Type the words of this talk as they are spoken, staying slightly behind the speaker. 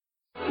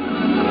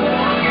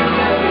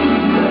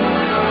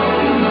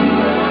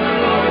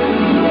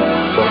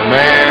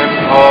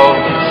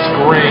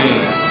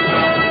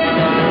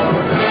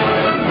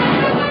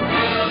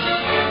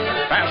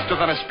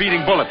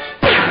speed-eating bullets.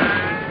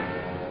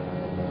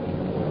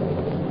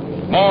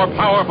 More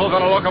powerful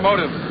than a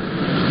locomotive.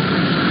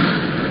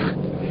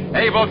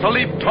 Able to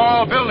leap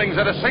tall buildings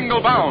at a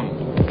single bound.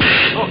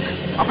 Look,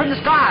 up in the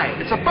sky.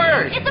 It's a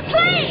bird. It's a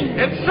plane.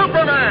 It's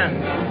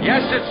Superman.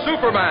 Yes, it's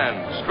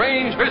Superman.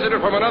 Strange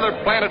visitor from another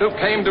planet who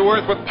came to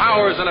Earth with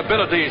powers and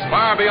abilities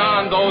far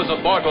beyond those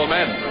of mortal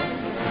men.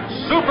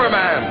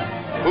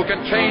 Superman, who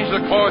can change the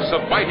course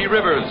of mighty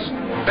rivers,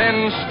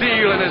 bend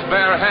steel in his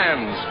bare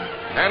hands,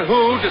 and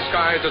who,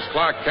 disguised as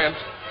Clark Kent,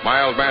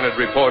 mild-mannered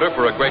reporter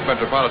for a great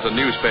metropolitan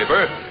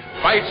newspaper,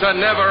 fights a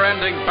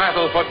never-ending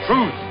battle for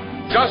truth,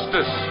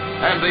 justice,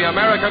 and the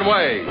American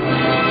way.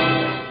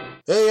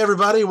 Hey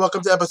everybody,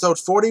 welcome to episode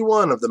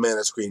 41 of the Man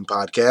of Screen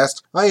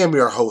podcast. I am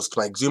your host,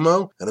 Mike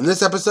Zumo, and in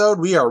this episode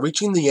we are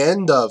reaching the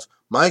end of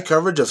my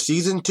coverage of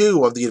Season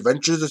 2 of The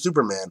Adventures of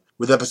Superman,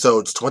 with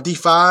episodes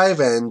 25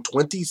 and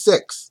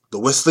 26, The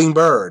Whistling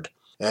Bird,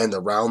 and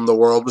Around the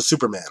World with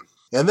Superman.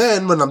 And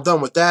then, when I'm done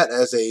with that,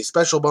 as a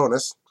special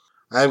bonus,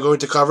 I am going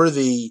to cover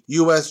the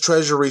U.S.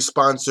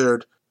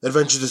 Treasury-sponsored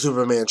Adventures of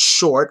Superman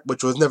short,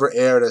 which was never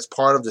aired as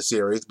part of the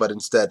series, but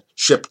instead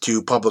shipped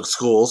to public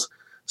schools,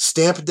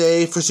 Stamp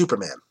Day for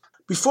Superman.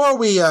 Before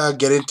we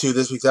get into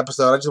this week's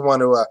episode, I just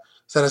want to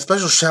send a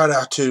special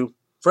shout-out to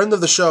friend of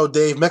the show,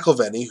 Dave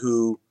McElveny,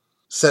 who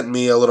sent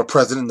me a little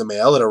present in the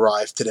mail. It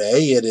arrived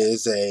today. It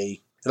is and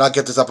I'll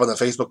get this up on the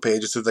Facebook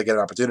page as soon as I get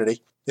an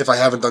opportunity, if I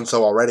haven't done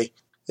so already.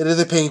 It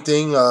is a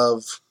painting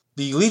of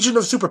the Legion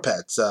of Super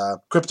Pets,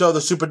 Crypto the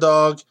Super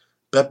Dog,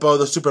 Beppo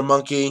the Super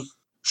Monkey,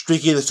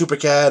 Streaky the Super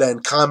Cat,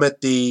 and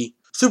Comet the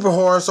Super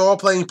Horse, all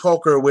playing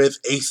poker with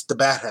Ace the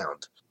Bat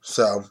Hound.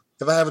 So,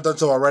 if I haven't done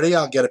so already,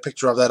 I'll get a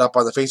picture of that up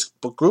on the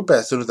Facebook group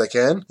as soon as I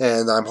can,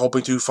 and I'm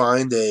hoping to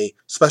find a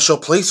special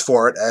place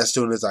for it as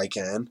soon as I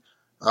can.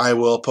 I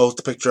will post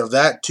a picture of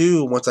that,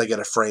 too, once I get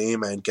a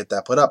frame and get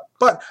that put up.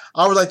 But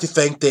I would like to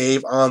thank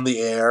Dave on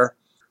the air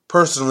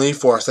personally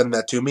for sending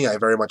that to me. I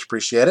very much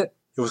appreciate it.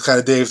 It was kind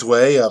of Dave's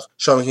way of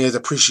showing his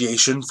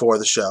appreciation for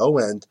the show,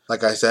 and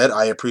like I said,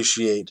 I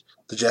appreciate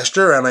the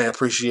gesture, and I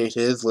appreciate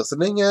his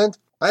listening, and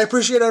I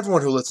appreciate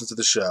everyone who listens to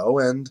the show,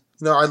 and,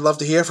 I'd love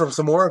to hear from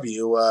some more of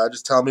you.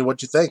 Just tell me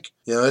what you think.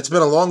 It's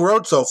been a long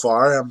road so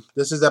far.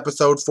 This is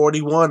episode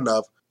 41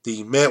 of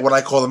what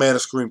I call the Man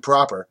of Screen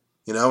proper,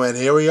 and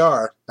here we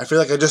are. I feel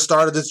like I just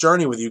started this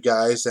journey with you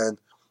guys, and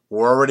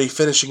we're already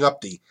finishing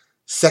up the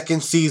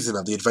second season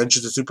of The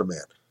Adventures of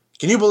Superman.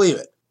 Can you believe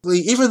it?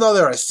 Even though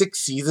there are 6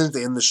 seasons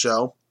in the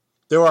show,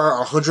 there are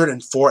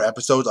 104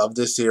 episodes of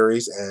this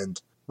series,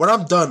 and when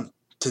I'm done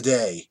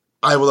today,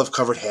 I will have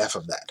covered half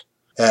of that,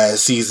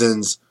 as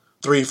seasons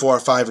 3, 4,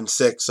 5, and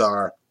 6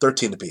 are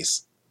 13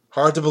 apiece.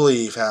 Hard to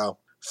believe how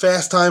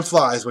fast time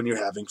flies when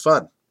you're having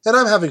fun. And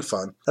I'm having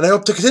fun, and I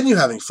hope to continue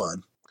having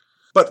fun.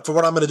 But for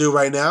what I'm going to do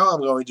right now,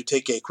 I'm going to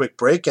take a quick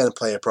break and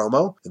play a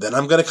promo, and then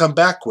I'm going to come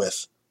back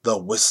with The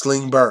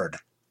Whistling Bird.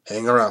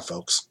 Hang around,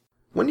 folks.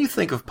 When you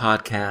think of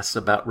podcasts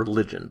about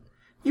religion,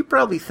 you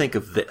probably think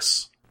of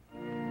this.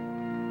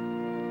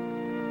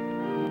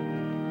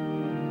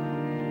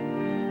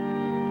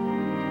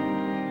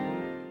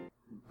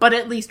 But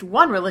at least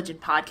one religion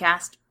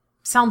podcast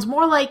sounds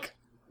more like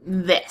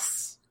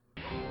this.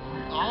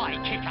 I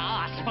kick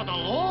ass for the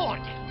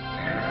Lord.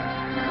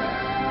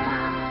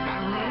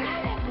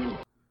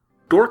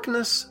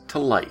 Darkness to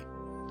Light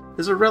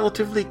is a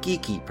relatively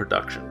geeky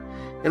production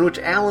in which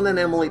Alan and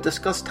Emily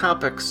discuss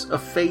topics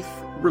of faith,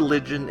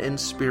 religion, and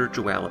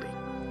spirituality.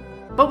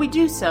 But we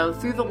do so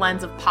through the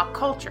lens of pop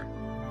culture,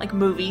 like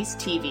movies,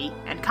 TV,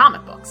 and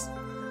comic books,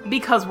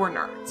 because we're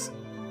nerds.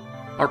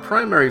 Our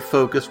primary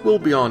focus will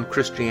be on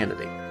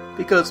Christianity,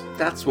 because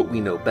that's what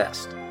we know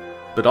best.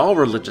 But all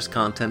religious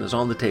content is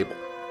on the table.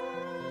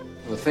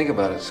 Well, think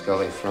about it,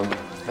 Scully, from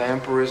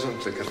vampirism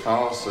to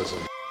Catholicism.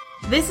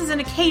 This is an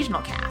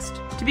occasional cast,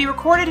 to be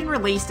recorded and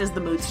released as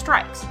the mood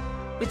strikes,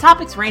 with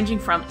topics ranging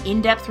from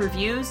in-depth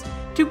reviews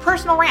to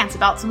personal rants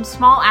about some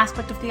small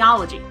aspect of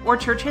theology or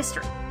church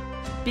history.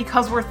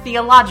 Because we're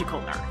theological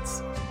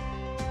nerds.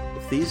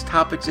 If these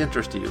topics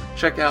interest you,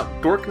 check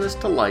out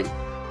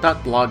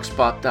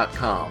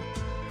darknesstolight.blogspot.com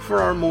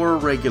for our more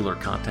regular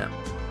content.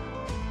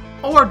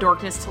 Or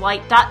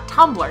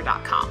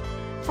darknesstolight.tumblr.com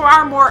for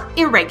our more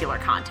irregular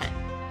content.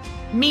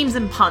 Memes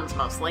and puns,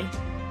 mostly.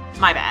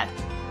 My bad.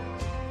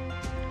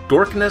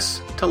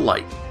 Darkness to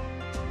Light.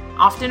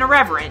 Often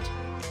irreverent,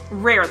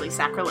 rarely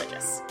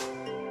sacrilegious.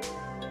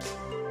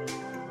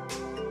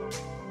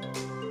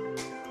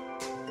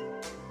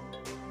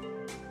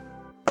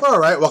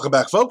 Alright, welcome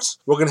back, folks.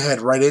 We're going to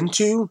head right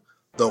into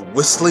The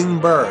Whistling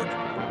Bird.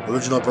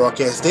 Original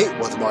broadcast date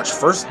was March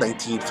 1st,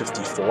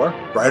 1954.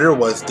 Writer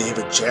was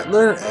David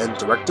Chandler, and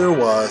director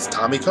was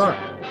Tommy Carr.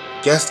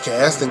 Guest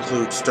cast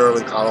includes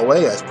Sterling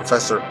Holloway as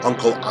Professor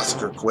Uncle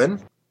Oscar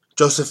Quinn,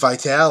 Joseph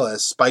Vitale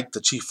as Spike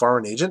the Chief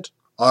Foreign Agent,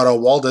 Otto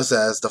Waldis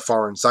as the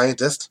Foreign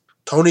Scientist,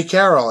 Tony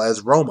Carroll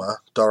as Roma,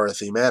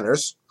 Dorothy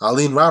Manners,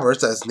 Eileen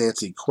Roberts as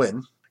Nancy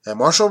Quinn, and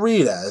Marshall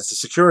Reed as the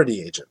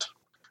Security Agent.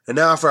 And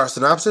now for our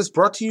synopsis,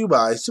 brought to you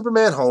by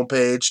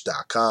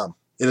SupermanHomepage.com.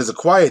 It is a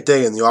quiet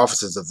day in the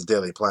offices of the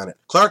Daily Planet.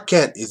 Clark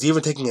Kent is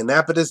even taking a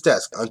nap at his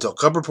desk until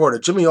Cub reporter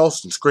Jimmy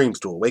Olsen screams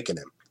to awaken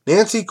him.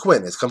 Nancy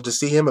Quinn has come to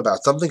see him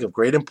about something of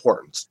great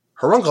importance.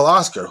 Her uncle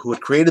Oscar, who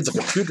had created the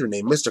computer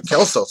named Mr.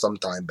 Kelso some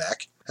time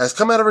back, has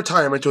come out of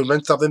retirement to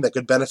invent something that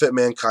could benefit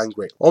mankind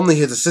greatly. Only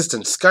his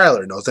assistant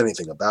Skylar knows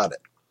anything about it.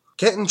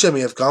 Kent and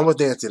Jimmy have gone with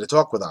Nancy to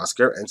talk with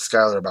Oscar and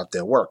Skylar about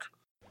their work.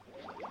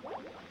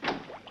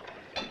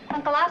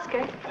 Uncle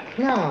Oscar?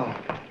 Now,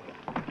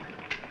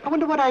 I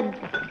wonder what I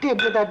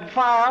did with that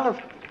vial of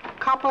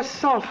copper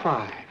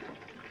sulfide.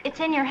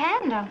 It's in your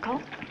hand,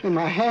 Uncle. In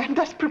my hand?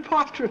 That's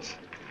preposterous.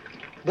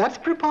 That's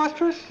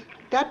preposterous.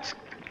 That's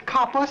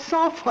copper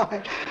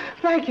sulfide.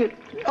 Thank you.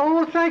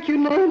 Oh, thank you,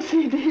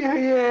 Nancy, dear,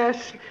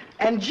 yes.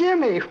 And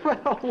Jimmy,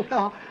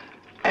 well.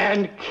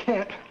 And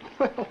Kent,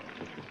 well.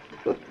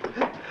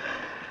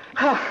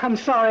 I'm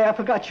sorry I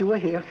forgot you were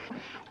here.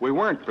 We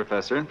weren't,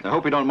 Professor. I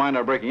hope you don't mind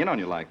our breaking in on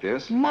you like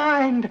this.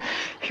 Mind?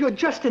 You're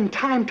just in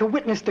time to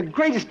witness the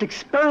greatest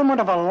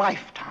experiment of a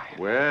lifetime.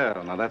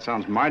 Well, now that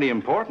sounds mighty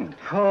important.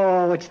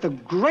 Oh, it's the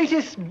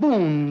greatest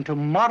boon to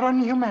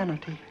modern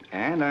humanity.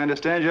 And I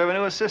understand you have a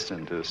new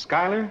assistant,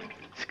 Skylar?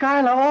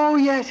 Skylar, oh,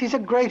 yes, he's a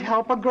great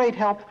help, a great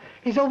help.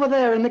 He's over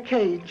there in the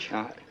cage.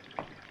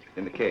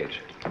 In the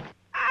cage.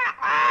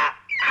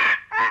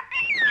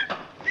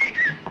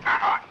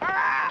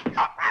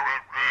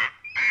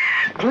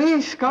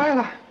 Please,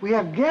 Skylar, we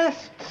have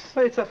guests.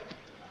 It's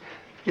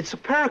a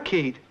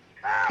parakeet.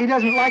 He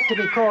doesn't like to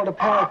be called a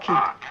parakeet.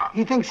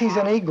 He thinks he's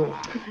an eagle.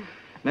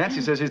 Nancy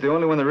says he's the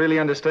only one that really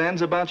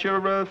understands about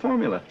your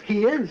formula.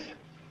 He is.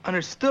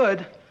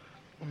 Understood?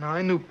 Well, now,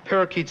 I knew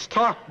parakeets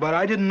talk, but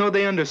I didn't know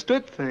they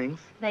understood things.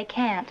 They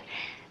can't.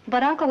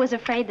 But Uncle was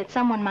afraid that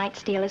someone might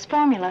steal his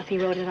formula if he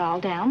wrote it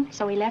all down,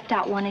 so he left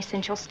out one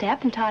essential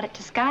step and taught it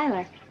to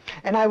Skylar.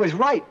 And I was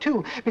right,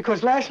 too,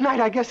 because last night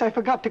I guess I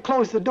forgot to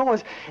close the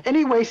doors.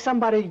 Anyway,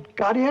 somebody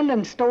got in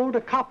and stole a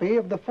copy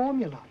of the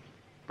formula.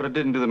 But it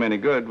didn't do them any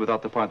good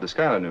without the part that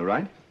Skylar knew,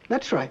 right?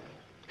 That's right.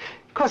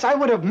 Of course, I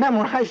would have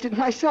memorized it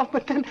myself,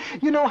 but then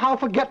you know how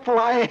forgetful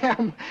I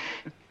am.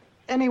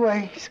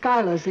 Anyway,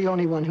 Skylar's the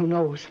only one who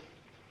knows.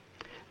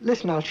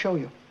 Listen, I'll show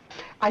you.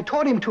 I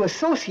taught him to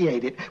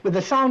associate it with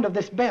the sound of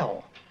this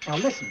bell. Now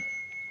listen.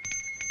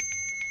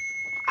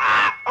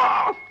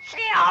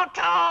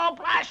 CO2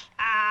 plus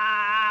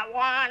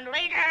 1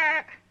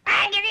 liter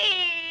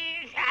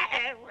manganese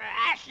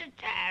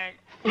acetate.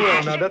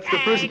 Well, now, that's the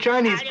first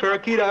Chinese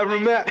parakeet I ever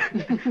met.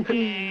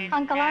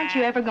 Uncle, aren't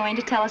you ever going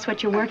to tell us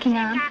what you're working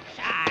on?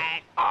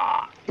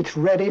 It's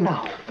ready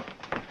now.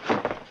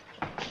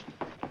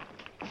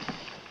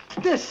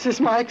 This is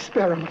my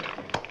experiment.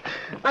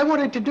 I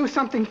wanted to do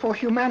something for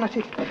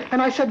humanity,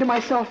 and I said to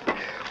myself,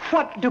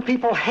 what do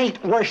people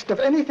hate worst of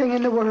anything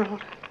in the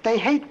world? They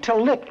hate to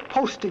lick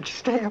postage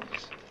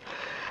stamps.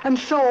 And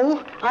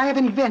so I have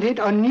invented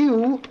a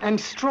new and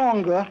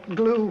stronger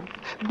glue,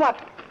 but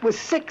with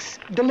 6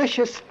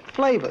 delicious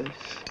flavors.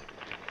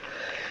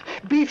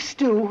 Beef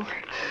stew,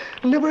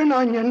 liver and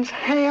onions,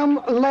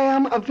 ham,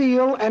 lamb, a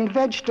veal, and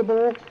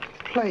vegetable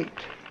plate.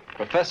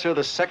 Professor,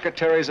 the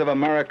Secretaries of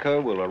America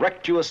will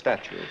erect you a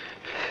statue.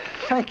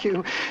 Thank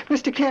you.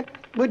 Mr. Kent,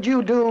 would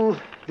you do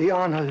the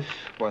honors?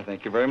 Why,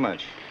 thank you very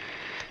much.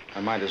 I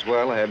might as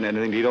well. I haven't had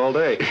anything to eat all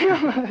day.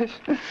 Yes.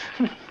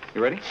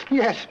 You ready?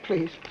 Yes,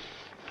 please.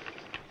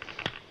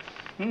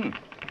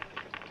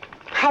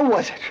 How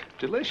was it?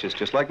 Delicious,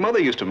 just like Mother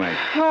used to make.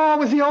 Oh, it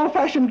was the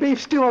old-fashioned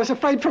beef stew. I was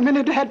afraid for a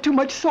minute it had too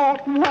much salt.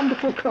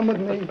 Wonderful, come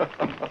with me.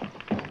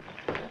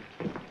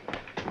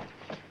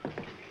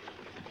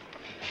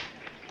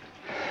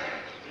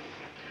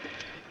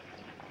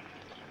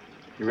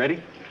 You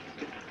ready?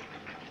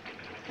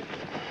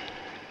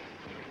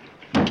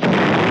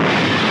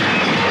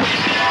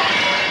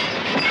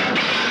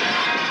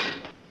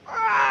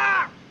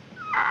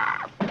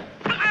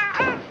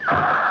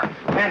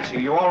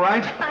 Nancy, you all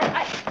right?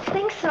 I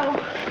think so.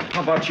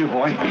 How about you,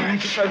 boy? I'm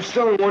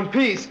still in one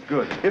piece.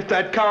 Good. If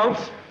that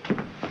counts.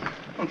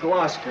 Uncle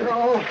Oscar.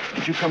 Oh.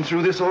 Did you come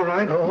through this all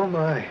right? Oh,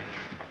 my.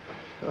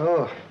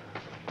 Oh.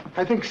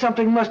 I think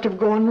something must have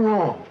gone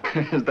wrong.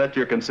 Is that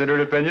your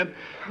considered opinion?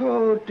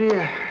 Oh,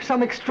 dear.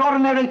 Some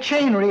extraordinary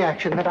chain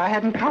reaction that I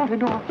hadn't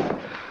counted on.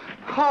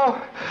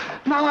 Oh,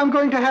 now I'm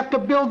going to have to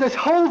build this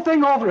whole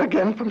thing over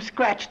again from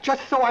scratch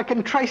just so I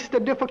can trace the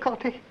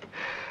difficulty.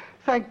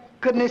 Thank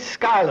goodness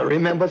Skylar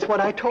remembers what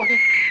I taught him.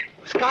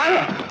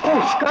 Skylar!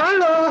 Oh,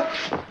 Skylar!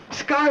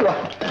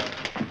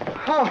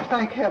 Skylar! Oh,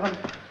 thank heaven.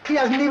 He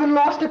hasn't even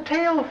lost a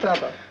tail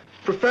feather.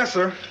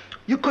 Professor,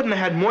 you couldn't have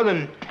had more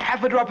than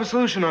half a drop of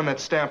solution on that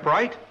stamp,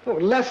 right? Oh,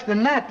 less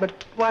than that,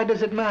 but why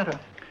does it matter?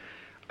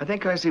 I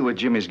think I see what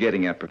Jimmy's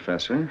getting at,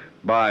 Professor.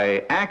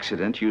 By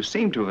accident, you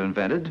seem to have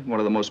invented one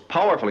of the most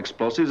powerful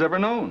explosives ever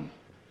known.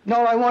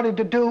 All I wanted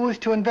to do was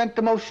to invent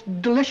the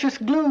most delicious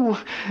glue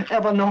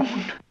ever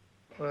known.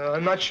 Well,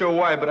 I'm not sure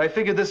why, but I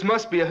figured this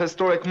must be a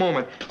historic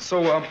moment.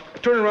 So,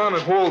 turn around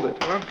and hold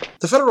it, huh?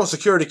 The Federal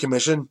Security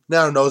Commission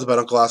now knows about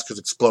Uncle Oscar's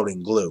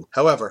exploding glue.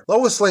 However,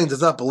 Lois Lane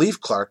does not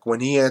believe Clark when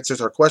he answers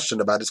her question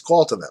about his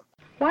call to them.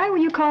 Why were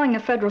you calling the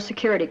Federal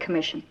Security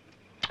Commission?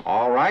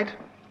 All right,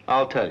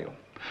 I'll tell you.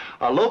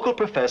 A local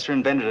professor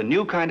invented a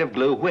new kind of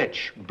glue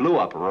which blew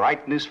up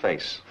right in his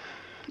face.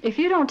 If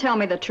you don't tell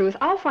me the truth,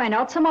 I'll find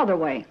out some other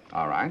way.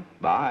 All right,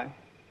 bye.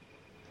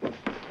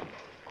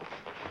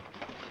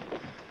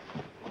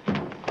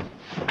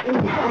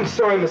 I'm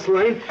sorry, Miss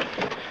Lane.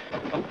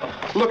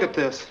 Look at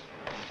this.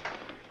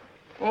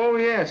 Oh,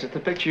 yes, it's the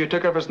picture you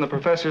took of us in the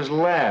professor's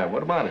lab.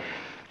 What about it?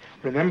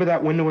 Remember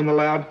that window in the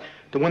lab?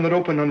 The one that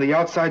opened on the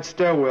outside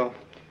stairwell.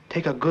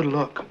 Take a good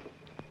look.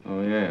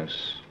 Oh,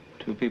 yes.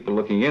 2 people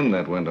looking in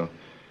that window.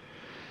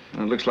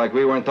 And it looks like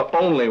we weren't the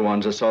only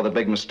ones that saw the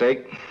big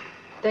mistake.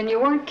 Then you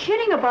weren't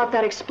kidding about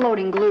that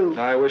exploding glue.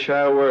 I wish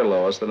I were,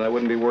 Lois, then I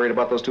wouldn't be worried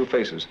about those 2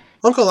 faces.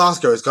 Uncle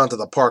Oscar has gone to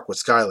the park with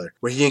Skylar,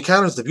 where he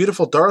encounters the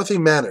beautiful Dorothy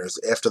Manners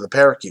after the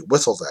parakeet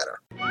whistles at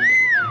her.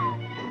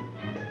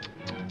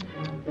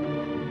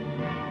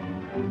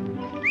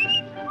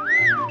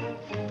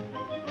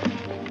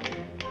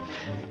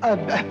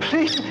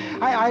 Please,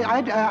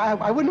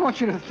 I wouldn't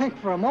want you to think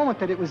for a moment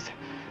that it was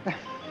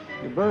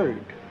the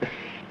bird.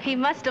 He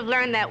must have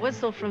learned that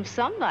whistle from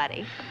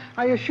somebody.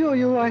 I assure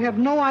you, I have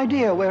no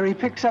idea where he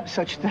picks up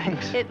such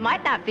things. It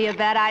might not be a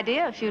bad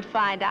idea if you'd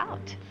find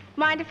out.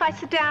 Mind if I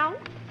sit down?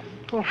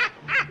 Oh,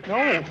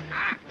 no.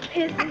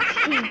 Isn't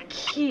he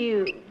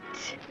cute?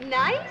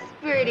 Nice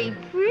birdie,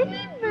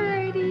 pretty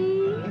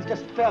birdie. He's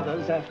just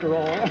feathers, after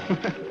all.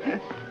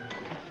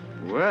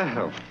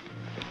 Well,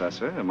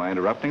 Professor, am I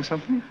interrupting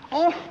something?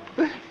 Oh,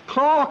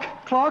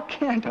 Clark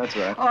Kent. That's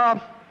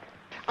right.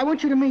 I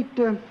want you to meet,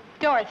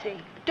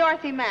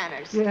 Dorothy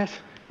Manners. Yes.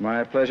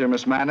 My pleasure,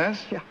 Miss Manners.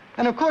 Yeah.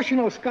 And of course you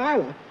know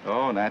Skylar.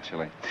 Oh,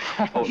 naturally.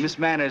 Oh, Miss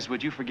Manners,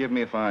 would you forgive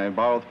me if I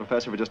borrow the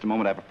professor for just a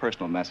moment? I have a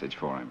personal message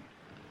for him.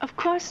 Of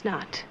course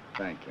not.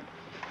 Thank you.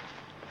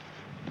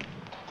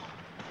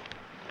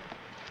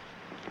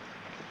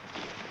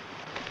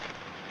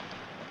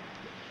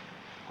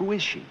 Who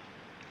is she?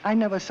 I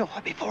never saw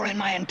her before in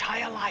my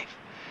entire life.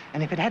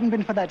 And if it hadn't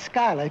been for that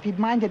Skylar, if he'd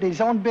minded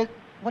his own bit...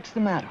 What's the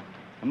matter?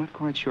 I'm not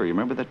quite sure. You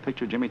remember that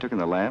picture Jimmy took in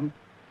the lab?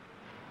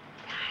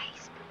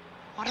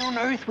 What on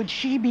earth would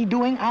she be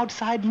doing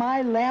outside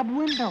my lab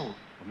window? Well,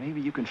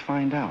 maybe you can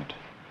find out.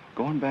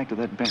 Going back to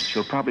that bench,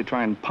 she'll probably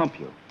try and pump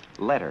you.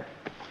 Let her.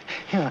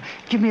 Yeah,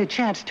 give me a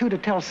chance, too, to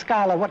tell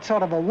Skylar what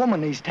sort of a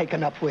woman he's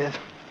taken up with.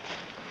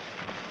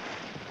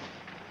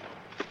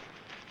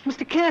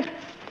 Mr. Kent.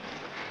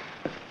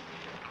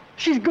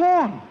 She's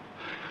gone.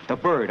 The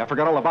bird. I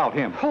forgot all about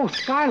him. Oh,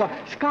 Skylar?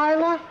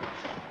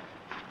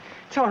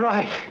 It's all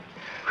right.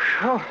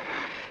 Oh,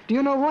 do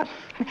you know what?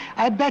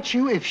 I bet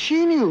you if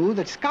she knew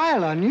that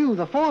Skylar knew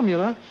the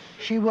formula,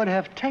 she would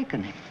have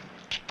taken him.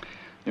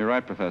 You're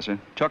right, Professor.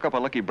 Chalk up a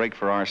lucky break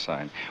for our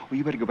side. Well,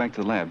 you better go back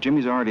to the lab.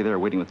 Jimmy's already there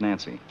waiting with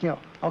Nancy. Yeah,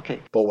 okay.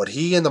 But what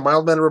he and the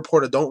mild-mannered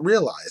reporter don't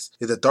realize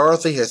is that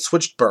Dorothy has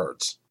switched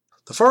birds.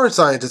 The foreign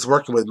scientist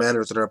working with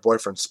Manners and her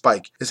boyfriend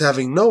Spike is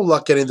having no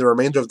luck getting the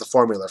remainder of the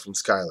formula from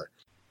Skylar.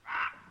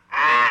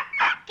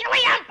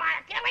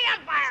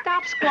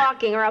 Stop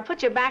squawking or I'll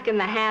put you back in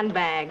the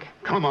handbag.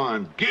 Come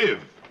on, give.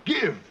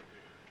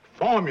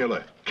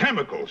 Formula,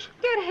 chemicals.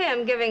 Get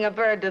him giving a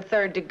bird to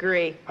 3rd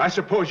degree. I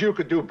suppose you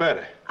could do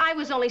better. I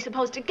was only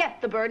supposed to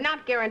get the bird,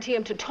 not guarantee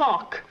him to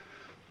talk.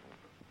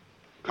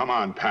 Come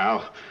on,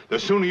 pal. The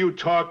sooner you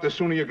talk, the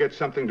sooner you get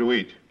something to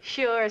eat.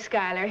 Sure,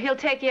 Skylar. He'll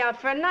take you out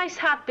for a nice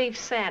hot beef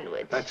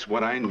sandwich. That's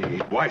what I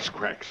need.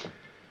 Wisecracks.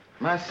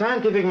 My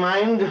scientific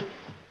mind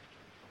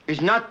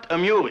is not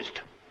amused.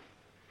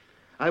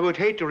 I would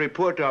hate to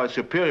report to our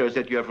superiors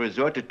that you have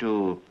resorted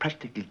to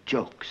practical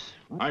jokes.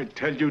 I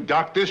tell you,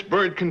 Doc, this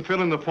bird can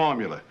fill in the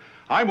formula.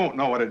 I won't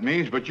know what it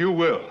means, but you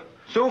will.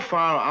 So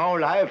far,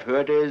 all I've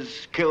heard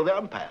is kill the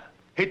umpire,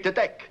 hit the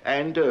deck,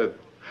 and 2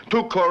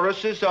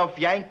 choruses of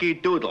Yankee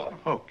Doodle.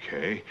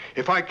 Okay.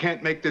 If I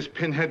can't make this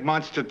pinhead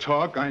monster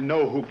talk, I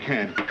know who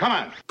can. Come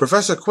on.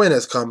 Professor Quinn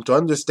has come to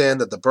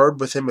understand that the bird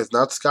with him is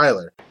not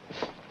Skylar.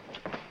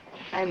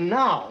 And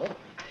now,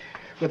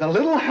 with a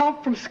little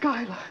help from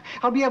Skylar,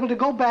 I'll be able to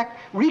go back,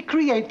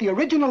 recreate the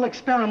original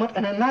experiment,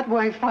 and in that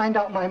way find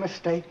out my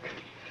mistake.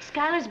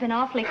 Skylar's been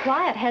awfully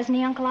quiet, hasn't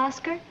he, Uncle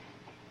Oscar?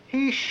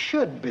 He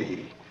should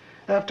be,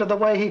 after the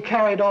way he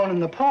carried on in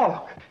the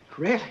park.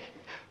 Really.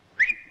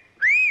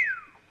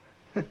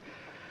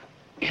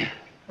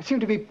 I seem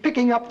to be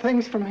picking up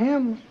things from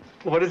him.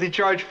 What does he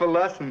charge for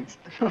lessons?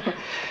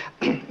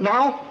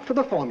 Now for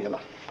the formula.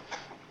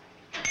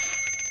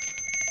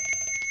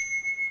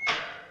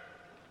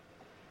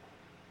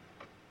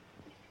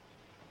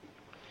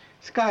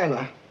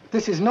 Skylar,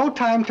 this is no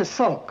time to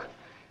sulk.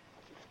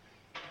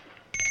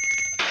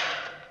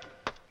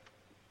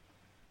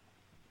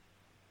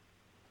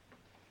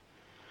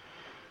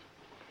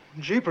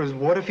 Jeepers,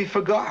 what if he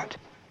forgot?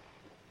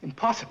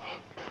 Impossible.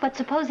 But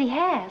suppose he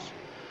has.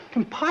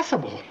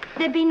 Impossible.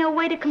 There'd be no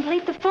way to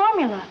complete the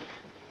formula.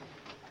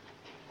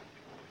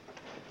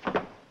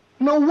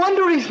 No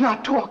wonder he's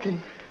not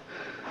talking.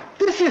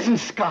 This isn't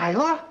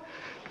Skylar.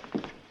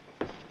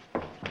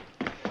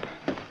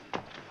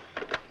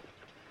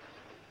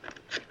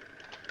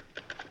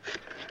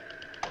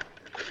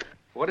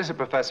 What is it,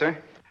 Professor?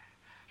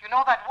 You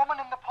know that woman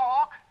in the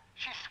park?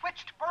 She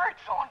switched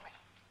birds on me.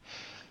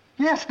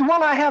 Yes, the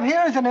one I have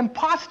here is an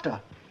imposter.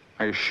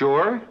 Are you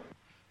sure?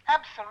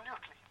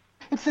 Absolutely.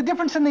 It's the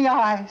difference in the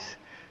eyes.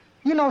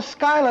 You know,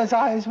 Skylar's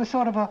eyes were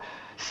sort of a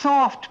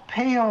soft,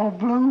 pale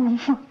blue.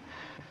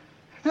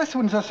 This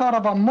one's a sort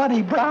of a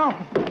muddy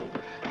brown.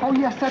 Oh,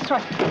 yes, that's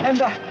right. And,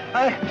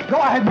 go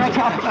ahead, Mike.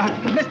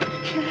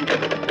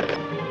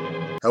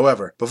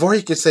 However, before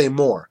he could say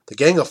more, the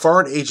gang of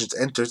foreign agents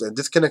enters and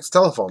disconnects the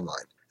telephone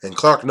line, and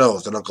Clark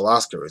knows that Uncle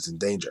Oscar is in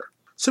danger.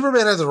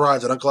 Superman has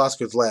arrived at Uncle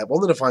Oscar's lab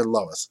only to find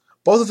Lois.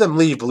 Both of them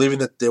leave believing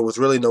that there was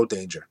really no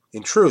danger.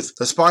 In truth,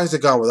 the spies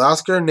had gone with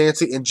Oscar,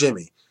 Nancy, and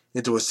Jimmy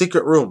into a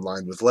secret room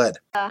lined with lead.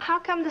 How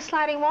come the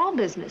sliding wall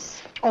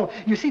business? Oh,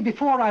 you see,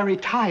 before I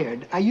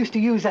retired, I used to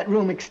use that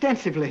room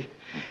extensively.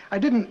 I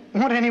didn't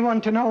want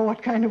anyone to know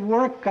what kind of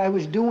work I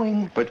was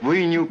doing. But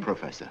we knew,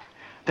 Professor.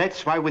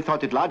 That's why we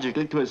thought it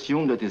logical to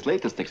assume that this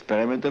latest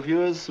experiment of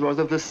yours was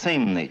of the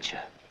same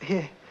nature.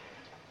 Yeah.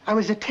 I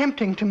was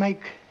attempting to make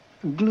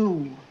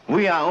glue.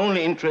 We are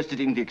only interested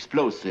in the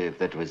explosive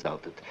that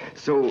resulted.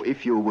 So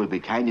if you will be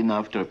kind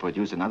enough to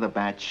produce another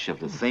batch of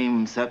the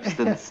same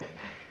substance...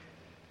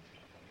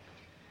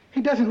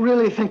 He doesn't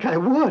really think I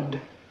would,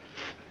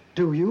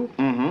 do you?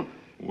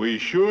 Mm-hmm. We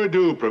sure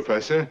do,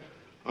 Professor.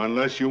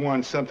 Unless you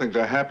want something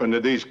to happen to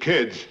these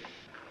kids.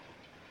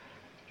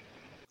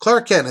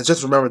 Clark Kent has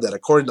just remembered that,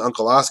 according to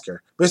Uncle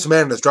Oscar, Miss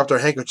Manners dropped her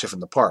handkerchief in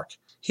the park.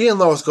 He and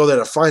Lois go there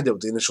to find it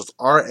with the initials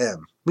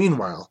RM.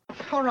 Meanwhile...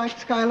 All right,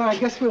 Skylar, I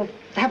guess we'll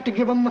have to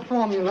give him the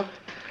formula.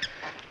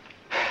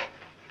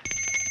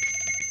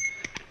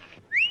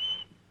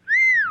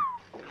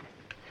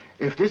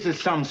 If this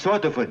is some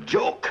sort of a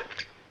joke...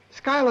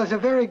 Skylar's a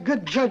very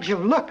good judge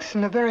of looks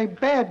and a very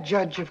bad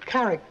judge of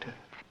character.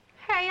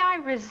 Hey, I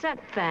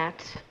resent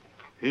that.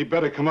 He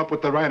better come up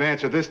with the right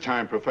answer this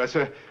time,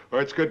 Professor,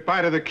 or it's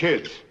goodbye to the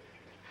kids.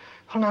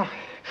 Oh, now,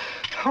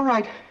 all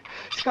right,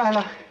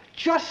 Skylar,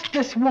 just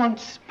this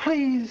once,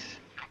 please.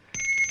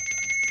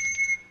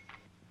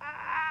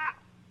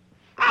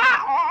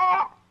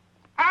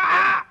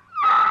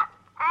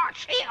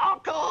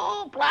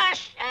 CO2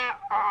 plus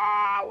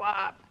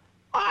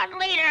 1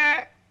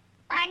 liter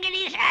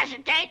manganese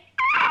acetate,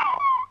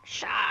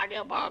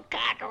 soluble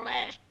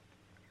catalyst,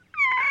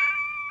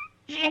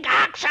 zinc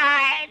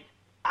oxide.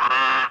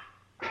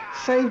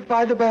 Saved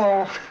by the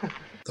bell.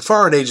 The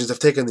foreign agents have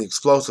taken the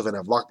explosive and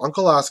have locked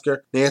Uncle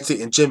Oscar,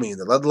 Nancy, and Jimmy in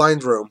the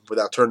lead-lined room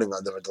without turning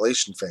on the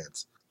ventilation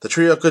fans. The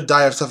trio could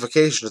die of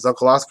suffocation as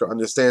Uncle Oscar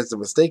understands the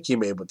mistake he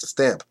made with the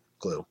stamp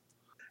glue.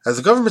 As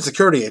the government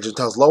security agent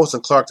tells Lois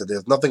and Clark that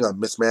there's nothing on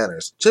Miss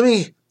Manners,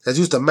 Jimmy has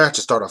used a match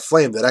to start a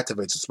flame that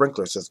activates the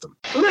sprinkler system.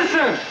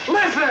 Listen!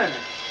 Listen!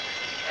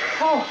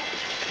 Oh,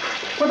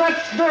 well,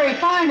 that's very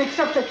fine,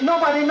 except that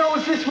nobody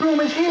knows this room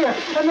is here.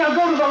 And they'll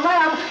go to the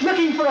lab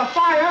looking for a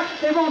fire.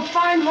 They won't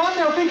find one.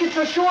 They'll think it's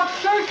a short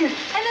circuit.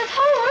 And this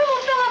whole room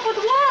will fill up with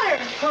water.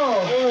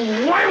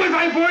 Oh. Why was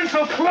I born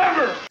so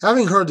clever?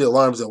 Having heard the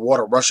alarms and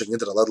water rushing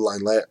into the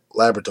lead-lined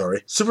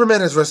laboratory,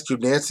 Superman has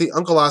rescued Nancy,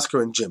 Uncle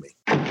Oscar, and Jimmy.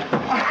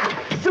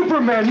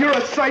 Superman, you're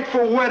a sight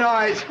for wet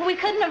eyes. We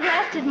couldn't have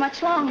lasted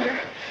much longer.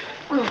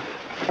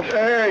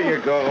 There you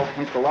go,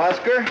 Uncle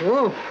Oscar.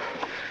 Oh.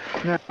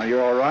 Now,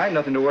 you're all right?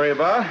 Nothing to worry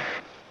about?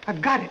 I've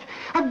got it.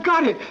 I've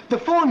got it. The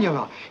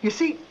formula. You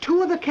see,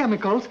 2 of the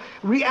chemicals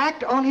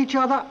react on each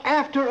other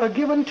after a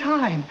given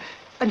time.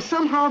 And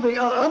somehow the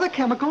other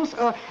chemicals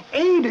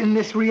aid in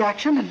this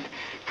reaction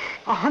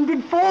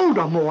 100-fold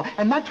or more.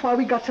 And that's why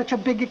we got such a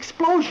big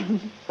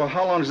explosion. Well,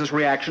 how long does this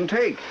reaction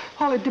take?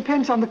 Well, it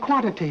depends on the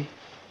quantity.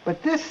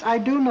 But this I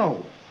do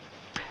know.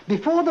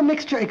 Before the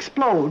mixture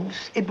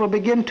explodes, it will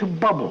begin to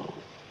bubble.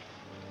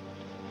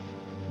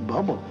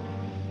 Bubble.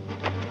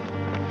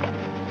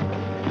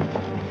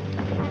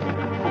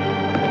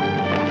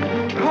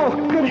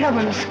 Oh, good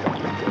heavens.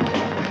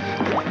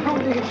 Oh,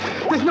 dear.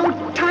 There's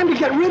no time to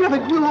get rid of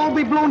it. We'll all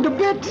be blown to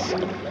bits.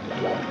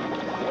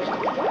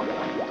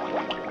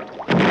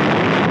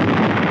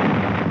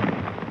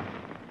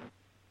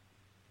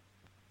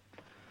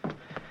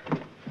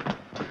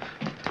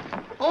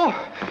 Oh,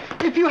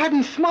 if you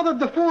hadn't smothered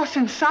the force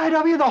inside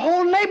of you, the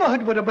whole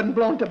neighborhood would have been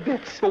blown to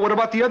bits. But what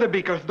about the other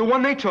beaker, the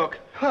one they took?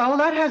 Well,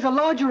 that has a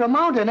larger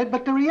amount in it,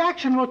 but the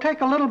reaction will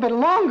take a little bit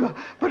longer.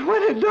 But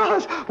when it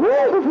does,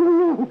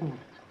 woo!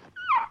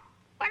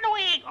 When do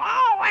we eat?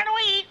 Oh, when do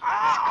we eat?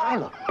 Oh.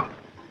 Skylar.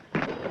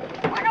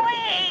 When do we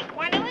eat?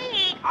 When do we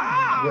eat?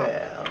 Oh.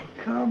 Well,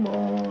 come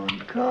on,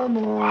 come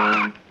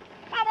on.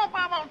 Bubble,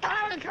 bubble,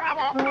 toilet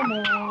trouble. Come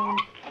on.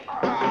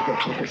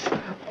 Yes.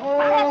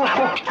 Oh,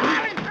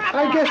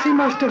 I guess he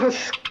must have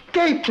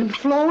escaped and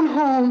flown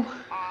home.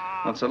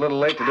 Well, it's a little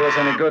late to do us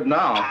any good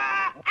now.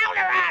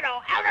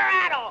 Eldorado,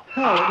 Eldorado.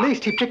 Oh, at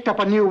least he picked up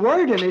a new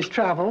word in his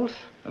travels.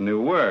 A new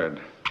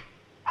word.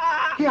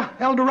 Yeah,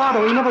 El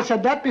Dorado. He never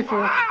said that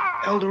before.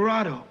 El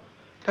Dorado.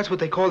 That's what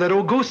they call that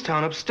old ghost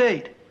town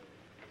upstate.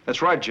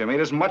 That's right, Jimmy. It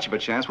isn't much of a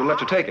chance. We'll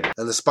let you take it.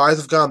 And the spies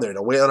have gone there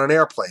to wait on an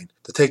airplane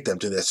to take them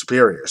to their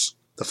superiors.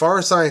 The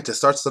foreign scientist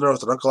starts to notice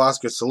that Uncle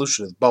Oscar's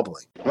solution is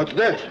bubbling. What's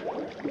this?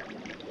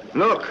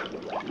 Look.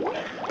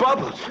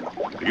 Bubbles.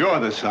 You're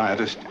the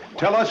scientist.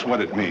 Tell us what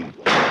it means.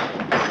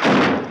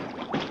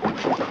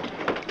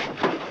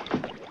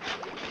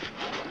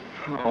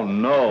 Oh,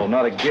 no,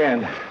 not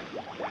again.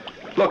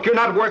 Look, you're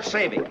not worth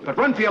saving, but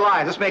run for your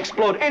lives. This may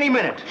explode any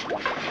minute.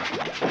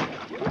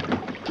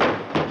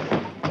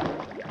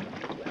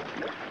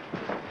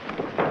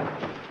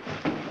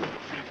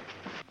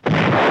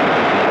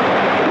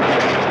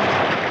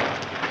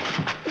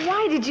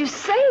 Why did you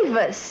save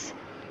us?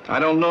 I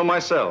don't know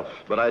myself,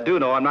 but I do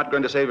know I'm not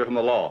going to save you from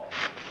the law.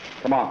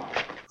 Come on.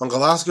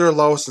 Uncle Oscar,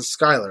 Lois, and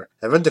Skylar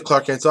have been to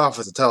Clark Kent's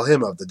office to tell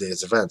him of the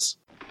day's events.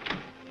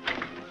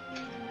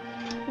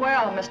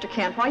 Well, Mr.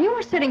 Kent, while you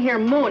were sitting here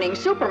mooning,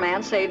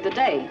 Superman saved the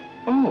day.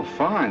 Oh,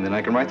 fine. Then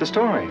I can write the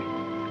story.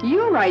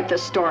 You write the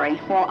story.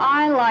 Well,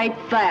 I like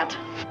that.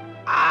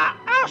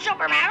 Oh,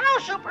 Superman,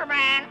 oh,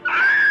 Superman.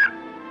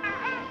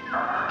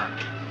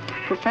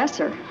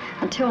 Professor,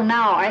 until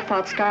now I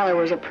thought Skylar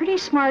was a pretty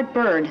smart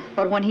bird,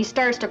 but when he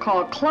starts to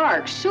call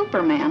Clark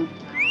Superman...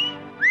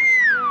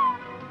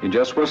 He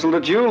just whistled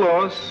at you,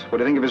 Lois. What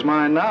do you think of his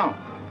mind now?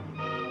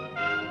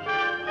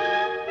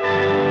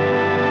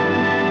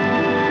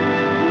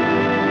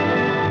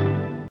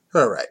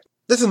 All right.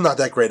 This is not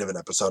that great of an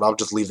episode. I'll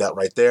just leave that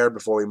right there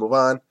before we move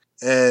on.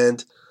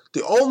 And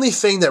the only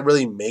thing that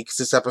really makes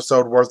this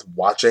episode worth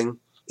watching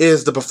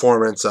is the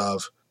performance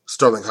of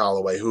Sterling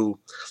Holloway, who,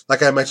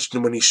 like I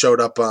mentioned when he showed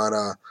up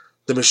on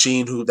The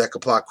Machine that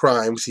could plot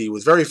crimes, he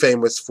was very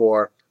famous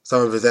for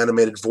some of his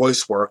animated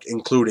voice work,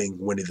 including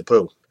Winnie the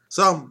Pooh.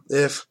 So,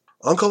 if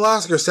Uncle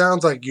Oscar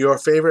sounds like your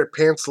favorite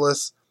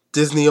pantsless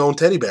Disney-owned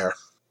teddy bear,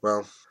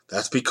 well,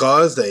 that's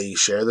because they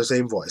share the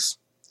same voice.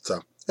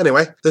 So,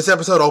 anyway, this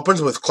episode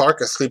opens with Clark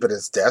asleep at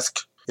his desk.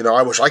 You know,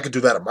 I wish I could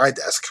do that at my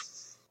desk,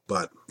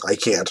 but I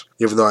can't,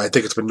 even though I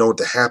think it's been known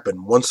to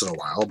happen once in a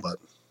while, but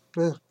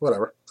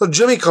whatever. So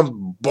Jimmy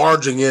comes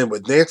barging in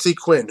with Nancy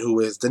Quinn, who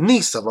is the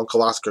niece of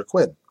Uncle Oscar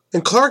Quinn.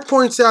 And Clark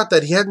points out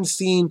that he hadn't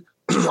seen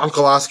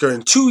Uncle Oscar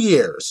in 2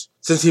 years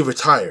since he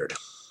retired.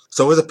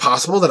 So is it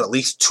possible that at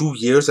least 2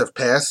 years have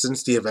passed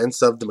since the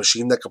events of The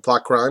Machine That Could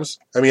Plot Crimes?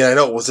 I mean, I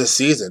know it was this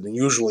season, and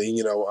usually,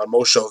 you know, on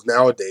most shows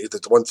nowadays,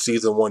 it's 1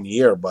 season, 1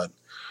 year, but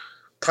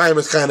time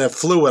is kind of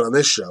fluid on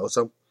this show,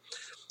 so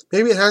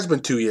maybe it has been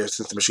 2 years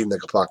since The Machine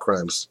That Could Plot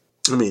Crimes.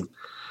 I mean,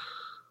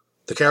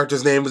 the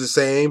character's name is the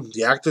same,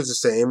 the actor's the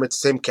same,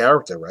 it's the same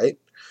character, right?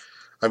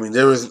 I mean,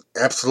 there is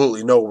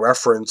absolutely no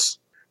reference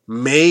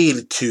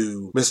made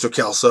to Mr.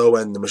 Kelso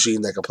and The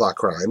Machine That Could Plot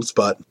Crimes,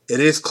 but it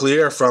is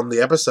clear from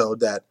the episode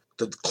that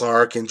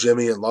Clark and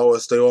Jimmy and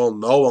Lois, they all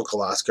know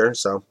Uncle Oscar,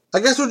 so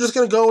I guess we're just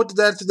going to go with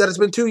that it's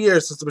been 2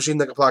 years since The Machine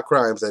That Could Plot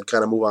Crimes and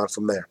kind of move on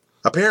from there.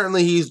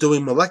 Apparently, he's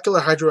doing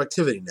molecular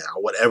hydroactivity now,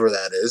 whatever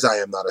that is. I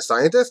am not a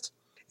scientist.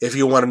 If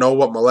you want to know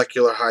what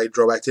molecular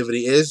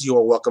hydroactivity is, you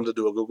are welcome to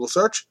do a Google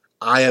search.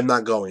 I am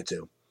not going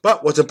to.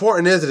 But what's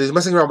important is that he's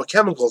messing around with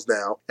chemicals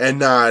now and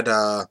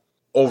not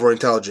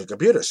over-intelligent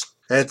computers.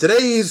 And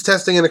today he's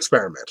testing an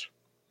experiment.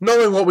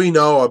 Knowing what we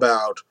know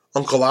about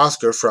Uncle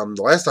Oscar from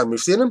the last time we've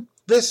seen him,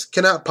 this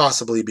cannot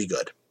possibly be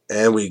good.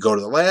 And we go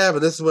to the lab,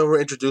 and this is when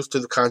we're introduced to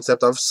the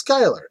concept of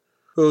Skylar,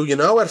 who, you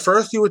know, at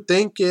first you would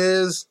think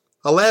is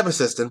a lab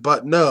assistant,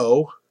 but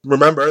no.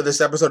 Remember,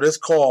 this episode is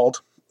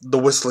called The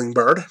Whistling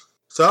Bird,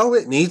 so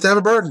it needs to have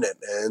a bird in it,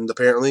 and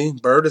apparently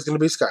bird is going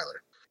to be Skylar.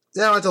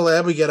 Now at the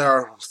lab, we get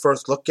our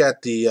first look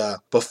at the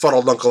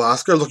befuddled Uncle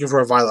Oscar looking for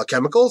a vial of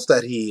chemicals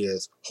that he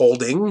is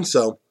holding,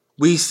 so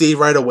we see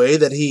right away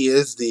that he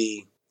is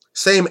the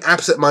same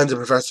absent-minded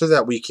professor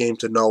that we came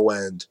to know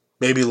and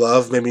maybe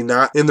love, maybe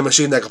not, in The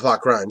Machine That Could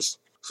Plot Crimes.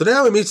 So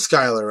now we meet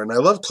Skylar, and I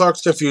love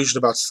Clark's confusion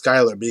about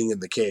Skylar being in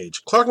the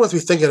cage. Clark must be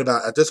thinking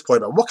about, at this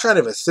point, about what kind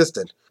of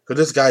assistant could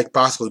this guy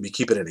possibly be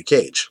keeping in a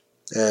cage.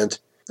 And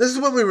this is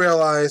when we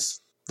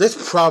realize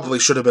this probably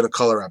should have been a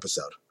color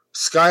episode.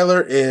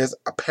 Skylar is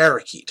a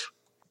parakeet.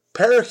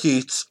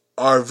 Parakeets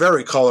are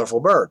very colorful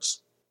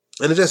birds.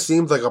 And it just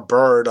seems like a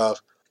bird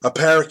of a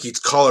parakeet's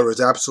color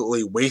is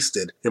absolutely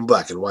wasted in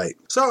black and white.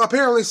 So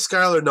apparently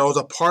Skylar knows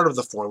a part of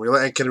the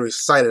formula and can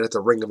recite it at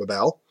the ring of a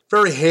bell.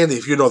 Very handy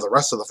if you know the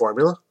rest of the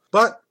formula.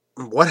 But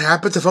what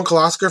happens if Uncle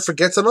Oscar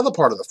forgets another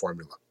part of the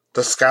formula?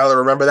 Does Skylar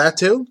remember that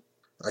too?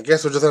 I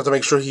guess we'll just have to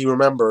make sure he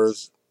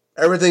remembers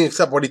everything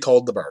except what he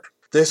told the bird.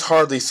 This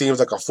hardly seems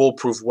like a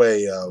foolproof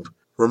way of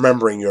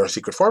remembering your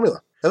secret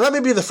formula. And let me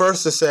be the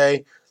first to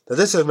say that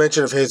this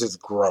invention of his is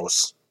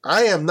gross.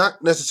 I am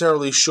not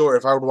necessarily sure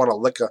if I would want to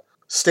lick a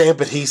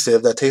stamp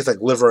adhesive that tastes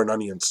like liver and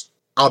onions.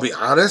 I'll be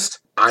honest,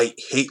 I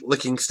hate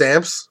licking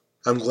stamps.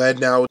 I'm glad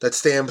now that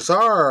stamps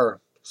are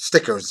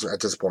stickers at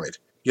this point.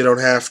 You don't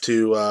have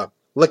to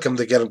lick them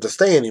to get them to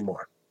stay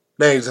anymore.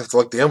 Now you just have to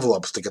lick the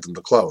envelopes to get them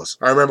to close.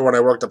 I remember when I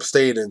worked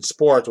upstate in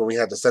sports when we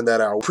had to send out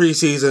our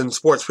preseason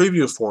sports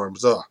preview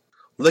forms.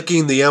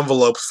 Licking the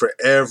envelopes for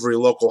every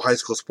local high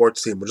school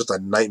sports team was just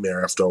a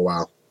nightmare after a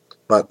while.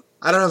 But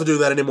I don't have to do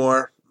that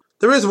anymore.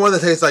 There is one that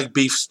tastes like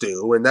beef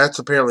stew, and that's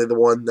apparently the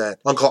one that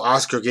Uncle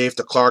Oscar gave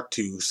to Clark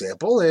to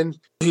sample, and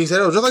he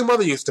said it was just like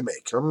Mother used to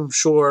make. I'm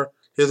sure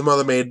his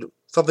mother made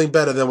something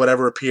better than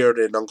whatever appeared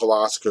in Uncle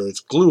Oscar's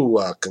glue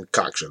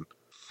concoction.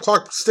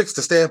 Clark sticks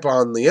the stamp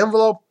on the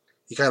envelope.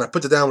 He kind of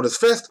puts it down with his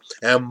fist,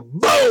 and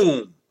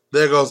boom!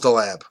 There goes the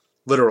lab.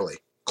 Literally.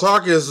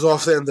 Clark is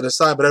off to the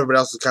side, but everybody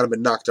else has kind of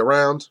been knocked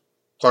around.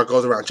 Clark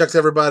goes around, checks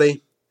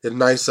everybody. It's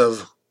nice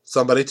of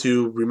somebody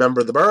to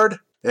remember the bird.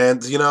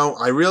 And,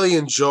 I really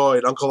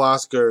enjoyed Uncle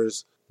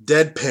Oscar's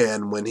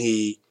deadpan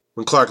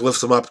when Clark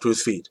lifts him up to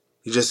his feet.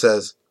 He just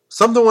says,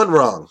 something went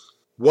wrong.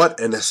 What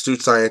an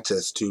astute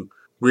scientist to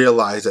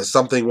realize that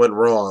something went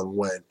wrong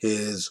when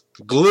his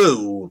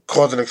glue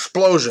caused an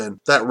explosion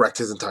that wrecked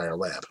his entire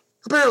lab.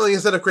 Apparently,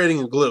 instead of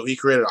creating a glue, he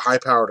created a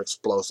high-powered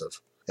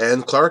explosive.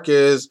 And Clark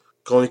is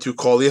going to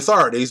call the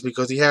authorities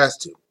because he has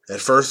to. At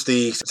first,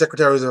 the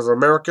Secretaries of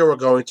America were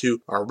going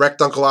to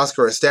erect Uncle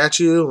Oscar a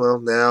statue. Well,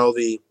 now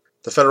the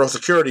Federal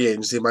Security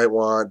Agency might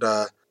want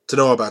to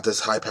know about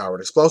this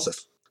high-powered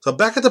explosive. So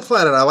back at the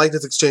planet, I like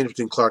this exchange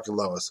between Clark and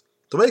Lois.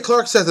 The way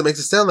Clark says it makes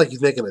it sound like he's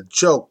making a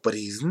joke, but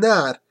he's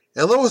not.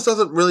 And Lois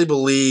doesn't really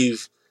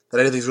believe that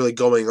anything's really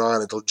going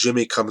on until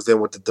Jimmy comes in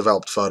with the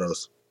developed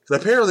photos. And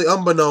apparently,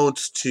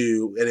 unbeknownst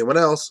to anyone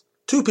else,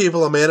 two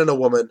people, a man and a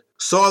woman,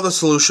 saw the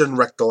solution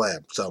wreck the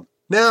lab. So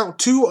now,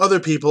 two other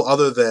people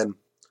other than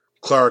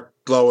Clark,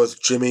 Lois,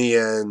 Jimmy,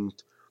 and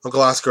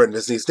Uncle Oscar and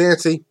his niece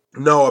Nancy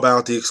know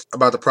about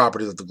the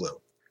properties of the glue.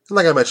 And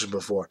like I mentioned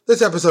before,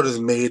 this episode is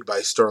made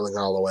by Sterling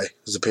Holloway,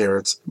 his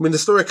appearance. I mean, the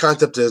story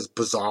concept is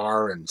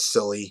bizarre and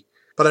silly,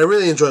 but I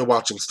really enjoy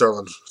watching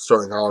Sterling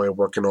Holloway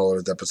work in all of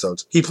his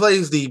episodes. He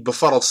plays the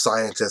befuddled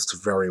scientist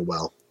very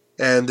well.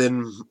 And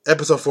in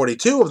episode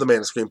 42 of the Man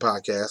of Screen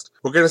podcast,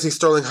 we're going to see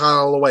Sterling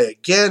Holloway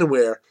again,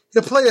 where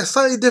he'll play a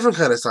slightly different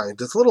kind of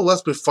scientist, a little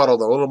less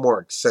befuddled, a little more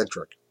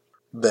eccentric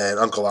than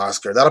Uncle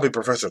Oscar. That'll be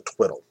Professor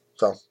Twiddle.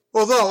 So,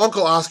 although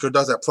Uncle Oscar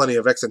does have plenty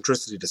of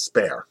eccentricity to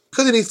spare,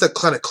 because he needs to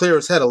kind of clear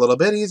his head a little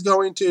bit, he's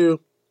going to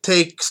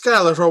take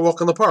Skylar for a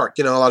walk in the park.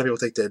 A lot of people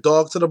take their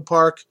dog to the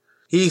park.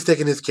 He's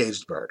taking his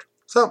caged bird.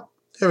 So,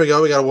 here we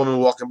go. We got a woman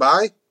walking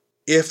by.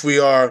 If we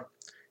are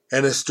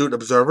an astute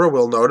observer,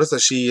 we'll notice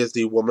that she is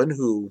the woman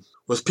who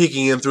was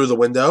peeking in through the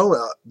window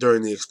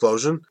during the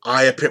explosion.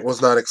 I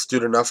was not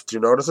astute enough to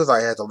notice this.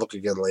 I had to look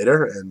again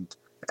later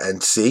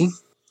and see.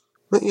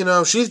 But,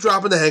 she's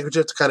dropping the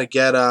handkerchief to kind of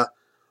get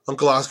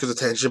Uncle Oscar's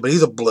attention, but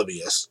he's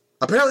oblivious.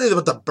 Apparently,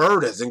 what the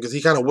bird isn't, because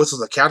he kind of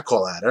whistles a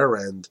catcall at her,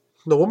 and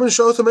the woman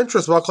shows some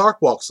interest while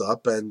Clark walks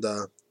up, and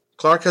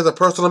Clark has a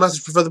personal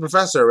message for the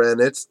professor, and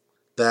it's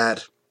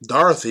that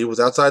Dorothy was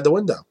outside the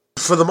window.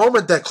 For the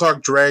moment that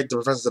Clark dragged the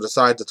professor to the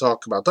side to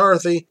talk about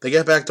Dorothy, they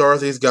get back,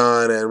 Dorothy's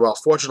gone, and, well,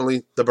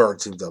 fortunately, the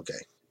bird seems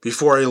okay.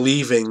 Before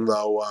leaving,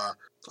 though,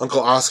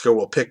 Uncle Oscar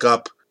will pick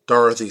up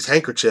Dorothy's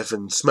handkerchief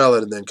and smell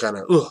it and then kind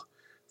of,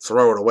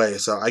 throw it away.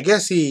 So I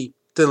guess he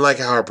didn't like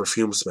how her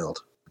perfume smelled.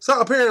 So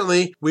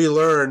apparently, we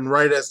learn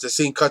right as the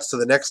scene cuts to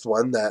the next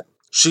one that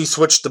she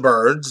switched the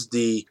birds.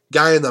 The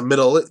guy in the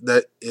middle,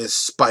 that is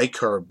Spike,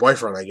 her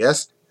boyfriend, I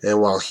guess.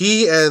 And while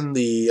he and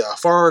the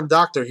foreign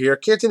doctor here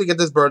can't seem to get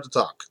this bird to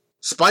talk.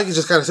 Spike is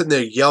just kind of sitting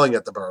there yelling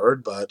at the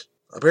bird, but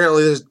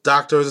apparently this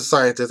doctor is a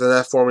scientist and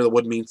that formula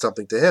would mean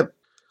something to him.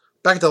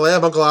 Back at the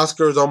lab, Uncle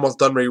Oscar is almost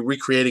done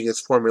recreating his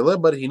formula,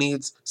 but he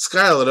needs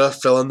Skylar to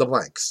fill in the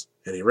blanks.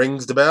 And he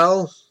rings the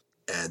bell,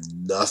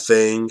 and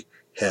nothing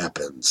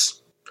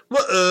happens.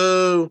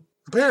 Uh-oh.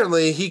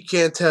 Apparently, he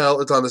can't tell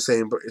it's not the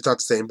same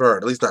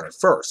bird, at least not at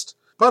first.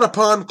 But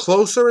upon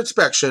closer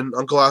inspection,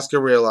 Uncle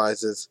Oscar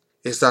realizes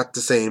it's not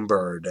the same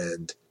bird,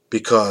 and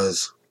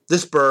because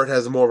this bird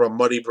has more of a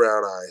muddy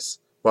brown eyes,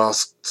 while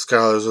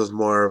Skylar's was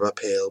more of a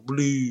pale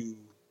blue.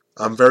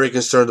 I'm very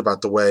concerned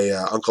about the way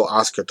Uncle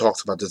Oscar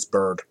talks about this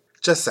bird.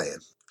 Just saying.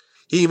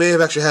 He may have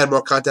actually had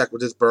more contact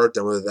with this bird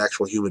than with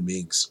actual human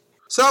beings.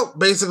 So,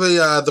 basically,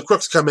 the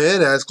crooks come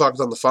in as Clark's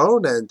on the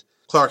phone, and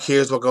Clark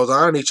hears what goes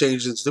on, and he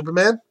changes into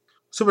Superman.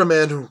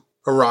 Superman who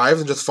arrives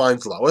and just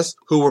finds Lois,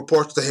 who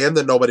reports to him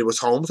that nobody was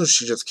home, so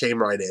she just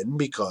came right in,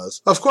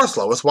 because, of course,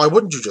 Lois, why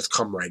wouldn't you just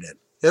come right in?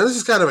 And this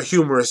is kind of a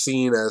humorous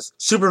scene as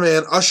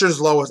Superman ushers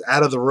Lois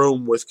out of the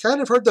room with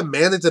kind of her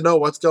demanding to know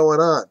what's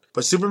going on.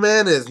 But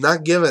Superman is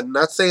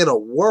not saying a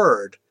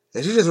word,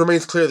 and she just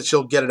remains clear that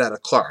she'll get it out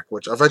of Clark,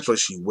 which eventually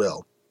she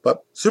will.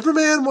 But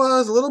Superman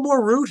was a little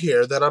more rude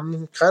here than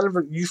I'm kind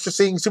of used to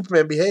seeing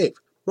Superman behave.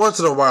 Once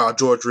in a while,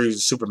 George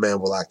Reeves'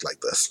 Superman will act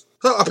like this.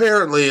 So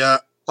apparently,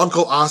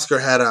 Uncle Oscar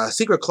had a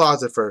secret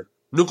closet for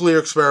nuclear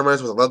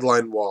experiments with a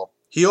lead-lined wall.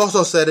 He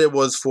also said it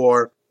was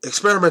for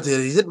experimenting.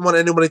 He didn't want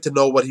anybody to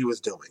know what he was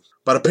doing.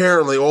 But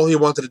apparently, all he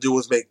wanted to do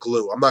was make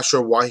glue. I'm not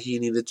sure why he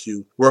needed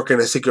to work in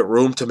a secret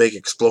room to make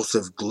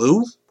explosive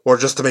glue, or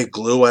just to make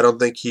glue. I don't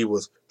think he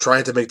was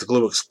trying to make the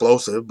glue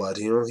explosive, but,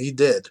 he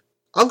did.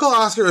 Uncle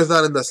Oscar is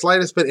not in the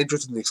slightest bit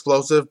interested in the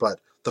explosive, but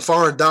the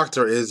foreign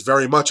doctor is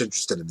very much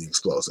interested in the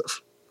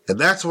explosive. And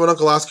that's when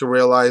Uncle Oscar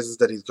realizes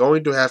that he's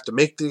going to have to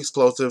make the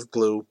explosive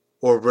glue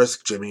or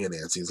risk Jimmy and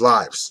Nancy's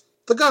lives.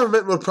 The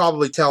government would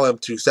probably tell him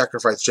to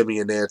sacrifice Jimmy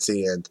and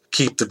Nancy and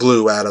keep the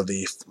glue out of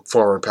the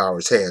foreign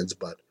power's hands,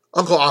 but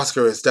Uncle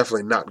Oscar is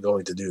definitely not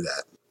going to do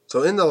that.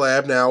 So in the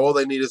lab now, all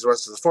they need is the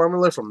rest of the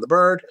formula from the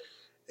bird,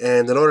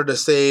 And in order to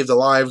save the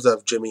lives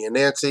of Jimmy and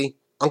Nancy,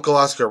 Uncle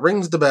Oscar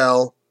rings the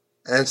bell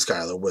and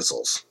Skylar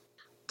whistles.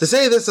 To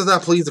say this does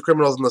not please the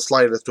criminals in the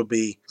slightest would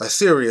be a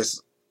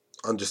serious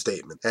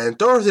understatement. And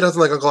Dorothy doesn't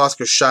like Uncle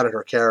Oscar's shot at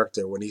her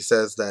character when he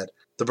says that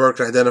the bird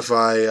can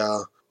identify a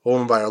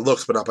woman by her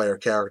looks but not by her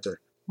character.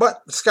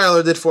 But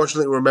Skylar did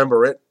fortunately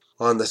remember it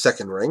on the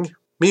second ring.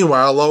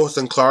 Meanwhile, Lois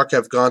and Clark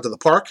have gone to the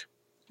park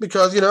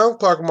because,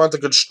 Clark wants a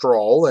good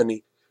stroll, and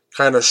he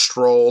kind of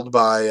strolled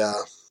by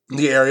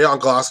the area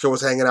Uncle Oscar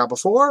was hanging out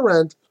before,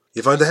 and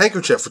he finds a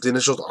handkerchief with the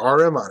initials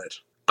RM on it.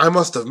 I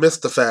must have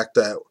missed the fact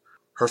that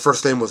her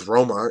first name was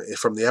Roma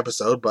from the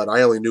episode, but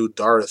I only knew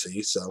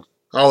Dorothy, so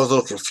I was a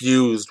little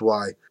confused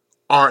why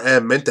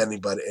RM meant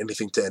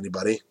anything to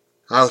anybody.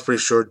 I was pretty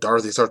sure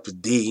Dorothy starts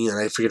with D, and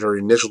I figured her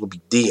initial would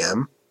be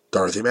DM.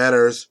 Dorothy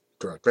Manners,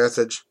 direct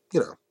message,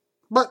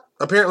 But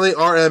apparently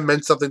RM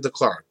meant something to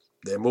Clark.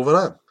 They're moving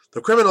on.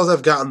 The criminals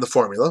have gotten the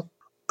formula,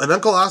 and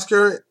Uncle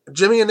Oscar,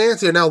 Jimmy, and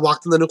Nancy are now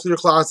locked in the nuclear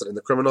closet, and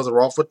the criminals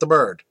are off with the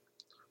bird.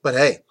 But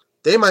hey,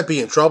 they might be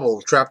in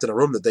trouble, trapped in a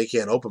room that they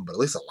can't open, but at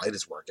least the light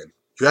is working.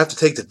 You have to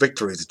take the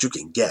victories that you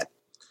can get.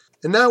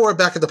 And now we're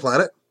back at the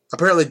planet.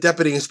 Apparently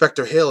Deputy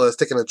Inspector Hill has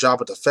taken a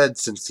job at the Fed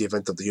since the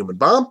event of the human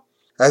bomb,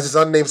 as his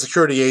unnamed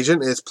security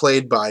agent is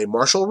played by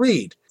Marshall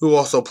Reed, who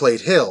also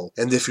played Hill,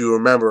 and if you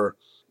remember,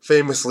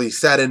 famously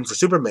sat in for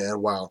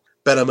Superman while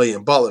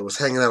Bet-A-Million Butler was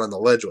hanging out on the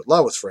ledge with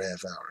Lois for a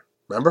half hour.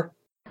 Remember?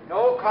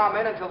 No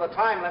comment until the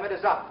time limit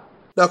is up.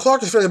 Now,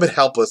 Clark is feeling a bit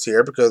helpless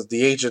here because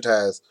the agent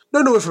has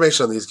no new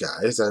information on these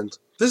guys, and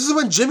this is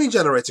when Jimmy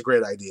generates a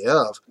great idea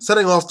of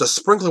setting off the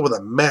sprinkler with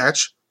a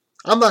match.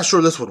 I'm not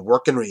sure this would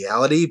work in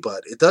reality,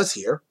 but it does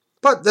here.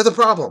 But there's a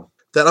problem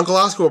that Uncle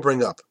Oscar will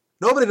bring up.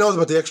 Nobody knows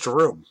about the extra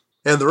room,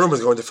 and the room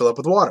is going to fill up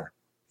with water.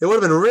 It would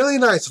have been really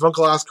nice if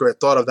Uncle Oscar had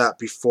thought of that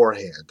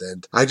beforehand,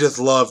 and I just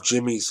love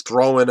Jimmy's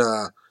throwing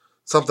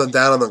something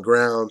down on the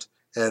ground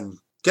and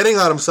getting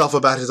on himself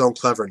about his own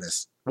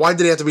cleverness. Why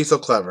did he have to be so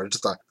clever?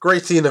 Just a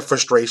great scene of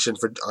frustration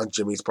on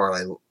Jimmy's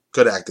part.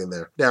 Good acting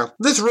there. Now,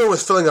 this room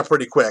is filling up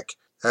pretty quick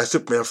as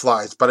Superman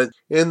flies, but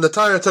in the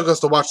time it took us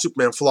to watch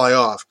Superman fly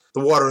off,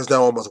 the water is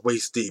now almost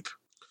waist deep.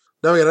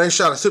 Now we get a nice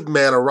shot of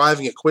Superman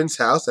arriving at Quinn's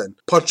house and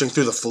punching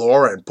through the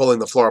floor and pulling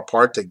the floor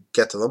apart to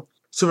get to them.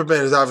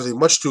 Superman is obviously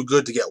much too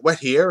good to get wet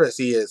here, as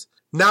he is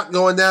not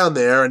going down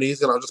there, and he's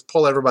going to just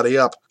pull everybody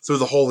up through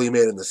the hole he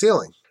made in the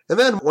ceiling. And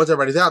then, once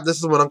everybody's out, this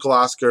is when Uncle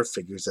Oscar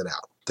figures it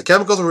out. The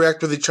chemicals will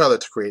react with each other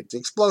to create the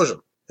explosion.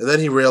 And then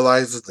he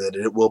realizes that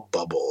it will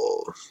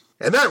bubble.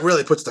 And that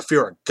really puts the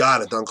fear of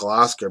God into Uncle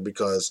Oscar,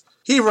 because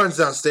he runs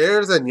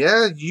downstairs, and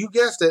yeah, you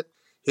guessed it,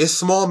 his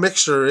small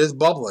mixture is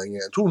bubbling,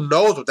 and who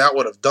knows what that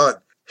would have done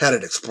had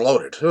it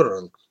exploded.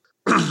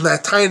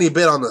 That tiny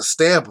bit on the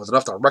stamp was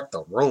enough to wreck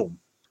the room.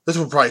 This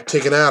would probably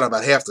taken out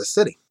about half the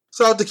city.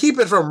 So to keep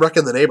it from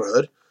wrecking the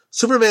neighborhood,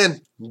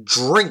 Superman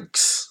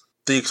drinks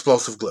the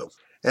explosive glue.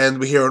 And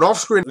we hear an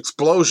off-screen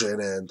explosion,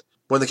 and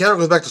when the camera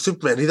goes back to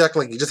Superman, he's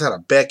acting like he just had a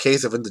bad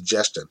case of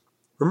indigestion.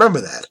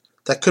 Remember that.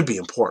 That could be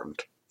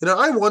important.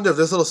 I wonder if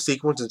this little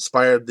sequence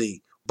inspired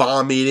the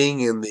bomb meeting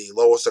in the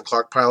Lois and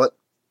Clark pilot,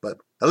 but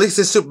at least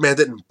this Superman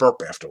didn't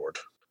burp afterward.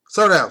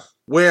 So now,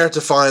 where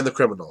to find the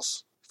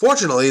criminals?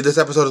 Fortunately, this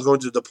episode is going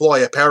to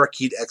deploy a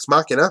parakeet ex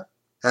machina,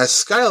 as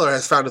Skylar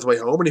has found his way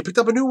home and he picked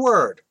up a new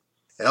word,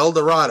 El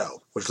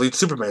Dorado, which leads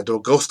Superman to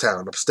a ghost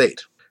town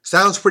upstate.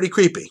 Sounds pretty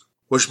creepy,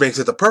 which makes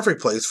it the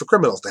perfect place for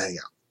criminals to hang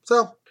out.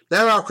 So,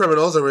 now our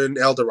criminals are in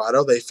El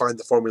Dorado, they find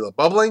the formula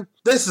bubbling.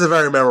 This is a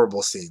very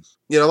memorable scene.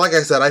 Like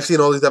I said, I've seen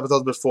all these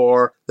episodes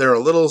before. There are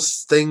little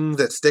things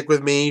that stick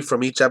with me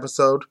from each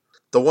episode.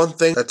 The one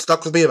thing that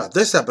stuck with me about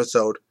this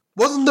episode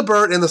wasn't the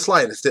bird in the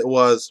slightest. It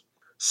was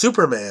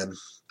Superman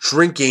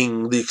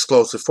drinking the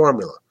explosive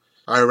formula.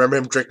 I remember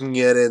him drinking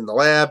it in the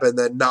lab and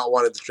then not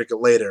wanting to drink it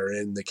later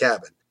in the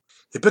cabin.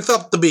 He picks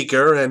up the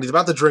beaker and he's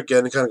about to drink it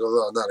and he kind of goes,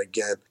 oh, not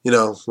again.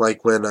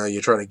 Like when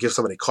you're trying to give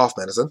somebody cough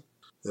medicine.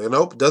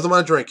 Nope, doesn't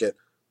want to drink it.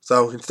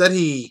 So instead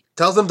he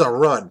tells them to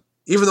run,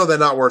 even though they're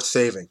not worth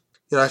saving.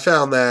 I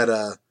found that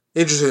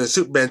interesting in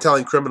Superman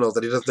telling criminals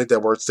that he doesn't think they're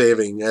worth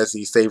saving as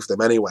he saves them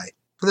anyway.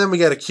 And then we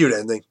get a cute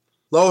ending.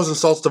 Lois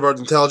insults the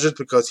bird's intelligence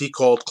because he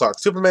called Clark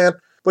Superman,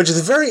 which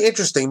is very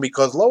interesting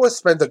because Lois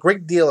spent a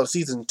great deal of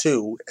Season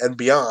 2 and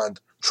beyond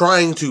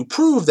trying to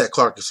prove that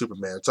Clark is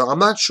Superman. So I'm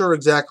not sure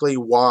exactly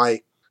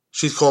why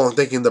she's calling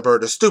thinking the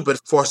bird is stupid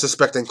for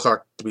suspecting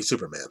Clark to be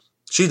Superman.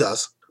 She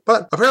does.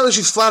 But apparently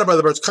she's flattered by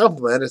the bird's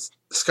compliment as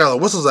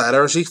Skylar whistles at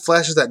her and she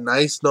flashes that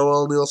nice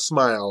Noel O'Neill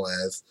smile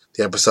as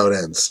the episode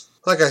ends.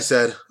 Like I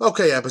said,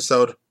 okay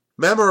episode.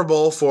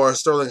 Memorable for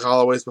Sterling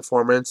Holloway's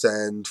performance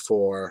and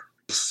for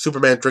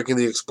Superman drinking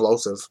the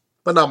explosive,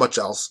 but not much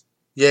else.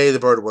 Yay, the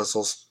bird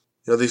whistles.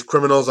 These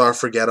criminals are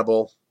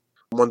forgettable.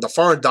 When the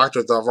foreign doctor,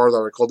 as far as I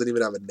recall, didn't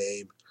even have a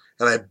name.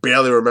 And I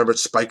barely remembered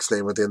Spike's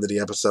name at the end of the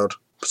episode.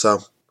 So,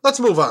 let's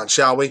move on,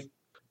 shall we?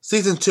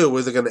 Season 2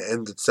 isn't going to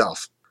end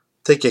itself.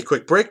 Take a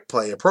quick break,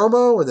 play a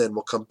promo, and then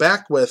we'll come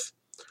back with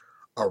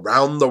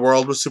Around the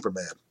World with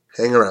Superman.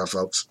 Hang around,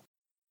 folks.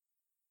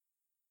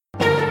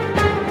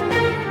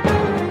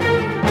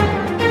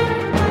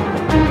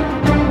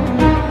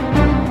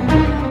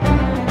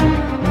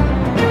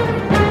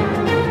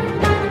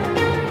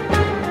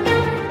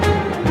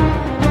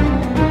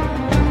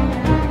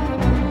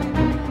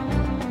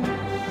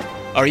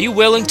 Are you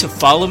willing to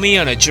follow me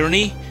on a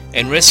journey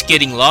and risk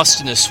getting lost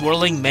in the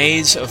swirling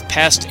maze of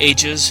past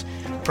ages,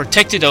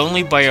 protected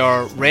only by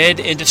our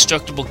red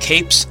indestructible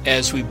capes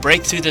as we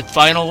break through the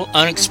final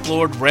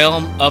unexplored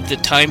realm of the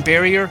time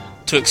barrier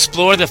to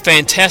explore the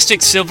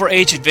fantastic Silver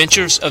Age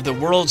adventures of the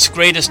world's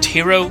greatest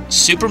hero,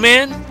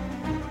 Superman?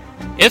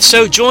 If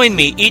so, join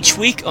me each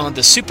week on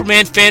the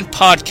Superman Fan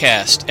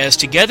Podcast, as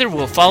together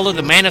we'll follow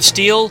the Man of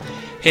Steel,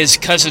 his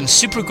cousin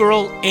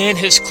Supergirl, and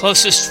his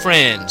closest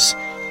friends,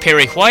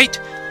 Perry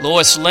White,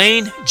 Lois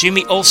Lane,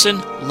 Jimmy Olsen,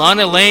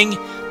 Lana Lang,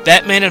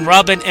 Batman and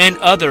Robin, and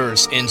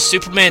others in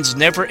Superman's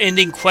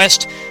never-ending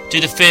quest to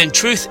defend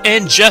truth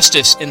and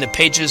justice in the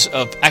pages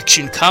of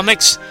Action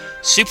Comics,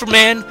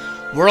 Superman,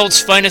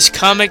 World's Finest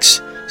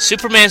Comics,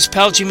 Superman's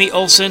pal Jimmy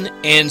Olsen,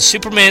 and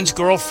Superman's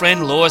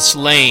girlfriend Lois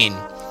Lane.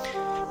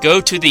 Go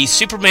to the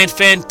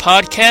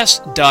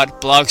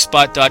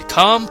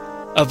supermanfanpodcast.blogspot.com,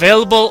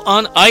 available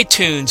on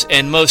iTunes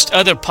and most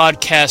other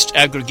podcast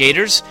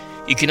aggregators.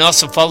 You can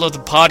also follow the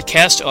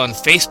podcast on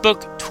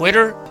Facebook,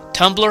 Twitter,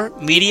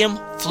 Tumblr, Medium,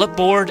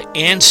 Flipboard,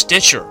 and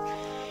Stitcher.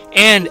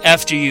 And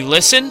after you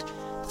listen,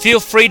 feel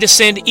free to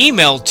send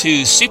email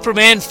to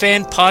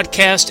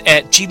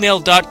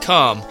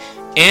supermanfanpodcast@gmail.com.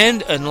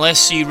 And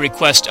unless you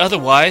request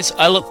otherwise,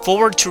 I look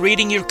forward to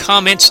reading your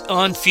comments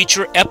on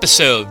future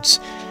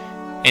episodes.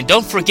 And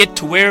don't forget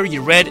to wear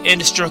your red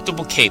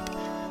indestructible cape,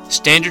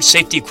 standard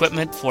safety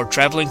equipment for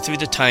traveling through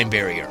the time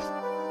barrier.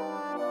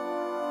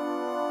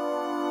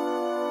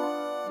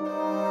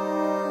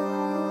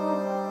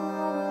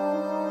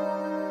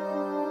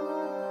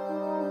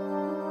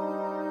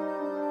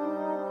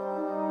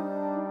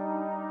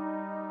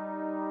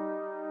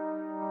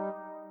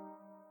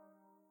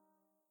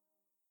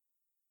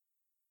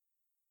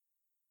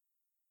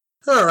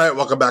 All right,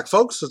 welcome back,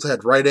 folks. Let's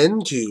head right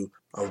into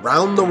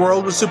Around the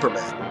World with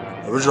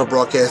Superman. Original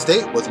broadcast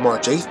date was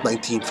March 8th,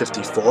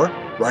 1954.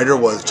 Writer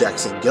was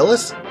Jackson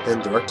Gillis,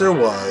 and director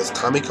was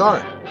Tommy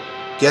Carr.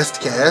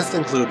 Guest cast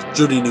include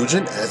Judy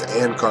Nugent as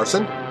Ann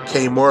Carson,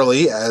 Kay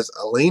Morley as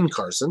Elaine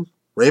Carson,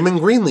 Raymond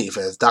Greenleaf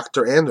as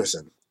Dr.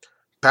 Anderson,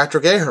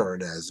 Patrick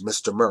Ahern as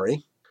Mr.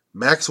 Murray,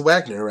 Max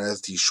Wagner as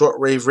the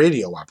shortwave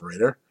radio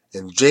operator,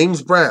 and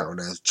James Brown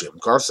as Jim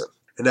Carson.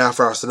 And now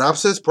for our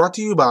synopsis, brought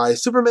to you by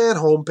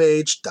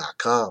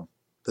SupermanHomepage.com.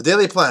 The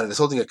Daily Planet is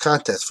holding a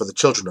contest for the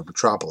children of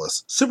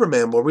Metropolis.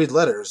 Superman will read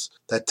letters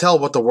that tell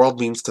what the world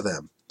means to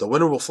them. The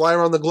winner will fly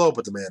around the globe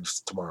with the man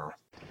tomorrow.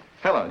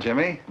 Hello,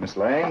 Jimmy. Miss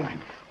Lane.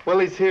 Well,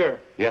 he's here.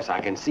 Yes,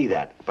 I can see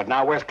that. But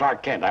now where's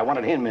Clark Kent? I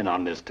wanted him in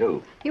on this,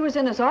 too. He was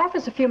in his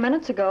office a few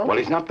minutes ago. Well,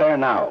 he's not there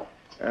now.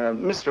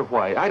 Mr.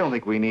 White, I don't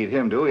think we need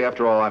him, do we?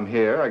 After all, I'm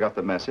here. I got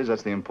the message.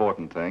 That's the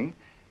important thing.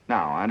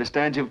 Now, I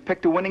understand you've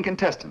picked a winning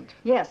contestant.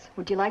 Yes.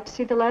 Would you like to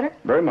see the letter?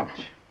 Very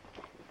much.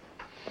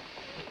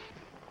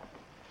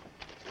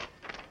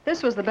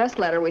 This was the best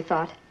letter, we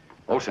thought.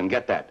 Olsen,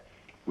 get that.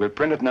 We'll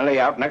print it in the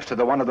layout next to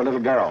the one of the little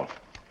girl.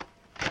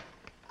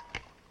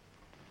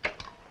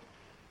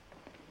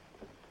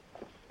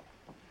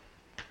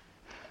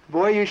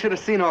 Boy, you should have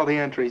seen all the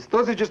entries.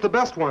 Those are just the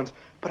best ones.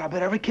 But I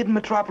bet every kid in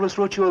Metropolis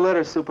wrote you a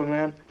letter,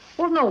 Superman.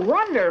 Well, no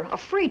wonder. A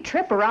free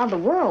trip around the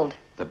world.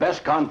 The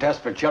best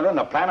contest for children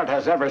the planet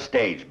has ever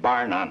staged,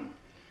 bar none.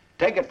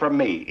 Take it from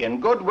me,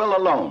 in goodwill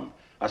alone,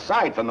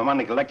 aside from the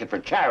money collected for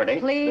charity...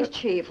 Please,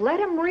 Chief, let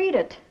him read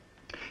it.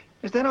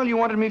 Is that all you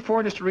wanted me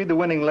for, just to read the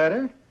winning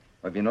letter?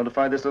 Have you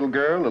notified this little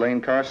girl,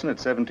 Elaine Carson, at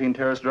 17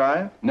 Terrace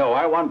Drive? No,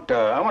 I want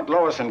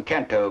Lois and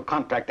Kent to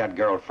contact that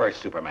girl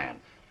first, Superman,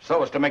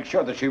 so as to make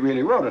sure that she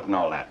really wrote it and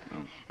all that.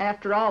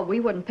 After all, we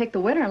wouldn't pick the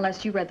winner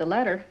unless you read the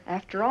letter.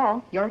 After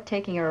all, you're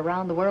taking her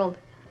around the world.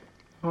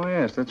 Oh,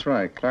 yes, that's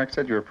right. Clark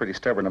said you were pretty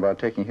stubborn about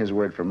taking his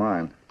word for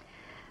mine.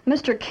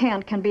 Mr.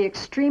 Kent can be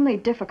extremely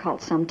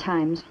difficult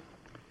sometimes.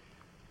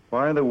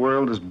 Why the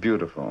world is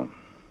beautiful.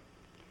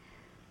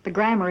 The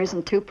grammar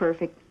isn't too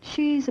perfect.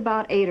 She's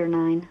about 8 or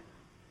 9.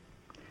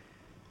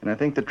 And I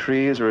think the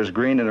trees are as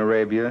green in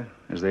Arabia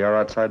as they are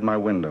outside my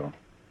window.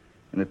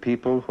 And the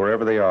people,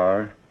 wherever they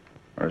are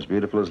as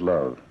beautiful as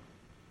love.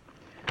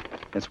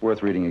 It's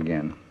worth reading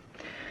again.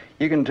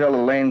 You can tell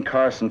Elaine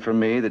Carson from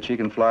me that she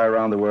can fly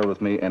around the world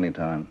with me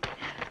anytime.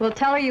 We'll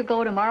tell her you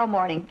go tomorrow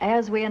morning,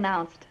 as we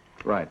announced.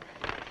 Right.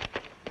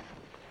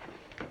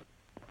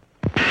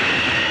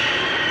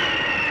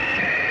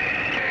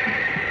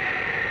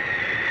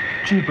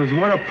 Jeepers,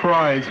 what a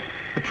prize.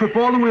 A trip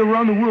all the way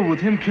around the world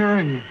with him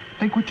carrying you.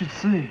 Think what you'd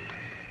see.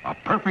 A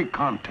perfect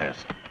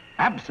contest.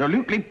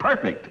 Absolutely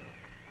perfect.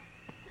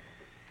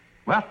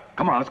 Well,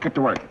 come on, let's get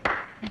to work.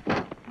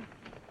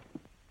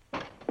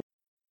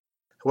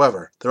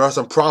 However, there are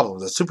some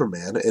problems that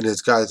Superman, in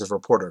his guise of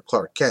reporter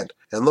Clark Kent,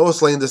 and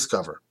Lois Lane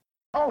discover.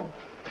 Oh.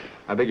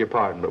 I beg your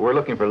pardon, but we're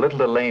looking for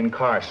little Elaine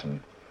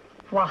Carson.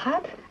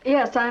 What?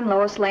 Yes, I'm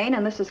Lois Lane,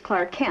 and this is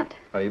Clark Kent.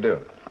 How do you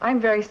do? I'm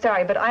very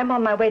sorry, but I'm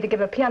on my way to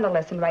give a piano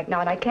lesson right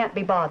now, and I can't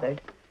be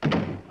bothered.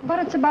 But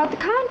it's about the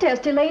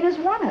contest. Elaine has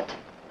won it.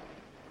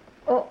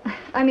 Oh,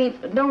 I mean,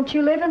 don't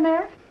you live in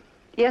there?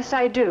 Yes,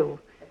 I do.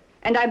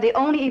 And I'm the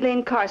only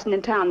Elaine Carson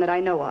in town that I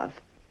know of.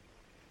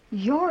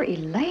 You're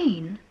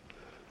Elaine?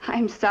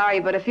 I'm sorry,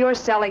 but if you're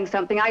selling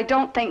something, I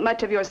don't think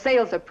much of your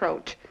sales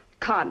approach.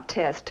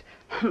 Contest.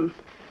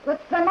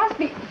 But there must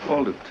be...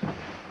 Hold it.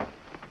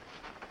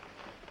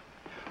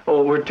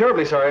 Oh, we're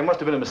terribly sorry. It must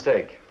have been a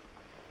mistake.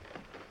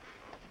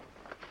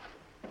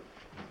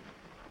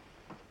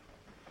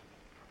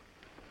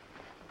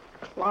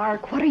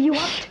 Clark, what are you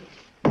up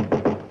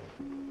to?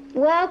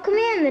 Well, come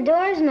in. The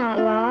door's not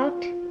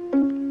locked.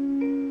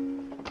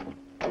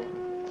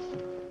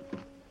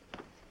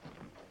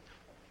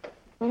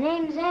 My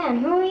name's Anne.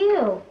 Who are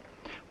you?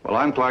 Well,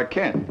 I'm Clark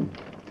Kent.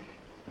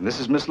 And this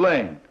is Miss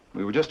Lane.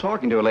 We were just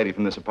talking to a lady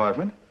from this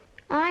apartment.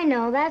 I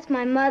know. That's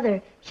my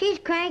mother. She's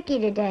cranky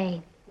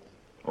today.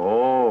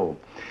 Oh.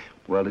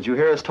 Well, did you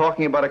hear us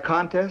talking about a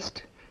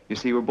contest? You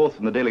see, we're both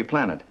from the Daily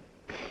Planet.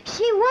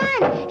 She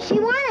won! She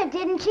won it,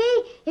 didn't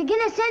she? You're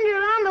gonna send her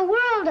around the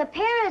world to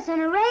Paris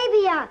and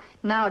Arabia.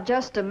 Now,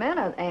 just a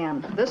minute,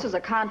 Anne. This is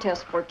a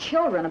contest for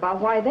children about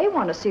why they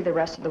want to see the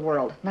rest of the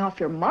world. Now, if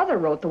your mother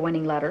wrote the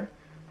winning letter...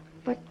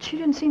 But she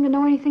didn't seem to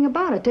know anything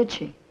about it, did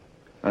she?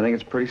 I think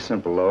it's pretty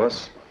simple,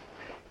 Lois.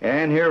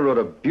 Anne here wrote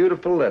a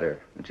beautiful letter,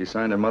 and she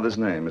signed her mother's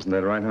name. Isn't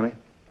that right, honey?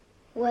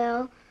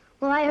 Well,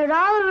 I heard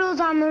all the rules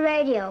on the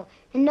radio,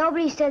 and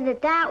nobody said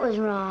that was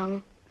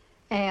wrong.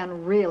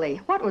 Anne,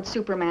 really, what would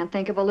Superman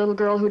think of a little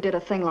girl who did a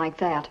thing like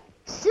that?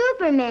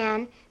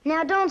 Superman?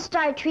 Now don't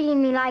start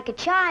treating me like a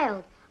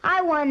child.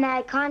 I won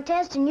that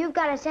contest, and you've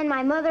got to send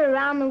my mother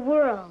around the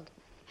world.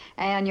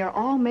 Anne, you're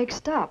all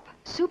mixed up.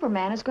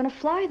 Superman is going to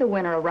fly the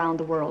winner around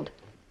the world.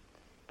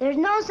 There's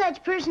no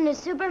such person as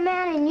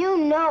Superman, and you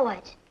know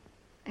it.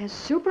 As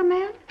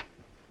Superman?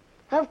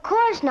 Of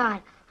course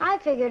not. I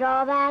figured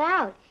all that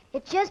out.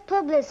 It's just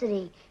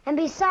publicity. And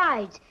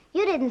besides,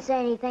 you didn't say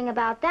anything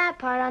about that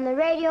part on the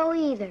radio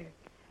either.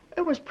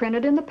 It was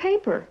printed in the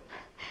paper.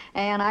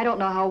 And I don't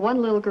know how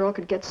one little girl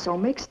could get so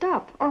mixed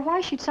up, or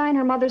why she'd sign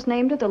her mother's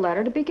name to the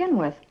letter to begin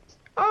with.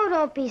 Oh,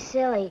 don't be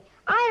silly.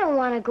 I don't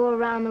want to go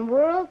around the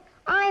world.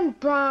 I'm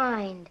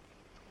blind.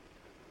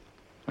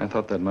 I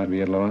thought that might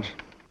be it, Lois.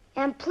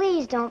 And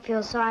please don't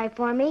feel sorry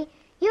for me.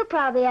 You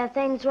probably have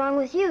things wrong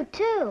with you,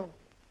 too.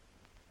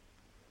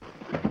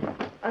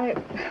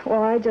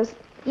 I just...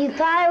 You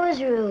thought I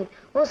was rude.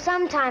 Well,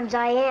 sometimes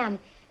I am.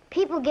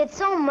 People get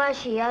so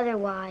mushy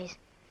otherwise.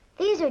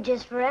 These are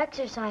just for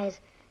exercise.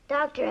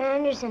 Dr.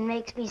 Anderson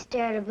makes me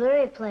stare at a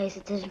blurry place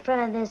that's in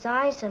front of this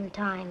eye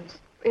sometimes.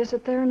 Is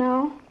it there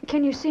now?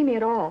 Can you see me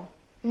at all?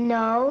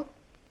 No.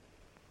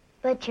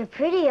 But you're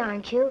pretty,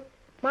 aren't you?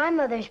 My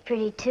mother's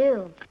pretty,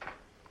 too.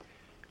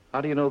 How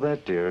do you know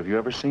that, dear? Have you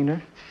ever seen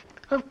her?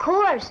 Of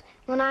course.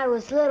 When I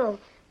was little,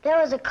 there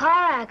was a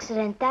car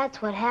accident.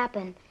 That's what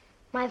happened.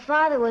 My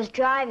father was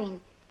driving.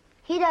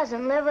 He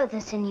doesn't live with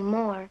us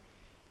anymore.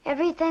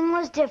 Everything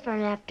was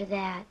different after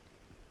that.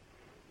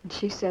 And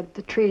she said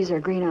the trees are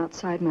green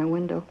outside my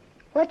window.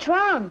 What's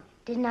wrong?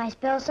 Didn't I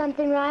spell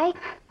something right?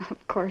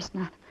 Of course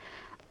not.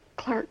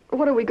 Clark,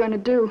 what are we going to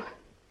do?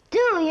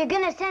 You're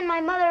going to send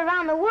my mother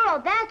around the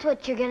world. That's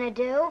what you're going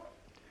to do.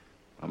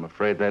 I'm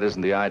afraid that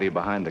isn't the idea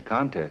behind the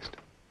contest.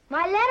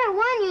 My letter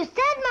won. You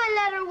said my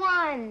letter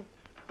won.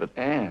 But,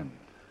 Anne,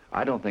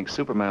 I don't think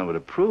Superman would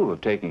approve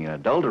of taking an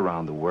adult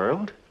around the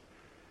world.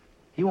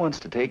 He wants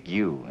to take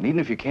you, and even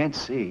if you can't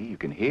see, you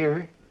can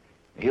hear.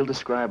 He'll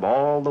describe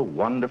all the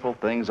wonderful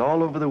things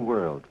all over the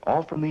world,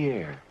 all from the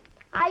air.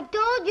 I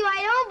told you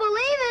I don't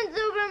believe in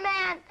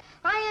Superman.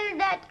 I entered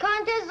that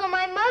contest so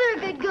my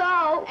mother could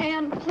go.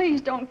 Anne,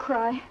 please don't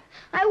cry.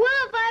 I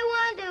will if I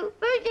want to.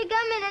 First you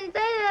come in and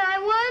say that I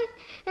won,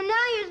 and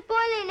now you're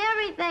spoiling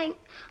everything.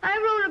 I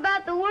wrote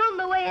about the world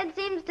the way it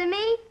seems to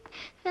me,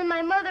 and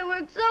my mother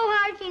worked so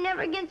hard she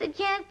never gets a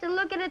chance to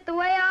look at it the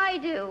way I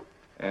do.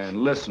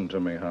 And listen to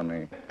me,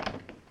 honey.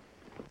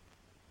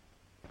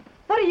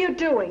 What are you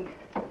doing?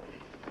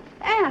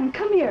 Anne,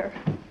 come here.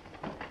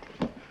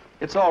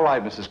 It's all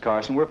right, Mrs.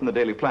 Carson. We're from the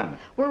Daily Planet.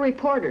 We're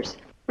reporters.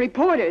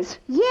 Reporters?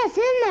 Yes,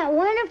 isn't that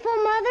wonderful,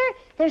 Mother?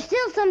 There's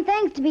still some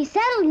things to be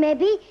settled,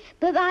 maybe,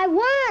 but I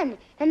won.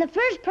 And the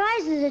first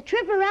prize is a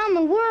trip around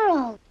the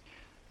world.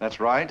 That's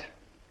right.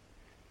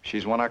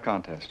 She's won our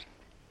contest.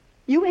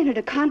 You entered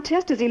a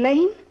contest as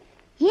Elaine?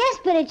 Yes,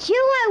 but it's you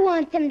I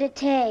want them to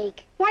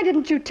take. Why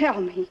didn't you tell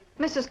me?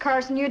 Mrs.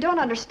 Carson, you don't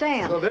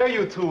understand. So there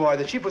you two are.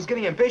 The chief was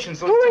getting impatient,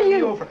 so Who it's are totally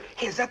you? over.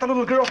 Hey, is that the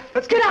little girl?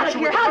 Let's Get out of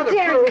here. How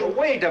dare you?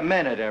 Wait a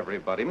minute,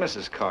 everybody.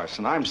 Mrs.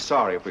 Carson, I'm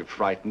sorry if we've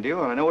frightened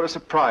you, and I know what a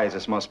surprise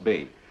this must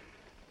be.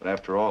 But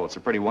after all, it's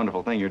a pretty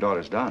wonderful thing your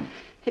daughter's done.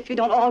 If you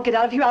don't all get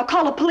out of here, I'll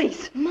call the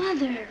police.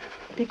 Mother.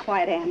 Be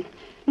quiet, Anne.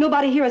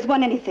 Nobody here has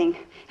won anything,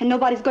 and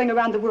nobody's going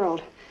around the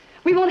world.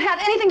 We won't have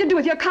anything to do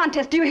with your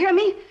contest, do you hear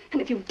me? And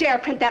if you dare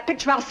print that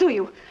picture, I'll sue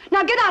you.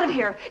 Now get out of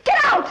here!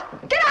 Get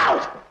out! Get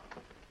out!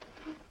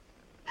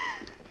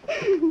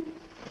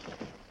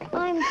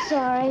 I'm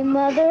sorry,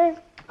 Mother.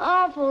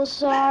 Awful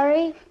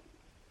sorry.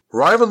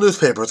 Rival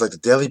newspapers like the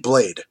Daily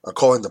Blade are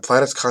calling the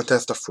Planet's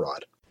contest a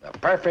fraud. The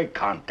perfect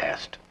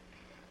contest.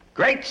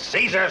 Great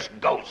Caesar's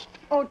ghost.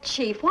 Oh,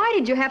 Chief, why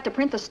did you have to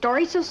print the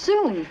story so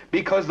soon?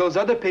 Because those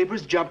other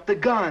papers jumped the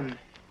gun.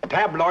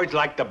 Tabloids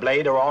like the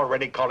Blade are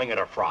already calling it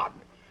a fraud.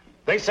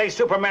 They say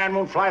Superman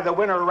won't fly the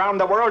winner around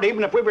the world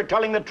even if we were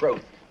telling the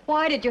truth.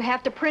 Why did you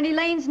have to print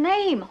Elaine's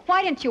name?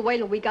 Why didn't you wait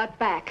till we got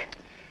back?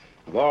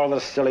 Of all the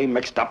silly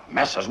mixed-up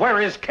messes,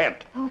 where is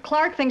Kent? Oh,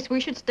 Clark thinks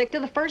we should stick to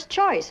the first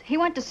choice. He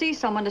went to see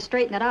someone to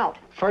straighten it out.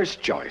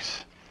 First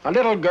choice. A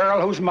little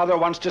girl whose mother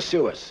wants to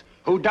sue us,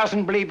 who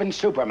doesn't believe in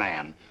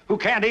Superman, who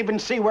can't even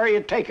see where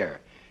you'd take her,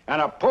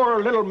 and a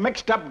poor little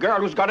mixed-up girl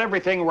who's got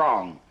everything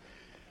wrong.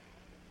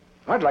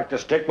 I'd like to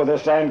stick with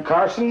this Ann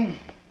Carson,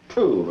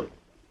 too.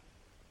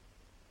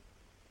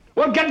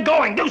 Well, get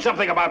going. Do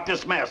something about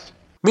this mess.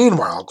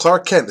 Meanwhile,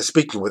 Clark Kent is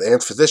speaking with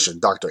Ann's physician,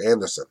 Dr.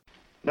 Anderson.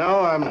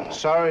 No, I'm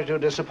sorry to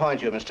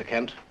disappoint you, Mr.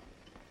 Kent.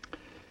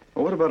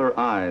 Well, what about her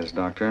eyes,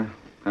 Doctor?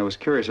 I was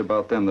curious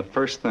about them the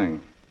first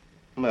thing.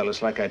 Well,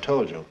 it's like I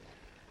told you.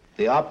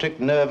 The optic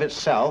nerve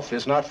itself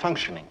is not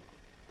functioning.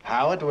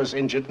 How it was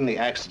injured in the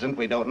accident,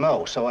 we don't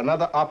know, so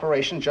another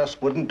operation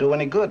just wouldn't do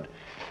any good.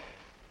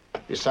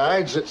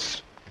 Besides,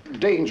 it's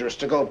dangerous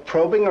to go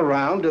probing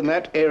around in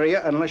that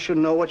area unless you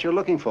know what you're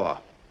looking for.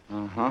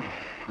 Uh-huh,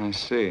 I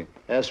see.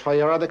 As for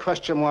your other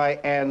question why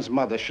Ann's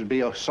mother should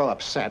be so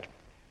upset,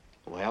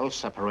 well,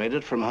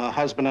 separated from her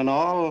husband and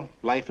all,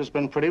 life has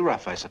been pretty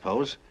rough, I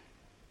suppose.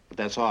 But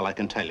that's all I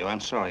can tell you.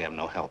 I'm sorry I'm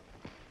no help.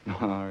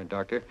 All right,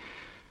 Doctor.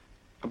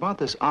 About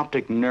this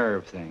optic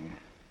nerve thing,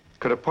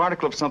 could a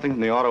particle of something from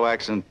the auto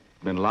accident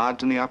been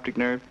lodged in the optic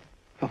nerve?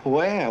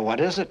 Where? What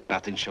is it?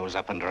 Nothing shows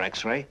up under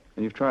X-ray.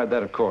 And you've tried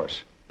that, of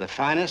course. The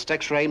finest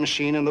X-ray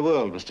machine in the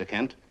world, Mr.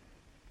 Kent.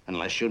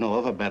 Unless you know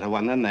of a better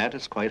one than that,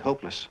 it's quite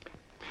hopeless.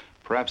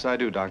 Perhaps I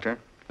do, Doctor.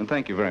 And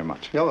thank you very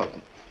much. You're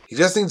welcome. He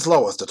just needs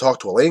Lois to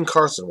talk to Elaine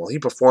Carson while he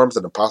performs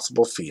an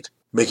impossible feat,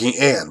 making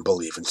Ann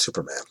believe in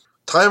Superman.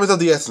 Time is of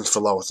the essence for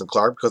Lois and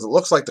Clark because it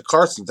looks like the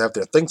Carsons have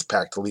their things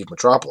packed to leave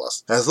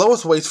Metropolis. As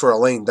Lois waits for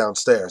Elaine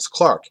downstairs,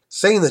 Clark,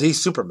 saying that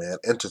he's Superman,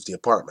 enters the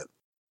apartment.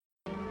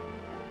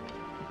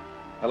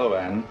 Hello,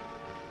 Ann.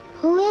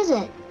 Who is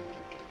it?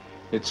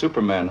 It's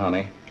Superman,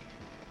 honey.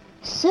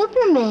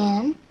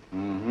 Superman?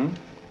 Mm-hmm.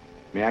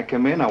 May I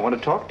come in? I want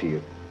to talk to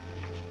you.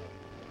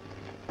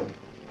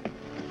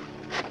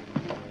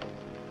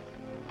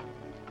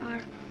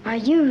 Are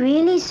you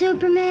really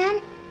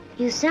Superman?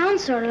 You sound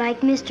sort of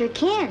like Mr.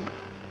 Kent.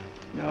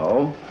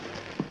 No,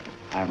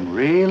 I'm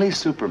really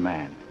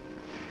Superman.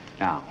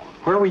 Now,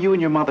 where were you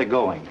and your mother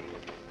going?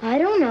 I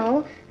don't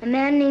know. A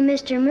man named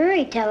Mr.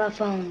 Murray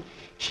telephoned.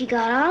 She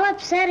got all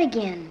upset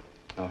again.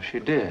 Oh, she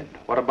did.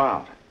 What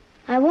about?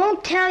 I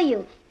won't tell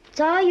you. It's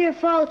all your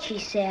fault, she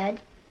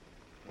said.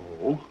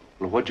 Oh,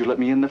 well, what'd you let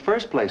me in the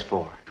first place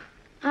for?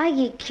 I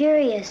get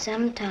curious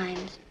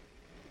sometimes.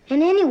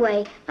 And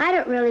anyway, I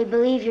don't really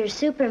believe you're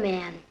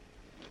Superman.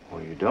 Oh,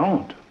 you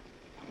don't?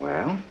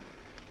 Well,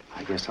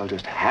 I guess I'll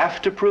just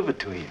have to prove it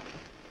to you.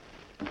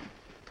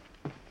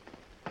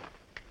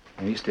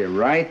 Now, you stay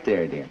right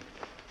there, dear.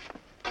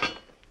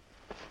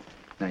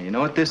 Now, you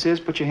know what this is?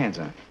 Put your hands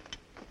on it.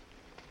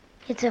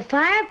 It's a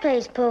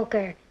fireplace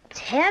poker. It's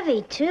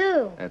heavy,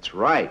 too. That's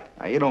right.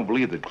 Now, you don't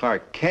believe that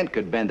Clark Kent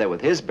could bend that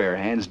with his bare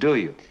hands, do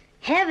you?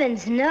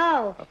 Heavens,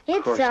 no.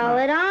 It's course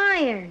solid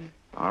iron.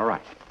 All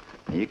right.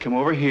 Now, you come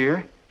over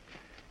here.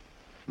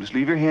 Just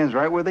leave your hands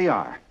right where they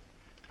are.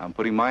 I'm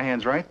putting my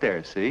hands right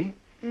there, see?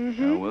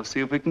 Mm-hmm. Now, we'll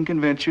see if we can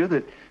convince you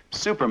that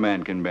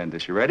Superman can bend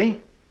this. You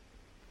ready?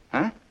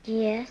 Huh?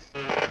 Yes.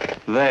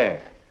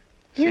 There.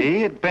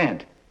 See? It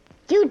bent.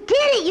 You did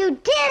it! You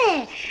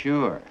did it!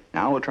 Sure.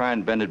 Now we'll try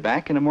and bend it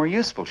back in a more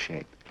useful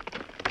shape.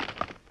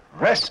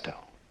 Presto.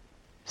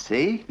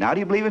 See? Now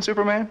do you believe in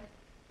Superman?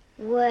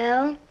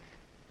 Well,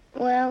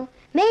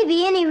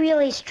 maybe any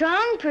really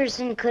strong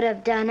person could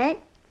have done it.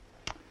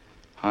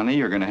 Honey,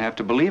 you're going to have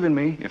to believe in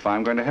me if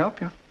I'm going to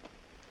help you.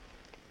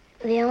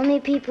 The only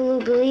people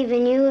who believe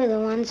in you are the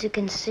ones who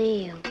can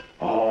see you.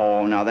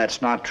 Oh, now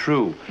that's not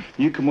true.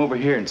 You come over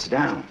here and sit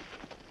down.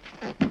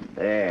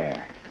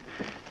 There.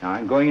 Now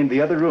I'm going into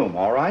the other room,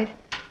 all right?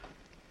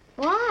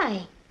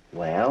 Why?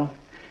 Well,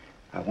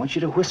 I want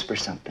you to whisper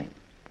something.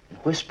 And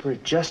whisper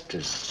it just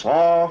as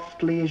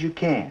softly as you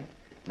can.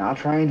 And I'll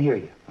try and hear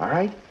you, all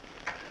right?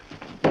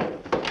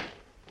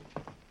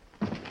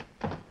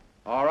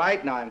 All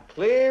right, now I'm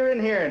clear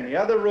in here in the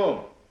other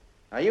room.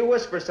 Now you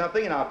whisper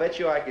something and I'll bet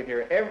you I can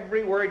hear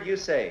every word you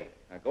say.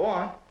 Now go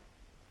on.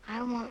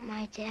 I want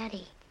my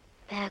daddy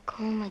back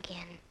home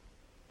again.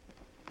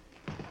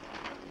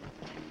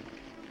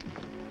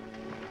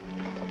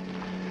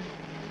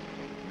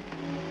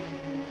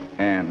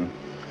 Ann,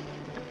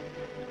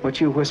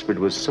 what you whispered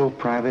was so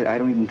private, I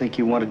don't even think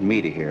you wanted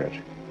me to hear it.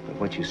 But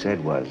what you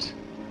said was...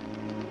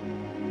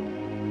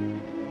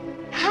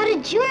 How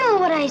did you know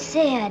what I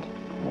said?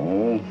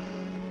 Oh,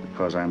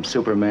 because I'm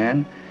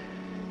Superman.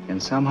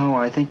 And somehow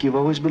I think you've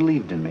always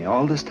believed in me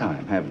all this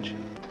time, haven't you?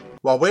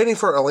 While waiting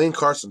for Elaine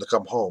Carson to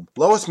come home,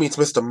 Lois meets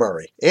Mr.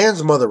 Murray.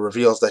 Ann's mother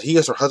reveals that he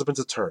is her husband's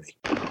attorney.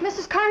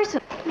 Mrs.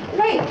 Carson,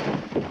 wait.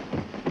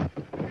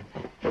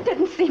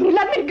 Didn't see see me.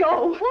 Let me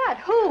go. What?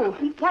 Who?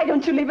 Why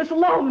don't you leave us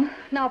alone?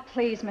 Now,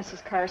 please,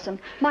 Mrs. Carson.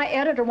 My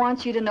editor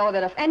wants you to know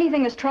that if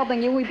anything is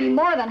troubling you, we'd be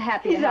more than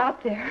happy to He's help.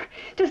 out there,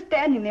 just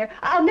standing there.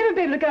 I'll never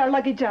be able to get our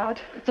luggage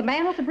out. The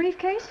man with the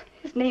briefcase?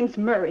 His name's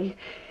Murray.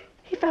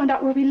 He found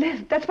out where we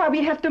live. That's why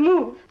we have to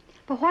move.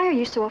 But why are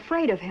you so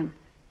afraid of him?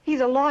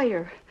 He's a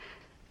lawyer.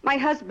 My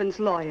husband's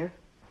lawyer.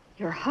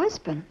 Your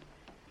husband?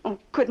 Oh,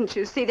 couldn't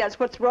you see that's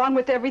what's wrong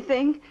with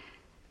everything?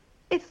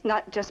 It's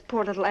not just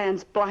poor little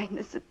Anne's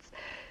blindness. It's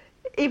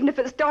even if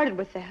it started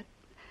with that.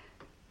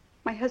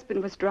 My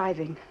husband was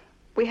driving.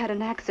 We had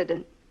an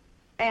accident.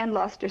 Anne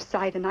lost her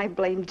sight, and I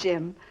blamed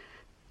Jim.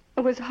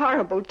 It was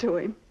horrible to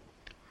him.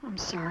 I'm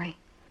sorry.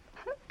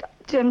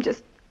 Jim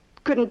just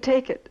couldn't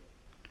take it.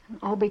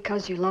 All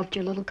because you loved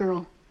your little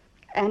girl.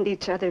 And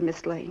each other,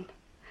 Miss Lane.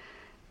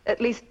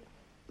 At least,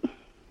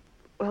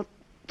 well,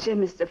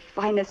 Jim is the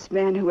finest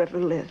man who ever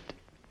lived.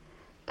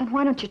 Then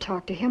why don't you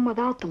talk to him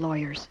without the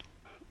lawyers?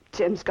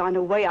 Jim's gone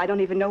away. I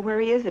don't even know where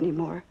he is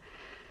anymore.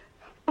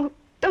 Oh,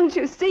 don't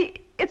you see?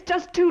 It's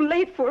just too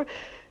late for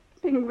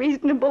being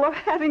reasonable or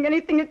having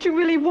anything that you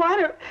really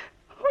want or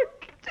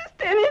just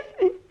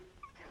anything.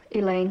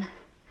 Elaine,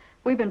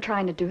 we've been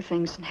trying to do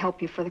things and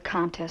help you for the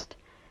contest.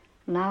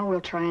 Now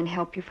we'll try and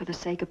help you for the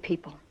sake of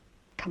people.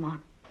 Come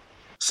on.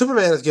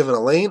 Superman has given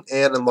Elaine,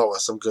 Anne, and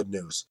Lois some good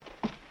news.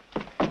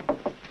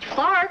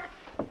 Clark?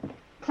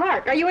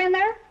 Clark, are you in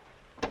there?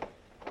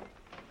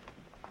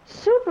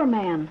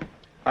 Superman.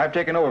 I've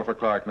taken over for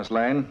Clark, Miss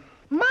Lane.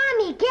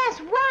 Mommy, guess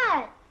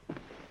what?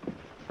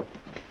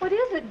 What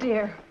is it,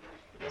 dear?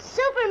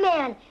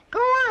 Superman, go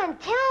on,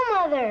 tell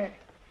Mother.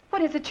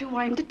 What is it you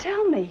want him to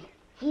tell me?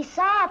 He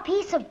saw a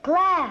piece of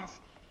glass.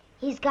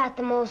 He's got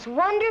the most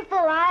wonderful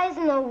eyes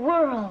in the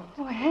world.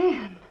 Oh,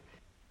 Anne.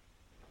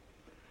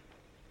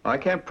 I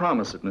can't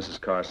promise it,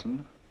 Mrs.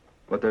 Carson,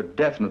 but there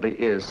definitely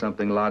is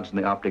something lodged in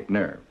the optic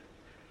nerve.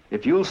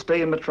 If you'll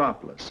stay in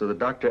Metropolis so that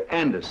Dr.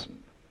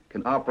 Anderson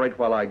can operate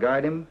while I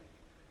guide him,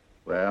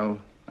 well,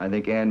 I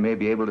think Anne may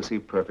be able to see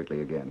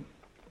perfectly again.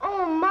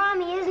 Oh,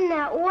 Mommy, isn't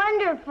that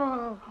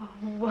wonderful? Oh,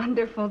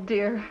 wonderful,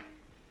 dear.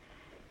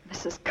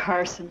 Mrs.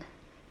 Carson.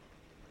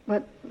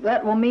 But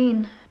that will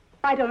mean...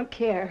 I don't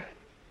care.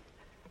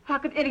 How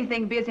could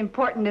anything be as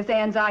important as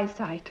Anne's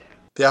eyesight?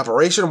 The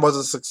operation was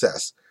a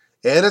success.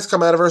 Anne has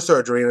come out of her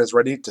surgery and is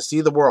ready to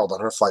see the world on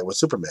her flight with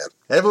Superman.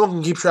 Everyone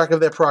can keep track of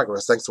their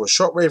progress thanks to a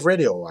shortwave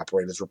radio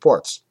operator's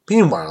reports.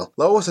 Meanwhile,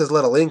 Lois has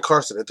let Elaine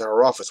Carson into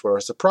her office where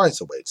a surprise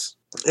awaits.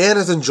 Anne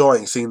is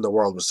enjoying seeing the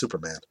world with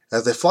Superman.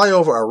 As they fly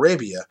over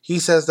Arabia, he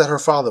says that her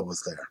father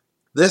was there.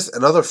 This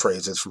and other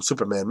phrases from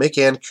Superman make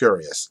Anne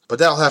curious, but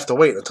that'll have to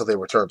wait until they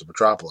return to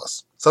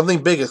Metropolis.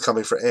 Something big is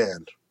coming for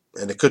Anne,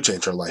 and it could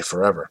change her life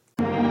forever.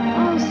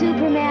 Oh,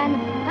 Superman,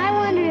 I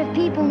wonder if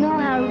people know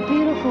how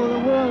beautiful the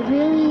world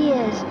really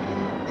is,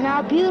 and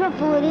how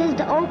beautiful it is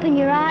to open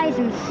your eyes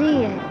and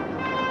see it.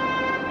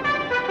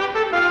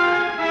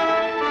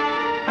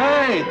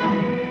 Hey!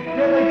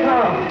 Here they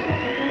come!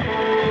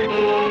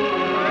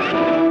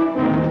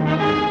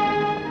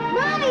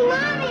 Mommy,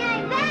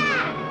 I'm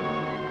back!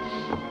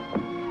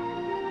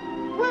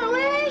 Well,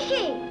 where is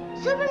she?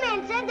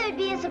 Superman said there'd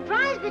be a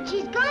surprise, but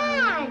she's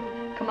gone.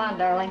 Come on,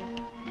 darling.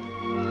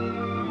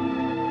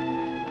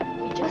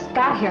 We just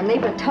got here and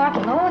they've been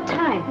talking all the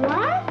time.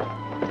 What?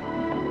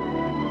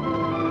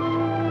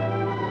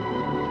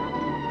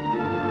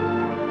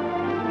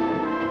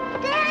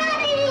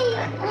 Daddy!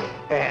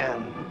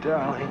 Anne,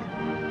 darling.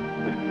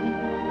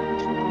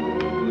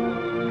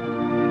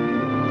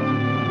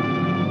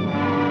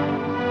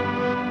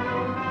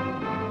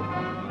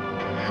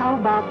 How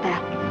about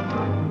that?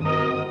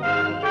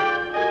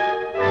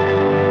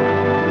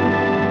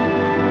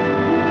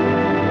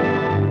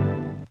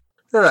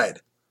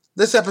 Alright,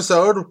 this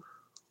episode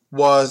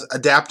was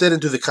adapted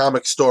into the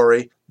comic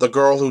story The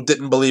Girl Who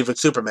Didn't Believe in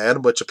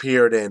Superman, which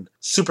appeared in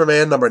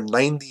Superman number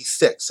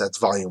 96, that's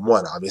volume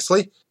 1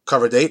 obviously.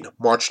 Cover date,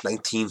 March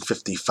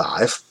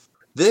 1955.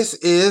 This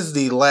is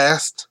the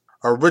last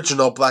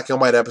original black and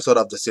white episode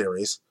of the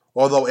series,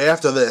 although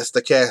after this,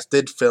 the cast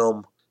did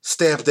film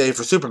Stamp Day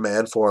for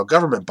Superman for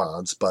government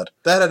bonds, but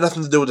that had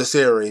nothing to do with the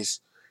series,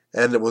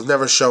 and it was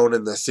never shown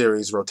in the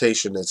series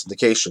rotation and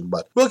syndication,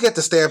 but we'll get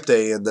to Stamp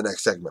Day in the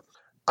next segment.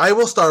 I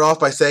will start off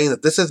by saying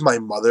that this is my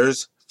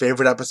mother's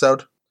favorite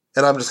episode,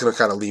 and I'm just going to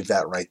kind of leave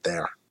that right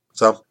there.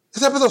 So,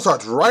 this episode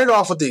starts right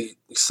off with the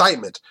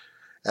excitement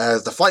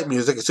as the flight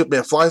music and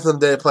Superman flies in the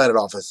Daily Planet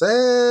office,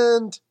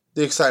 and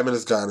the excitement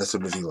is gone as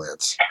soon as he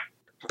lands.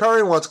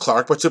 Perry wants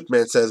Clark, but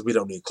Superman says we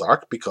don't need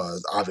Clark,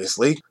 because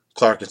obviously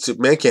Clark and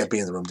Superman can't be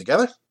in the room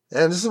together.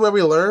 And this is where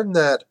we learn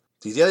that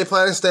the Daily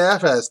Planet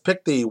staff has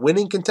picked the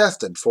winning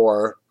contestant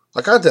for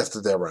a contest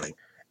that they're running.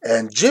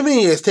 And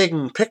Jimmy is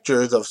taking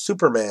pictures of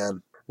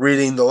Superman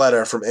reading the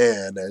letter from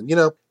Anne. And, you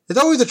know, it's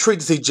always a treat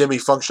to see Jimmy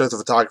function as a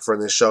photographer in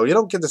this show. You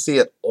don't get to see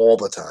it all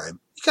the time.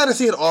 You kind of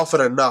see it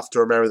often enough to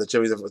remember that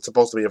Jimmy's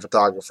supposed to be a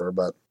photographer,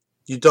 but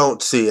you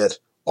don't see it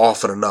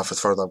often enough as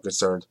far as I'm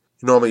concerned.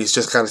 Normally you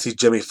just kind of see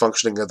Jimmy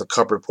functioning as a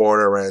cub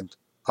reporter and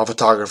a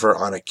photographer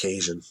on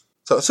occasion.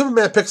 So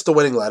Superman picks the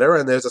winning letter,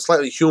 and there's a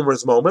slightly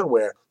humorous moment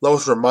where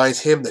Lois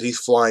reminds him that he's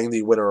flying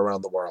the winner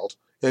around the world.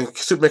 And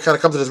Superman kind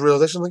of comes to this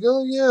realization, like,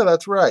 oh yeah,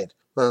 that's right.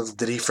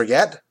 Did he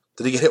forget?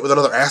 Did he get hit with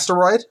another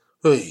asteroid?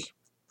 Oy.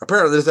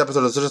 Apparently this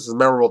episode is just as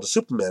memorable to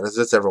Superman as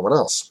it is to everyone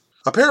else.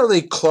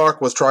 Apparently Clark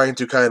was trying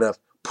to kind of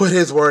put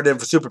his word in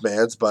for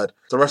Superman's, but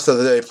the rest of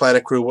the Daily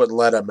Planet crew wouldn't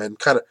let him, and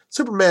kind of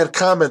Superman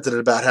commented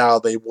about how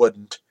they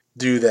wouldn't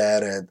do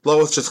that, and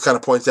Lois just kind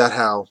of points out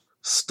how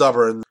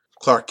stubborn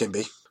Clark can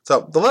be.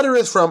 So the letter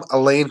is from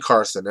Elaine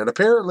Carson, and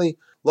apparently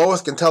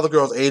Lois can tell the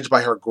girl's age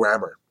by her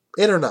grammar.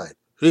 8 or 9.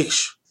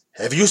 Yeesh.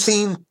 Have you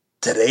seen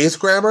today's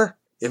grammar?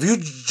 If you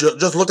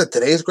just looked at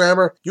today's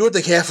grammar, you would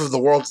think half of the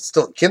world is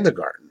still in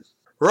kindergarten.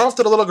 We're off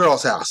to the little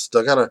girl's house.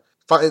 They're gonna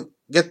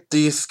get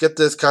this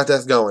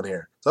contest going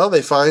here. So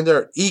they find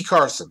her, E.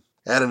 Carson,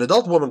 and an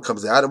adult woman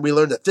comes out, and we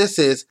learn that this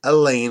is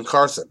Elaine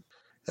Carson.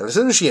 And as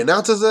soon as she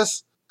announces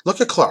this, look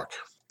at Clark.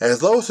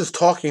 As Lois is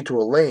talking to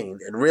Elaine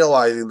and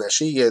realizing that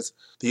she is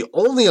the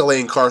only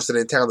Elaine Carson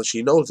in town that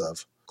she knows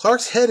of,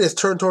 Clark's head is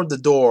turned toward the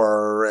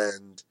door,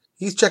 and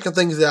he's checking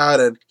things out,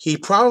 and he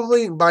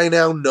probably by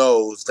now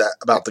knows that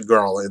about the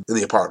girl in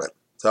the apartment.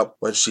 So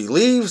when she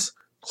leaves,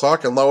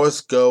 Clark and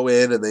Lois go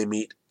in and they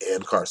meet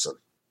Ann Carson,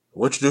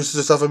 who introduces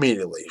herself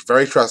immediately,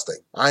 very trusting.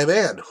 I'm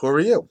Ann, who are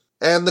you?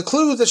 And the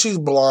clues that she's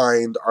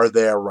blind are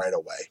there right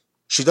away.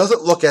 She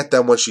doesn't look at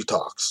them when she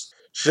talks.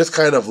 She just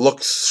kind of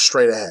looks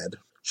straight ahead.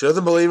 She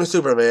doesn't believe in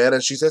Superman,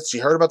 and she says she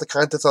heard about the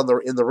contest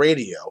in the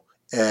radio,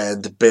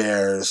 and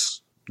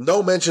bears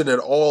no mention at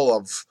all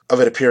of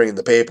it appearing in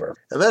the paper.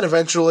 And then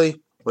eventually,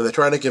 when they're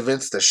trying to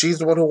convince that she's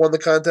the one who won the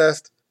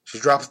contest, she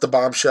drops the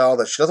bombshell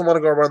that she doesn't want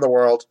to go around the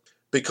world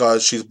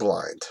because she's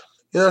blind.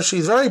 You know,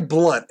 she's very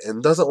blunt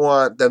and doesn't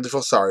want them to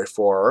feel sorry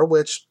for her,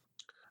 which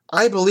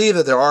I believe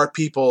that there are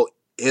people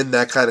in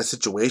that kind of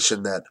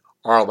situation that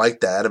are like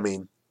that. I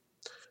mean,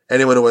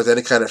 anyone who has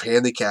any kind of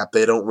handicap,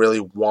 they don't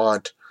really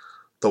want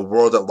the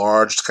world at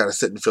large to kind of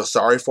sit and feel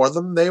sorry for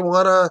them. They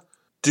want to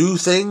do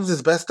things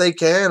as best they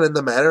can in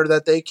the manner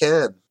that they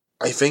can.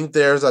 I think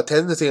there's a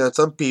tendency on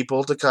some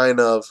people to kind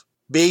of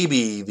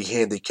baby the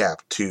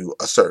handicap to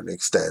a certain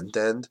extent,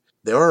 and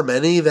there are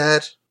many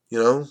that,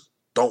 don't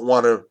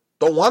want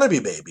to be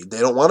babied. They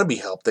don't want to be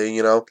helped.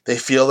 They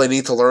feel they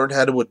need to learn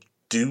how to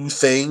do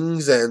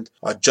things and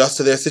adjust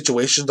to their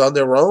situations on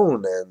their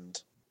own,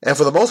 and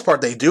for the most part,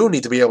 they do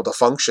need to be able to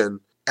function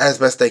as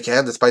best they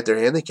can despite their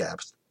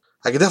handicaps.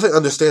 I can definitely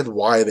understand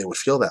why they would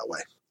feel that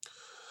way.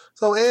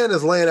 So Anne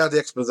is laying out the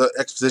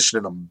exposition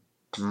in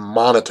a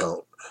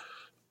monotone.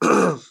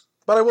 But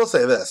I will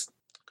say this.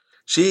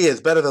 She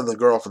is better than the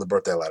girl from the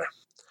birthday letter.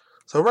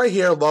 So right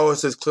here,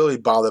 Lois is clearly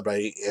bothered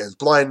by Anne's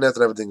blindness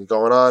and everything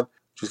going on.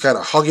 She's kind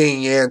of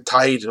hugging Anne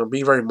tight and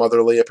being very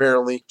motherly,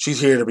 apparently. She's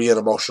here to be an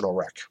emotional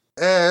wreck.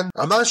 And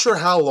I'm not sure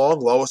how long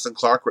Lois and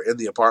Clark were in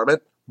the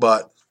apartment,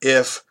 but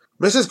if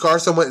Mrs.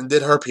 Carson went and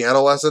did her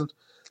piano lesson,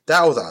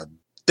 that was a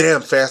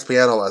damn fast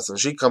piano lesson.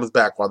 She comes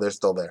back while they're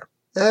still there.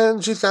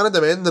 And she's kind of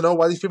demanding to know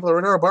why these people are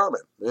in her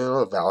apartment.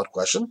 A valid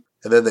question.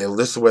 And then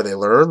this is where they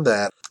learn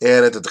that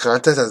Anne entered the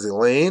contest as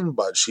Elaine,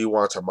 but she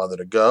wants her mother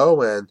to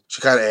go, and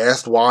she kind of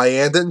asked why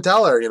Anne didn't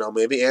tell her.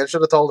 Maybe Anne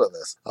should have told her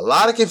this. A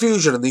lot of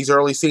confusion in these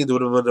early scenes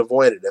would have been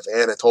avoided if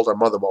Anne had told her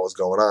mother what was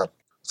going on.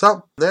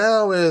 So,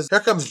 here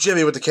comes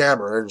Jimmy with the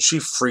camera, and she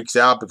freaks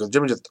out because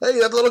Jimmy just, hey,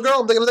 that little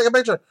girl, I'm taking a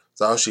picture.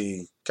 So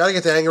she kind of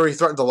gets angry,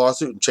 threatens a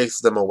lawsuit, and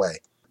chases them away.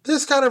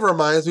 This kind of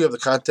reminds me of the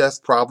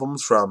contest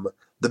problems from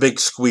The Big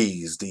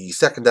Squeeze, the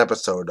second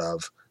episode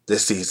of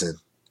this season.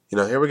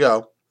 Here we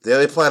go. The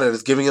Daily Planet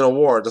is giving an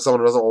award to someone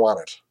who doesn't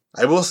want it.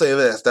 I will say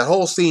this, that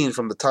whole scene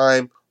from the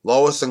time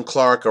Lois and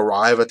Clark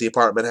arrive at the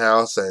apartment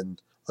house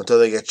and until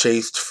they get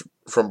chased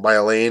by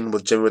Elaine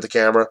with Jimmy with the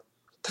camera,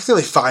 takes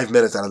nearly 5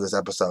 minutes out of this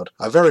episode.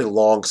 A very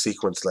long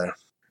sequence there.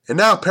 And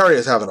now Perry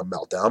is having a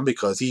meltdown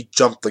because he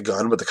jumped the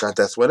gun with the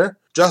contest winner,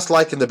 just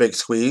like in The Big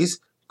Squeeze.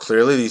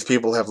 Clearly these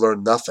people have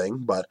learned nothing,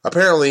 but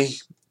apparently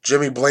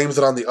Jimmy blames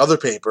it on the other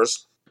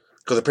papers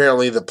because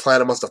apparently the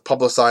Planet must have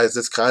publicized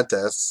this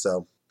contest,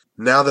 so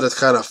now that it's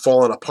kind of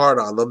fallen apart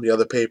on them, the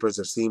other papers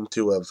have seemed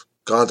to have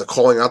gone to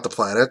calling out the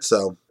Planet,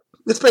 so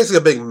it's basically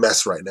a big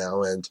mess right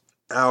now, and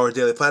our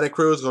Daily Planet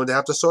crew is going to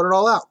have to sort it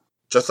all out,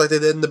 just like they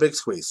did in The Big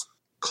Squeeze.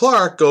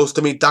 Clark goes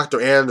to meet Dr.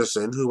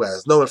 Anderson, who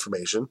has no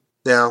information.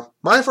 Now,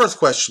 my first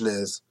question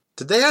is,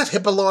 did they have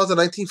HIPAA laws in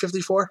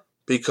 1954?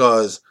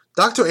 Because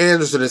Dr.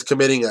 Anderson is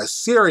committing a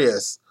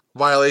serious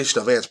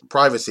violation of Anne's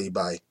privacy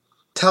by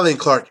telling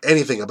Clark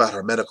anything about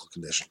her medical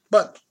condition.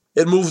 But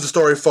it moves the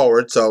story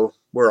forward, so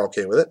we're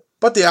okay with it.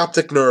 But the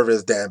optic nerve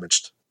is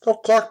damaged. So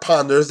Clark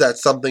ponders that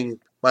something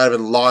might have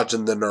been lodged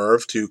in the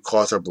nerve to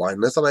cause her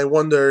blindness, and I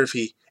wonder if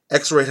he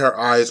x-rayed her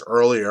eyes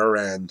earlier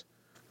and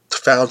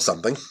found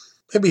something.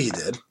 Maybe he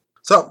did.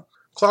 So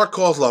Clark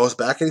calls Lois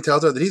back and he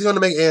tells her that he's going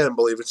to make Anne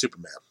believe in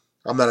Superman.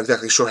 I'm not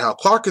exactly sure how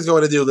Clark is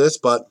going to do this,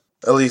 but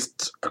at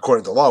least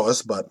according to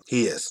Lois, but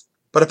he is.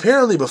 But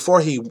apparently before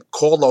he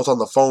called Lois on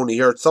the phone, he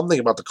heard something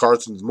about the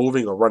Carsons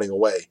moving or running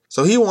away.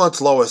 So he wants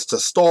Lois to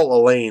stall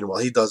Elaine while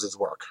he does his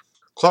work.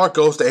 Clark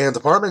goes to Ann's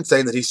apartment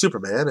saying that he's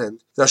Superman,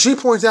 and now she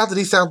points out that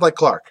he sounds like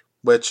Clark,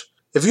 which,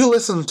 if you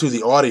listen to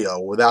the audio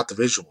without the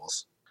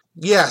visuals,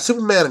 yeah,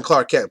 Superman and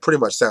Clark Kent pretty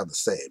much sound the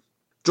same.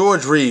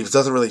 George Reeves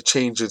doesn't really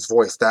change his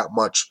voice that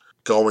much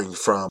going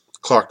from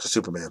Clark to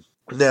Superman.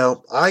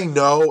 Now, I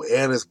know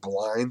Ann is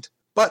blind,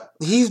 but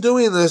he's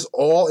doing this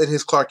all in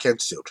his Clark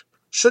Kent suit.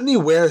 Shouldn't he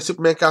wear a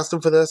Superman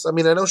costume for this? I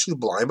mean, I know she's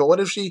blind, but what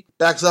if she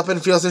backs up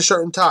and feels his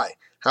shirt and tie?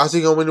 How's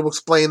he going to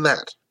explain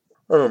that?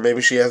 I don't know,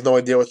 maybe she has no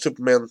idea what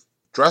Superman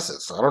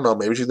dresses. I don't know,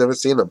 maybe she's never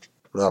seen them.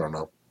 I don't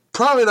know.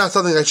 Probably not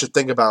something I should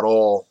think about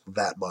all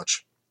that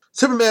much.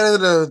 Superman is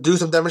going to do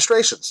some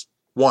demonstrations.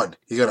 1,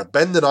 he's going to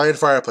bend an iron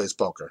fireplace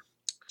poker.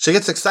 She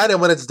gets excited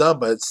when it's done,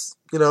 but it's,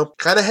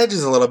 kind of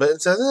hedges a little bit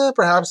and says,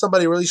 perhaps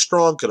somebody really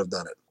strong could have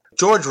done it.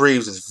 George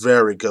Reeves is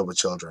very good with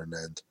children,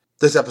 and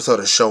this episode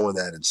is showing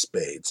that in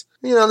spades.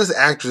 This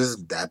actress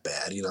isn't that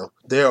bad,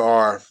 There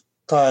are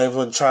times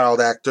when child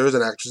actors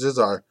and actresses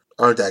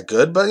aren't that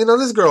good, but,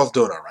 this girl's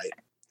doing all right.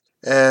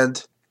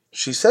 And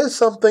she says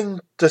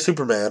something to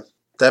Superman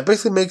that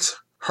basically makes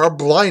her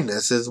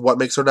blindness is what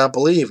makes her not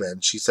believe.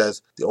 And she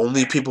says the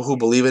only people who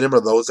believe in him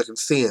are those that can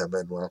see him.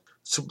 And, well,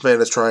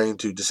 Superman is trying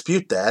to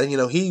dispute that.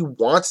 And, he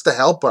wants to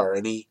help her,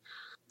 and he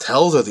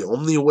tells her the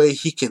only way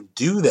he can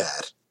do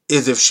that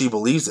is if she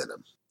believes in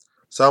him.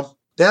 So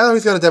now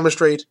he's going to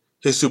demonstrate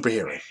his super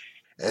hearing.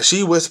 And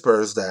she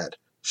whispers that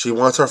she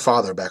wants her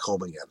father back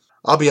home again.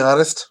 I'll be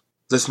honest,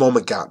 this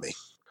moment got me.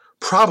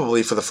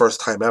 Probably for the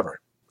first time ever.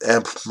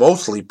 And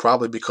mostly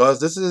probably because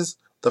this is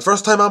the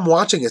first time I'm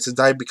watching it since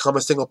I've become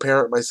a single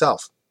parent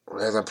myself.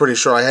 As I'm pretty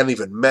sure I hadn't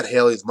even met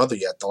Haley's mother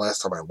yet the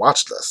last time I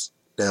watched this.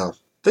 Now,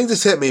 things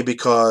just hit me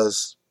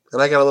because,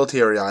 and I got a little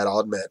teary-eyed, I'll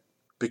admit,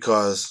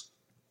 because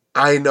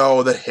I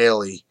know that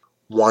Haley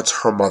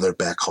wants her mother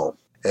back home.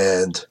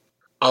 And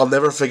I'll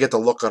never forget the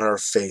look on her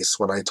face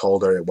when I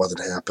told her it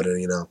wasn't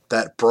happening,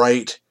 That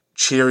bright,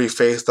 cheery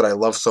face that I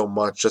love so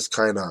much just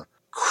kind of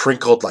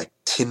crinkled like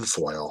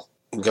tinfoil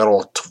and got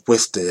all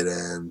twisted,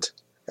 and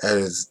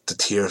as the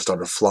tears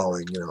started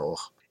flowing,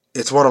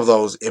 It's one of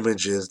those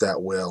images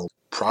that will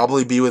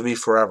probably be with me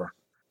forever.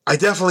 I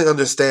definitely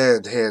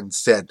understand Han's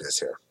sadness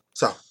here.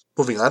 So,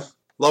 moving on.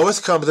 Lois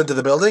comes into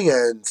the building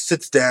and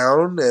sits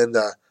down, and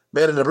the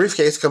man in the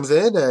briefcase comes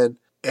in and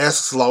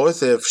asks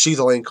Lois if she's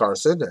Elaine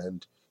Carson,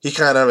 and he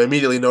kind of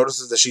immediately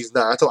notices that she's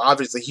not, so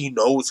obviously he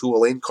knows who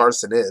Elaine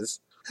Carson is,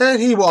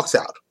 and he walks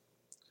out.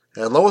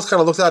 And Lois kind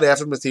of looks out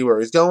after him to see where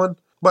he's going,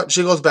 but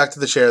she goes back to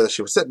the chair that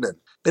she was sitting in.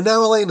 And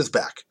now Elaine is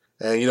back.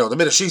 And, the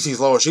minute she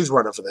sees Lois, she's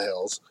running for the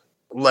hills.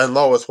 And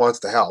Lois wants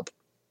to help.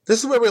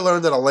 This is where we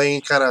learn that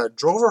Elaine kind of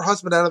drove her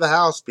husband out of the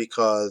house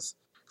because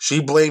she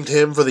blamed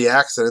him for the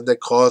accident that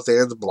caused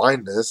Anne's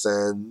blindness.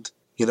 And,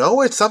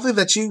 it's something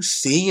that you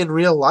see in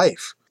real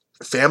life.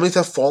 Families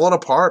have fallen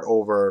apart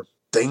over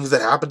things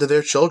that happen to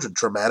their children,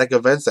 traumatic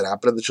events that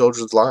happen in the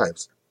children's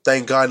lives.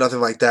 Thank God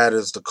nothing like that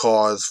is the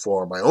cause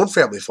for my own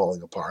family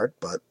falling apart,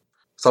 but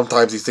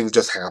sometimes these things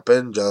just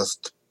happen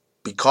just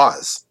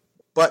because.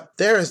 But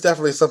there is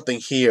definitely something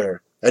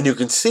here, and you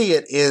can see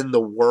it in the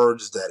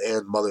words that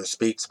Anne's mother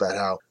speaks about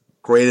how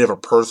great of a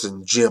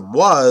person Jim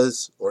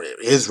was, or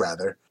is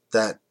rather,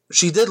 that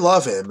she did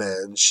love him,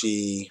 and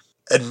she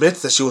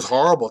admits that she was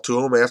horrible to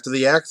him after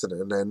the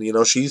accident,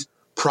 and, she's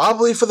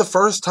probably for the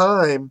first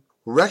time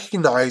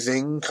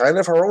recognizing kind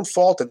of her own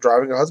fault in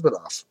driving her husband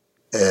off.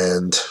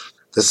 And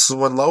this is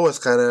when Lois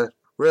kind of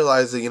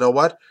realized that,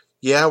 what?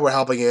 Yeah, we're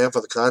helping Anne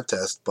for the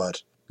contest,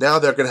 but now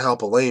they're going to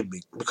help Elaine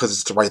because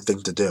it's the right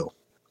thing to do.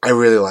 I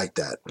really like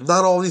that.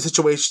 Not all these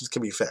situations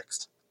can be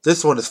fixed.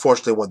 This one is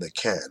fortunately one that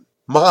can.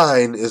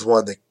 Mine is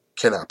one that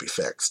cannot be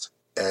fixed.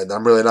 And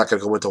I'm really not going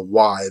to go into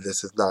why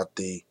this is not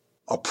the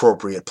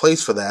appropriate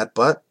place for that,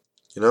 but,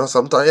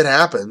 sometimes it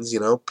happens,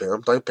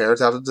 sometimes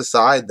parents have to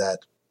decide that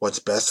what's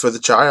best for the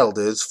child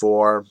is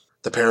for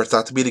the parents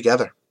not to be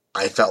together.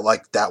 I felt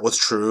like that was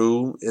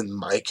true in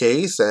my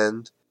case,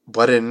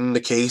 but in the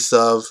case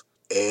of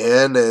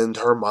Anne and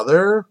her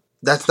mother,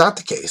 that's not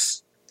the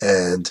case.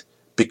 And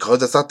because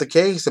that's not the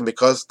case, and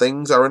because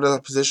things are in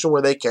a position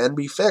where they can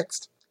be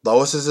fixed,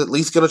 Lois is at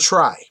least going to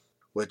try,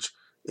 which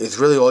is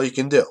really all you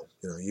can do.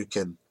 You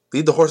can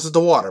lead the horses to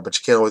water, but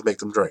you can't always make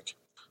them drink.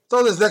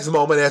 So this next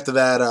moment after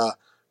that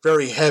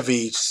very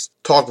heavy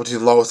talk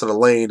between Lois and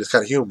Elaine is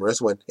kind of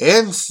humorous when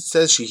Anne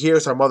says she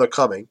hears her mother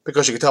coming,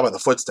 because she can tell by the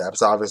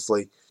footsteps.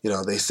 Obviously,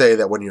 they say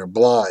that when you're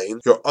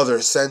blind, your other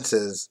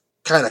senses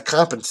kind of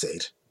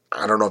compensate.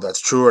 I don't know if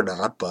that's true or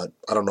not, but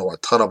I don't know a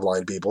ton of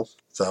blind people,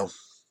 so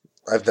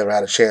I've never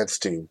had a chance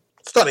to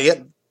study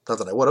it. Not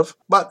that I would have.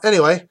 But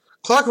anyway,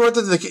 Clark runs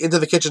into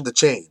the kitchen to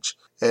change,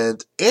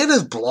 and Anne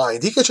is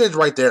blind. He could change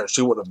right there and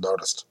she wouldn't have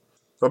noticed.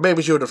 Or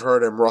maybe she would have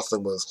heard him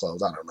rustling with his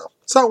clothes. I don't know.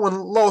 So when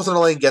Lois and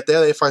Elaine get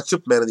there, they find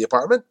Superman in the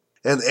apartment.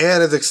 And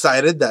Anne is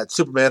excited that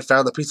Superman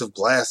found a piece of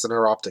glass in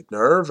her optic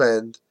nerve.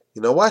 And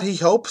you know what? He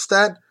hopes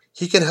that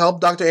he can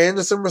help Dr.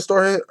 Anderson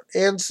restore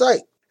Anne's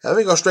sight. And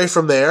we go straight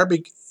from there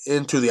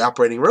into the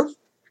operating room.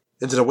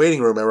 Into the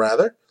waiting room,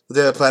 rather. The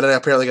Daily Planet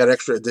apparently got an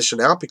extra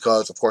edition out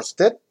because, of course, it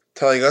did.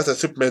 Telling us that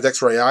Superman's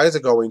X-ray eyes are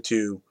going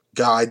to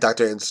guide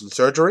Dr. Anderson's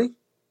surgery.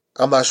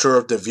 I'm not sure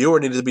if the viewer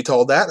needed to be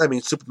told that. I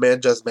mean,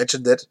 Superman just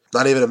mentioned it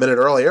not even a minute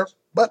earlier.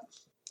 But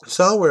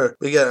so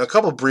we get a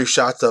couple brief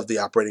shots of the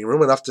operating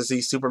room, enough to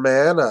see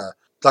Superman,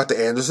 Dr.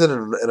 Anderson,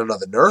 and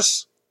another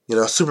nurse. You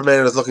know,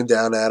 Superman is looking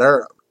down at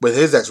her with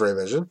his x-ray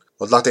vision,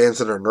 while Dr.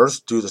 Anderson and her nurse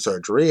do the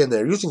surgery, and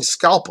they're using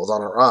scalpels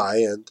on her eye,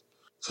 and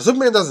so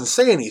Superman doesn't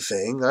say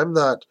anything. I'm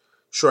not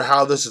sure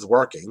how this is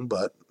working,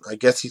 but I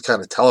guess he's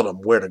kind of telling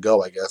them where to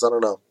go, I guess. I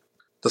don't know.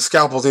 The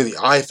scalpels near the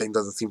eye thing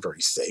doesn't seem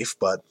very safe,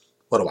 but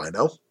what do I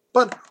know?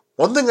 But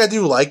one thing I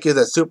do like is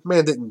that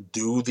Superman didn't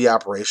do the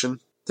operation.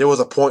 There was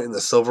a point in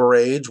the Silver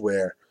Age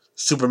where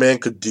Superman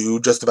could do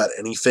just about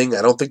anything.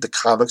 I don't think the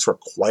comics were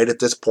quite at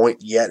this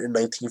point yet in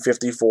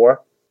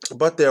 1954.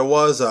 But there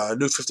was a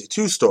New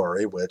 52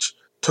 story, which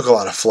took a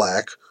lot of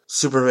flack.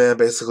 Superman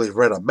basically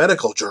read a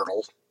medical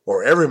journal,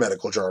 or every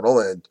medical journal,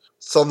 and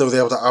suddenly was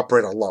able to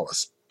operate on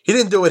Lois. He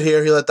didn't do it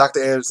here. He let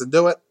Dr. Anderson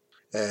do it.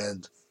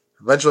 And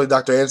eventually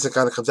Dr. Anderson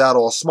kind of comes out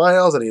all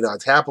smiles, and he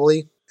nods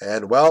happily.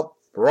 And, well,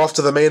 we're off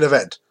to the main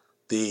event.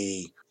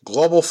 The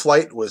global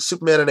flight with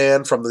Superman and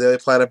Ann from the Daily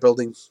Planet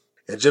building.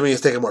 And Jimmy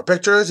is taking more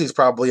pictures. He's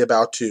probably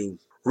about to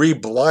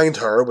re-blind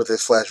her with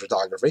his flash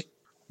photography.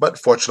 But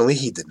fortunately,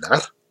 he did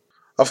not.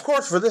 Of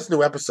course, for this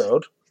new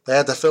episode, they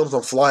had to film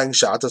some flying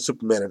shots of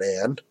Superman and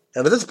Ann.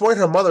 And at this point,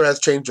 her mother has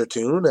changed her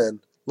tune, and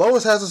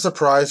Lois has a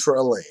surprise for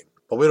Elaine.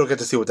 But we don't get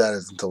to see what that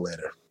is until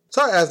later.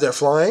 So as they're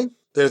flying,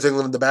 there's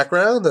England in the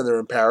background, and they're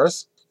in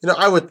Paris. You know,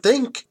 I would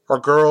think a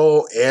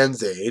girl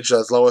Ann's age,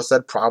 as Lois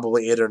said,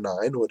 probably 8 or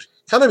 9, would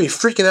kind of be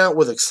freaking out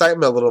with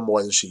excitement a little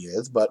more than she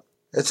is.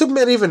 And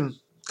Superman even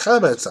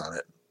comments on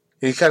it.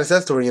 He kind of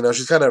says to her, you know,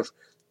 she's kind of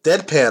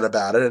deadpan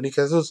about it, and he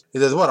says,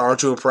 what,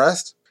 aren't you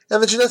impressed?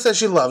 And then she does say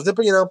she loves it,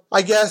 but, you know,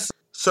 I guess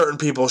certain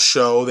people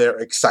show their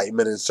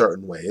excitement in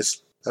certain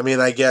ways. I mean,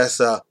 I guess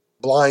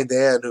blind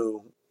Ann,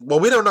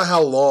 we don't know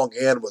how long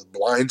Ann was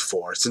blind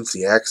for since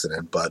the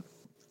accident, but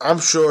I'm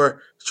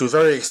sure she was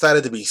very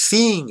excited to be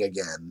seeing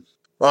again.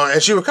 Well,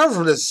 and she recovered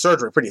from this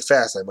surgery pretty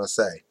fast, I must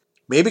say.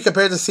 Maybe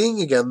compared to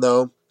seeing again,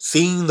 though,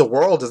 seeing the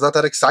world is not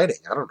that exciting.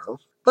 I don't know.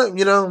 But,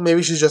 you know,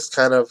 maybe she's just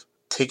kind of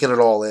taking it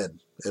all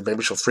in, and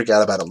maybe she'll freak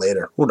out about it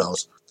later. Who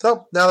knows?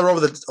 So, now they're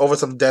over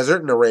some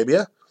desert in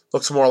Arabia.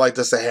 Looks more like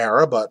the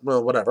Sahara, but,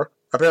 well, whatever.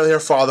 Apparently her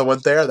father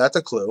went there. That's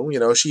a clue. You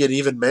know, she had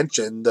even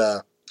mentioned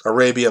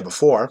Arabia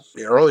before,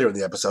 earlier in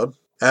the episode,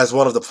 as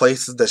one of the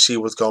places that she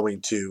was going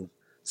to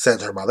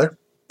send her mother.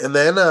 And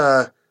then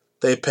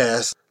they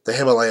pass the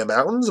Himalaya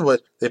Mountains,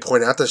 but they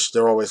point out that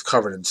they're always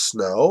covered in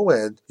snow.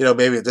 And, you know,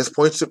 maybe at this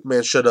point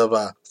Superman should have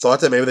thought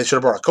that maybe they should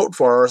have brought a coat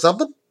for her or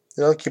something,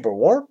 you know, keep her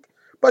warm.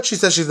 But she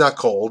says she's not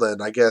cold,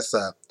 and I guess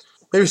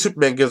maybe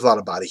Superman gives a lot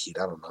of body heat.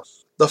 I don't know.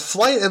 The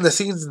flight and the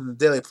scenes in the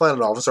Daily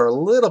Planet office are a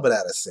little bit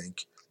out of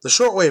sync. The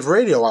shortwave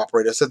radio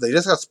operator said they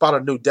just got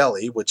spotted in New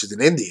Delhi, which is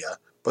in India.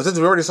 But since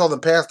we already saw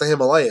them pass the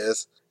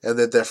Himalayas, and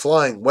that they're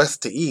flying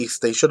west to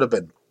east, they should have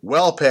been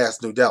well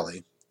past New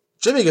Delhi.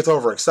 Jimmy gets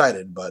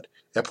overexcited, but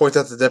it points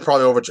out that they're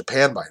probably over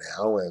Japan by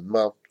now, and,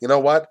 well, you know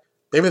what?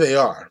 Maybe they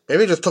are.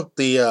 Maybe it just took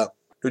the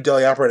New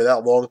Delhi operator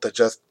that long to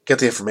just get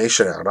the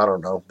information out. I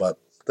don't know. But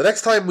the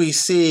next time we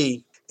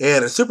see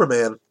Ann and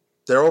Superman,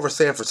 they're over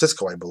San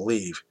Francisco, I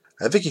believe.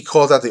 I think he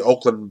calls out the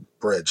Oakland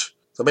Bridge.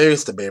 So maybe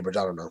it's the Bay Bridge,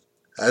 I don't know.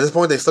 At this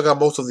point, they still got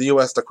most of the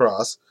U.S. to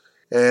cross.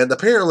 And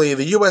apparently,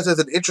 the U.S.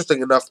 isn't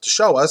interesting enough to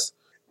show us,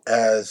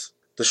 as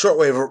the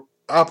shortwave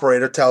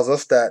operator tells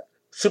us that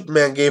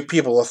Superman gave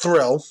people a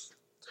thrill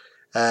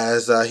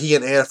as he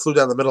and Ann flew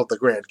down the middle of the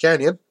Grand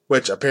Canyon,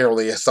 which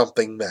apparently is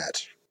something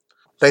that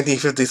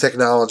 1950s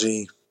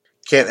technology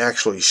can't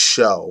actually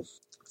show.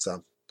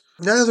 So,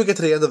 now as we get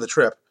to the end of the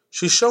trip,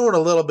 she's showing a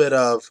little bit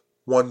of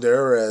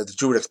wonder, as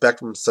you would expect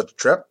from such a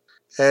trip,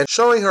 and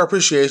showing her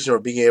appreciation for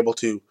being able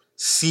to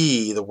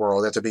see the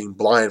world after being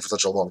blind for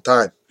such a long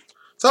time.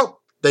 So,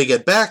 they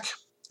get back,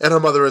 and her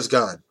mother is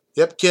gone.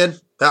 Yep,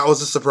 kid, that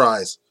was a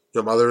surprise.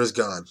 Your mother is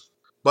gone.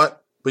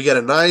 But we get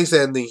a nice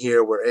ending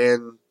here where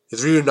Ann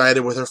is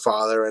reunited with her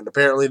father, and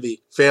apparently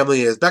the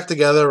family is back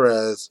together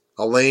as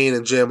Elaine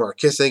and Jim are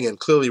kissing and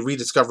clearly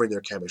rediscovering their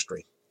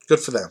chemistry. Good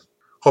for them.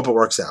 Hope it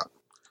works out.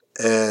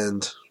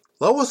 And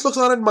Lois looks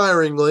on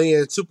admiringly,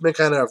 and Superman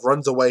kind of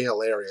runs away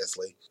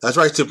hilariously. That's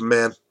right,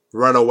 Superman.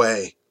 Run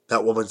away.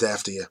 That woman's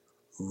after you.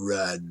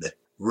 Run.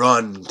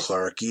 Run,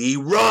 Clarky.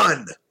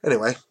 Run!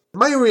 Anyway,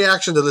 my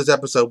reaction to this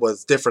episode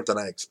was different than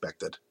I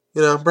expected.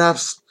 You know,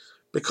 perhaps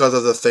because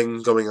of the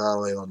thing going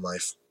on in my own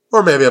life.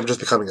 Or maybe I'm just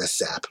becoming a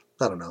sap.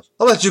 I don't know.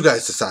 I'll let you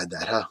guys decide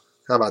that, huh?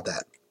 How about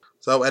that?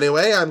 So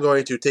anyway, I'm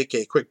going to take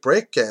a quick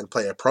break and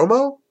play a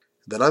promo.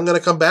 Then I'm going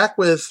to come back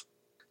with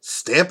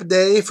Stamp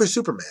Day for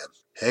Superman.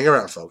 Hang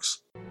around,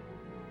 folks.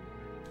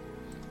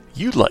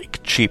 You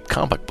like cheap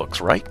comic books,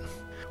 right?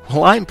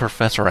 Well, I'm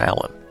Professor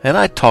Allen, and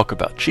I talk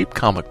about cheap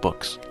comic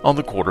books on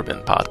the Quarter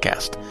Bin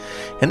Podcast.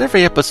 In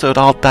every episode,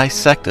 I'll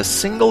dissect a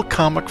single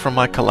comic from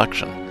my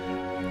collection,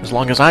 as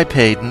long as I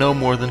paid no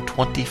more than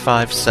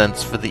 25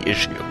 cents for the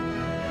issue.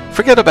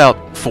 Forget about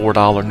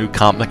 $4 new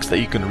comics that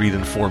you can read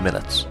in 4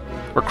 minutes,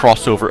 or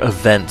crossover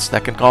events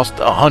that can cost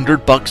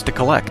 $100 to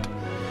collect.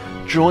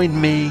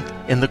 join me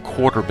in the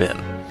quarter bin,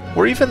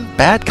 where even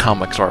bad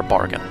comics are a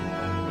bargain,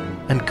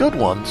 and good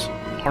ones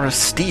are a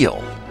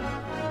steal.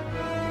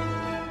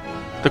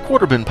 The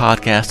Quarter Bin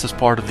Podcast is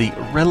part of the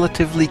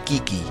Relatively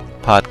Geeky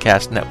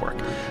Podcast Network.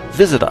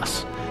 Visit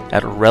us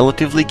at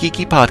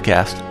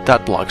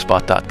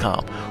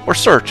relativelygeekypodcast.blogspot.com or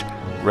search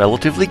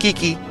Relatively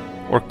Geeky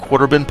or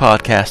Quarter Bin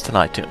Podcast in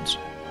iTunes.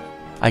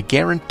 I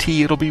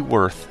guarantee it'll be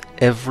worth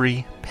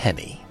every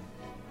penny.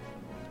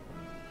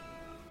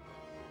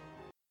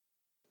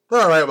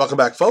 Alright, welcome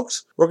back,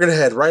 folks. We're going to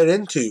head right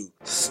into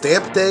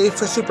Stamp Day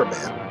for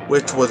Superman,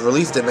 which was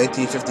released in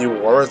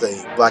 1954 as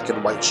a black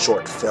and white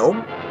short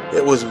film.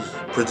 It was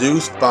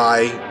produced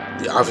by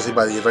the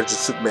Adventures of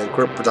Superman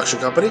production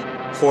company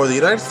for the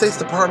United States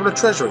Department of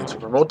Treasury to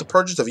promote the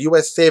purchase of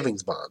U.S.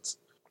 savings bonds.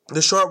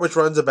 The short, which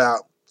runs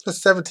about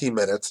 17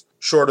 minutes,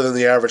 shorter than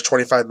the average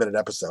 25-minute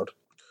episode,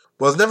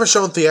 was never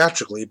shown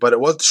theatrically, but it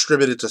was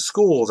distributed to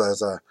schools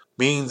as a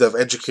means of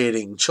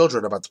educating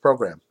children about the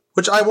program.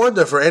 Which I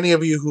wonder, for any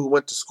of you who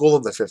went to school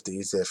in the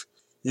 50s, if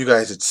you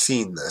guys had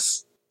seen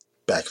this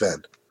back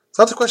then.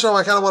 So that's a question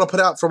I kind of want to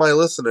put out for my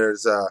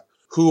listeners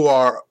who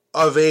are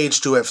of age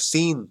to have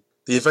seen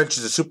The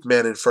Adventures of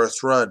Superman in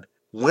first run.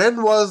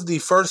 When was the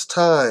first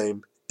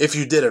time, if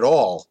you did at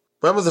all,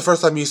 when was the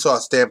first time you saw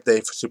Stamp Day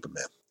for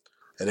Superman?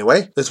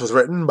 Anyway, this was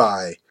written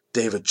by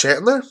David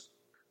Chandler.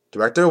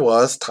 Director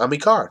was Tommy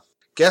Carr.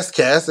 Guest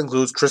cast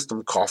includes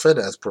Tristan Coffin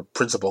as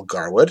Principal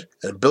Garwood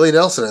and Billy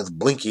Nelson as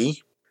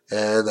Blinky.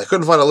 And I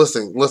couldn't find a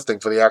listing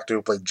for the actor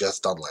who played Jess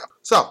Dunlap.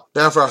 So,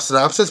 now for our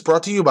synopsis,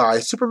 brought to you by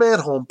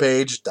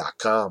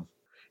SupermanHomepage.com.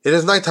 It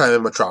is nighttime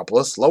in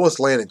Metropolis. Lois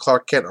Lane and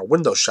Clark Kent are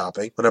window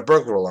shopping when a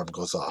burglar alarm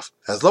goes off.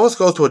 As Lois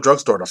goes to a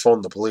drugstore to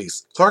phone the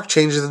police, Clark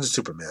changes into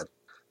Superman.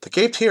 The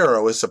caped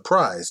hero is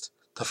surprised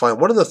to find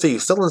one of the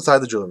thieves still inside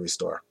the jewelry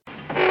store.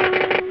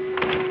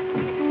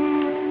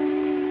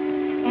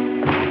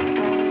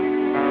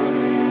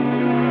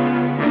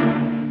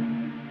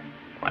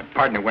 My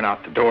partner went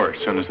out the door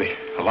as soon as the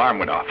alarm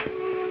went off.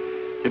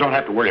 You don't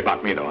have to worry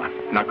about me, though.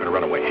 I'm not going to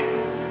run away.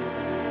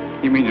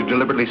 You mean you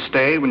deliberately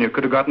stayed when you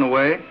could have gotten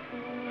away?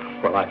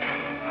 Well,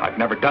 I've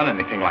never done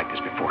anything like this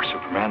before,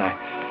 Superman.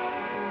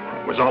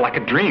 It was all like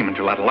a dream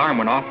until that alarm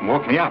went off and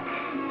woke me up.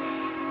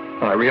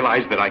 Well, I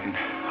realized that I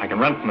can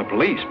run from the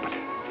police, but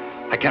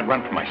I can't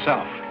run from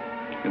myself.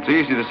 It's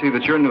easy to see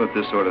that you're new at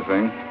this sort of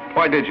thing.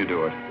 Why did you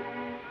do it?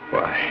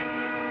 Why?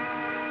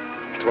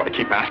 That's what I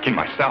keep asking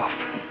myself.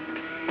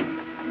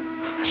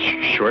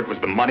 Sure, it was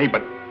the money,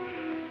 but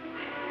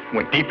it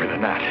went deeper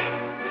than that.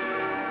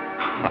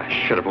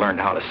 I should have learned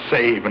how to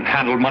save and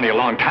handle money a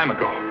long time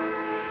ago.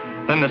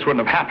 Then this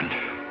wouldn't have happened.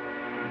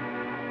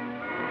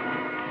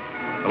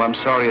 Well, I'm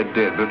sorry it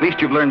did, but at least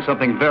you've learned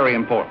something very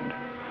important.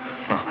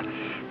 Well,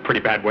 pretty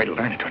bad way to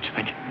learn it, don't you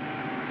think?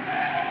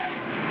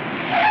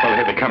 Well,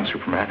 here they come,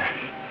 Superman.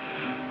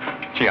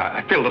 Gee,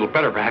 I feel a little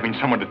better for having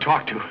someone to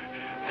talk to.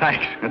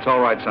 Thanks. It's all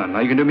right, son.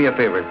 Now, you can do me a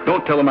favor.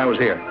 Don't tell them I was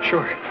here.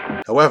 Sure.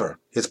 However,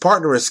 his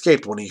partner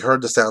escaped when he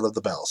heard the sound of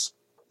the bells.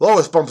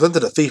 Lois bumps into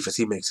the thief as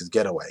he makes his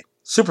getaway.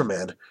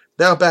 Superman,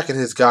 now back in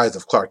his guise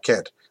of Clark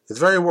Kent, is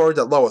very worried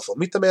that Lois will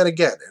meet the man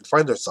again and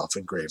find herself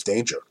in grave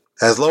danger.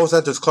 As Lois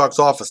enters Clark's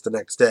office the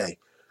next day,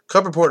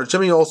 Cub reporter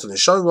Jimmy Olsen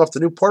is showing off the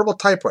new portable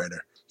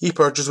typewriter he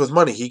purchased with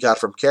money he got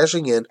from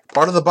cashing in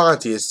part of the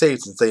bonds he has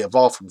saved since they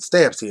evolved from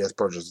stamps he has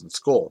purchased in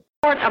school.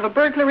 Of a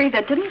burglary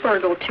that didn't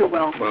burgle too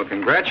well. Well,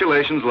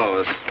 congratulations,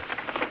 Lois.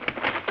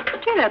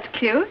 Gee, that's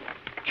cute.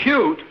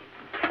 Cute?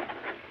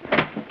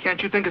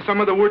 Can't you think of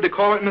some other word to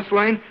call it, Miss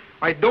Lane?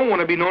 I don't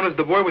want to be known as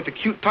the boy with the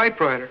cute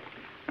typewriter.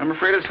 I'm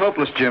afraid it's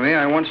hopeless, Jimmy.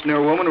 I once knew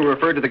a woman who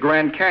referred to the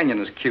Grand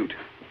Canyon as cute.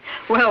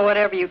 Well,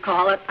 whatever you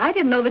call it. I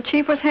didn't know the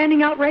chief was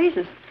handing out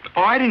raises.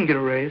 Oh, I didn't get a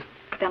raise.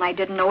 Then I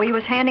didn't know he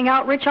was handing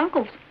out rich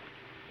uncles.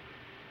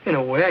 In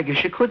a way, I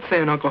guess you could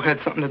say an uncle had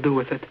something to do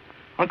with it.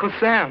 Uncle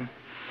Sam.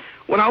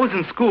 When I was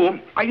in school,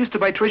 I used to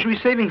buy Treasury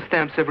savings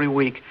stamps every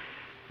week.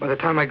 By the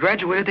time I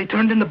graduated, they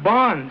turned into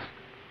bonds.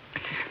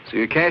 So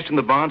you cashed in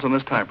the bonds on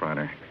this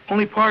typewriter?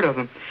 Only part of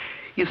them.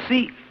 You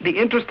see, the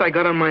interest I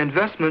got on my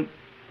investment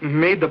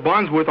made the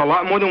bonds worth a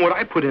lot more than what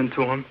I put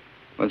into them.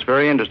 Well, it's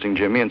very interesting,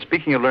 Jimmy. And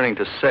speaking of learning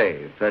to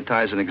save, that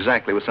ties in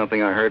exactly with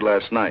something I heard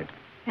last night.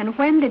 And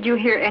when did you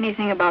hear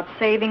anything about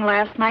saving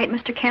last night,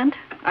 Mr. Kent?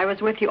 I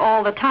was with you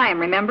all the time,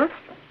 remember?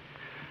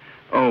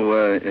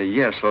 Oh,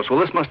 yes, Lois. Well,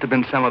 this must have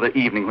been some other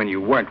evening when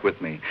you weren't with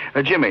me.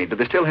 Jimmy, do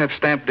they still have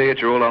Stamp Day at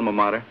your old alma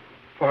mater?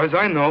 As far as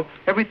I know,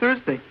 every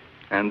Thursday.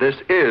 And this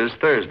is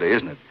Thursday,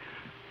 isn't it?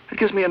 It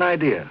gives me an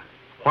idea.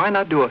 Why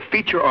not do a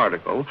feature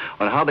article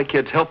on how the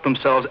kids help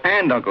themselves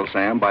and Uncle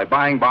Sam by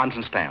buying bonds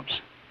and stamps?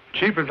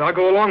 Cheapers, I'll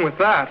go along with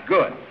that.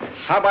 Good.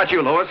 How about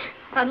you, Lois?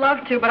 I'd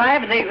love to, but I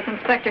have a date with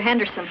Inspector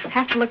Henderson.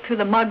 Have to look through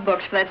the mug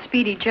books for that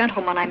speedy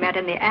gentleman I met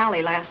in the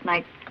alley last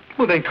night.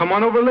 Well, then come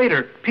on over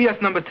later. P.S.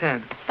 number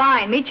 10.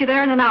 Fine. Meet you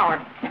there in an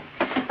hour.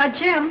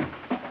 Jim.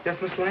 Yes,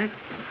 Miss Lane?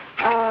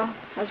 I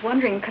was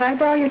wondering, could I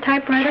borrow your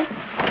typewriter?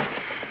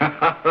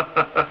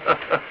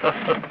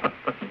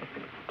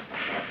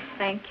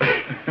 Thank you.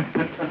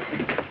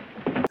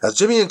 As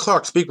Jimmy and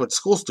Clark speak with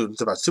school students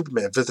about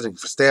Superman visiting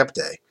for Stamp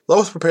Day,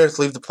 Lois prepares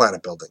to leave the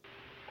Planet Building.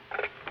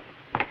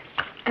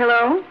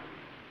 Hello?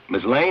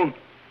 Miss Lane,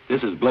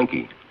 this is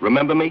Blinky.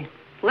 Remember me?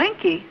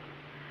 Blinky?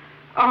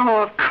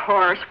 Oh, of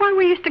course. Why,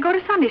 we used to go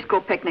to Sunday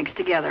school picnics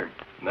together.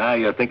 Now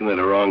you're thinking of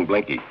the wrong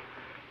Blinky.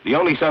 The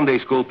only Sunday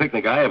school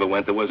picnic I ever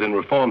went to was in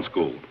reform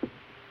school.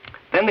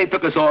 Then they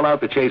took us all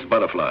out to chase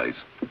butterflies.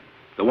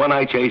 The one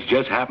I chased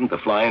just happened to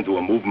fly into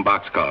a moving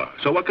boxcar.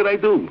 So what could I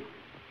do?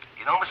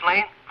 You know, Miss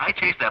Lane, I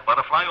chased that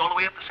butterfly all the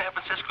way up to San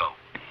Francisco.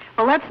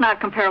 Well, let's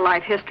not compare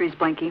life histories,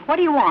 Blinky. What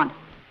do you want?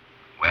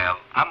 Well,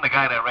 I'm the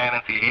guy that ran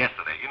into you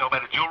yesterday. You know, by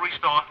the jewelry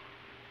store?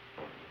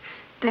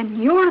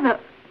 Then you're the...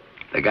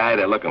 The guy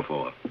they're looking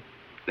for.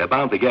 They're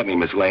bound to get me,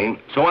 Miss Lane,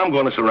 so I'm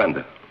going to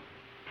surrender.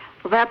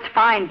 Well, that's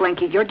fine,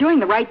 Blinky. You're doing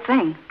the right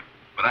thing.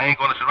 But I ain't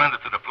going to surrender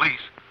to the police.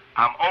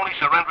 I'm only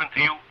surrendering to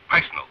you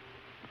personal.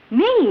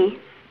 Me?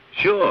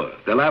 Sure.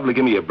 They'll liable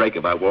give me a break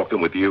if I walk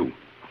in with you.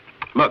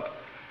 Look,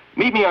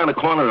 meet me on the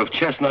corner of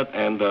Chestnut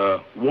and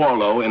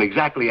Warlow in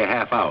exactly a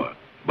half hour,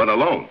 but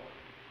alone.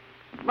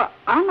 Well,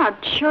 I'm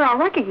not sure I'll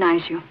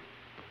recognize you.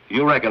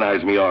 You'll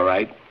recognize me all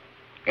right.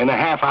 In a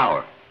half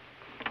hour.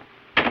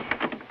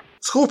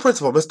 School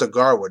principal Mr.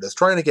 Garwood is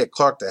trying to get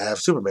Clark to have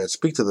Superman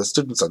speak to the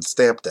students on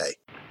Stamp Day.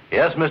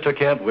 Yes, Mr.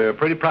 Kent, we're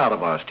pretty proud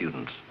of our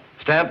students.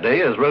 Stamp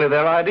Day is really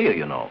their idea,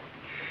 you know.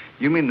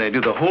 You mean they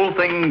do the whole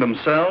thing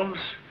themselves?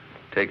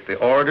 Take the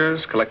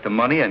orders, collect the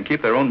money, and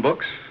keep their own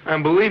books?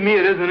 And believe me,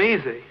 it isn't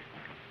easy.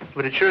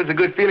 But it sure is a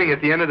good feeling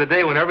at the end of the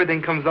day when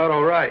everything comes out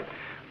all right.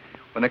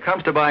 When it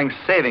comes to buying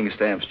savings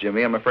stamps,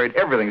 Jimmy, I'm afraid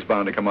everything's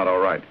bound to come out all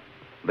right.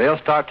 They'll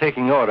start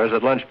taking orders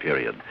at lunch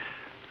period.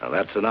 Now,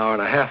 that's an hour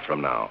and a half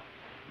from now.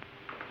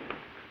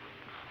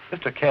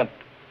 Mr. Kent,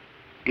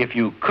 if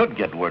you could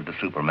get word to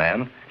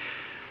Superman...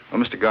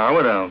 Well, Mr.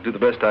 Garwood, I'll do the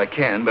best I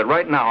can, but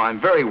right now I'm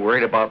very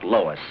worried about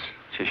Lois.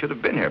 She should have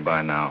been here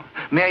by now.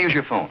 May I use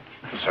your phone?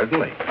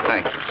 Certainly.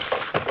 Thank you.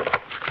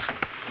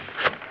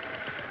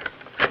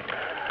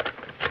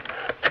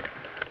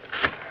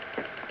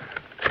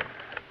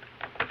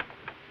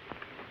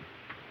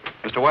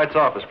 Mr. White's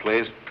office,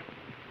 please.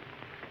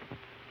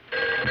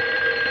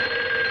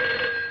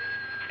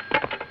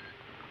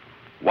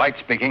 White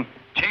speaking.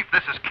 Chief,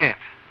 this is Kent.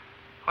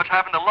 What's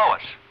happened to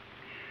Lois?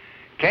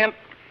 Kent,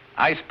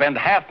 I spend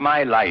half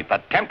my life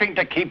attempting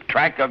to keep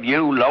track of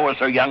you, Lois,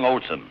 or young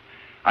Olson.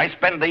 I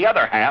spend the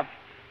other half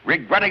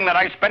regretting that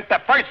I spent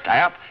the first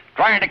half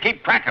trying to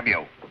keep track of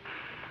you.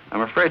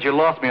 I'm afraid you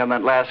lost me on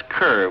that last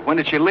curve. When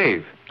did she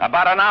leave?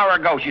 About an hour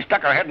ago, she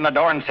stuck her head in the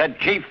door and said,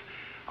 Chief,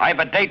 I've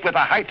a date with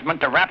a Heitzman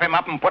to wrap him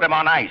up and put him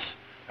on ice.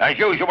 As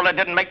usual, it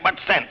didn't make much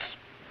sense.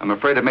 I'm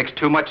afraid it makes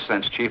too much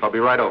sense, Chief. I'll be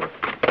right over.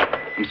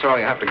 I'm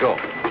sorry I have to go.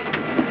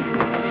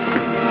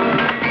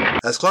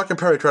 As Clark and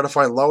Perry try to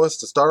find Lois,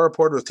 the Star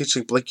reporter is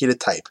teaching Blinky to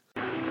type.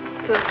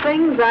 The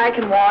things I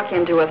can walk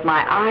into with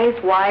my eyes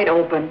wide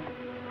open.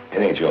 It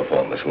ain't your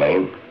fault, Miss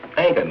Lane.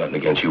 I ain't got nothing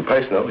against you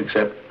personal,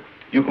 except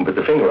you can put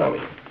the finger on me.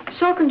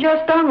 So can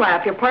Jess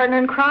Dunlap, your partner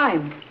in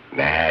crime.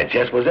 Nah,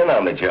 Jess was in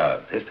on the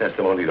job. His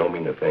testimony don't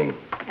mean a thing.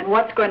 And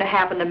what's going to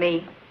happen to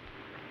me?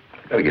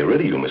 I gotta get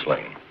rid of you, Miss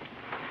Lane.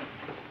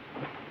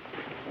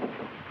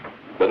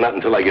 But not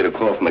until I get a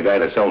call from the guy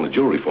that's selling the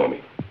jewelry for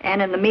me.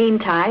 And in the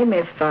meantime,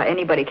 if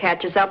anybody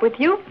catches up with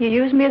you, you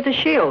use me as a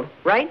shield,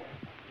 right?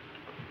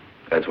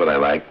 That's what I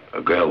like,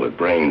 a girl with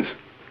brains.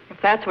 If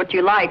that's what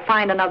you like,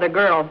 find another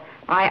girl.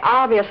 I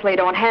obviously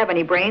don't have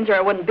any brains or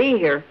I wouldn't be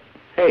here.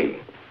 Hey,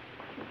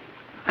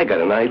 I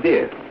got an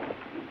idea.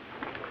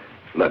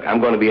 Look, I'm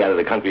going to be out of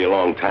the country a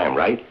long time,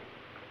 right?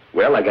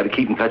 Well, I got to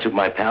keep in touch with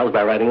my pals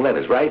by writing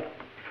letters, right?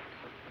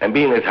 And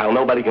being as how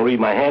nobody can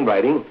read my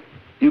handwriting,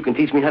 you can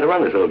teach me how to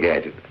run this little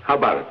gadget. How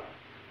about it?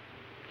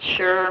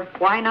 Sure,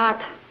 why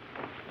not?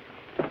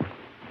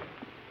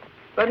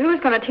 But who's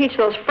going to teach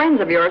those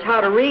friends of yours how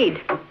to read?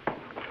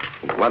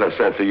 What a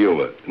sense of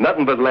humor.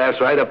 Nothing but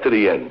laughs right up to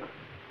the end.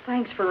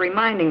 Thanks for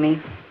reminding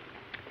me.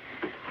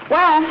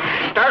 Well,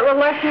 start with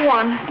lesson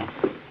 1.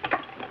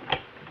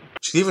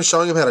 She's even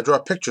showing him how to draw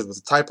pictures with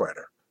a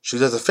typewriter. She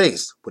does a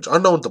face, which,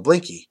 unknown to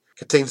Blinky,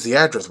 contains the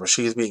address where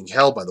she is being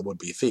held by the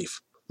would-be thief.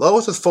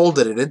 Lois has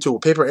folded it into a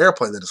paper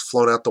airplane that has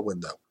flown out the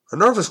window. A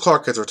nervous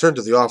Clark has returned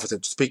to the office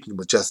after speaking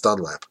with Jess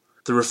Dunlap.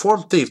 The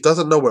reformed thief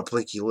doesn't know where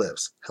Blinky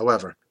lives.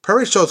 However,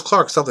 Perry shows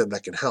Clark something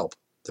that can help.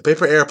 The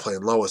paper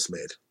airplane Lois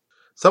made.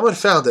 Someone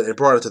found it and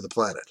brought it to the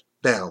planet.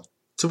 Now,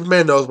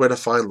 Superman knows where to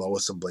find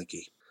Lois and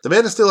Blinky. The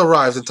Man of Steel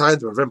arrives in time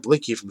to prevent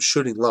Blinky from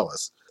shooting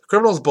Lois. The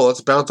criminal's bullets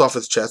bounce off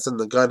his chest and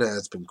the gun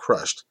has been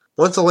crushed.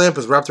 Once the lamp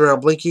is wrapped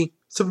around Blinky,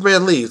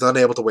 Superman leaves,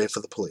 unable to wait for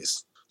the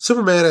police.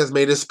 Superman has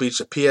made his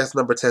speech at PS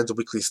number 10's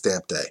weekly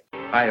Stamp Day.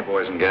 Hiya,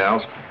 boys and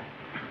gals.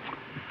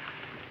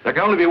 There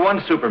can only be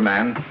one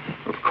Superman,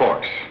 of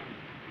course.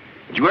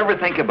 Did you ever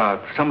think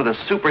about some of the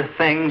super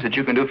things that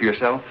you can do for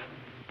yourself?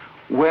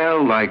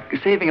 Well, like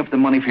saving up the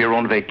money for your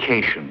own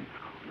vacation,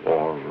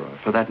 or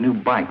for that new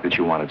bike that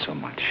you wanted so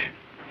much.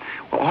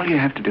 Well, all you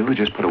have to do is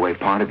just put away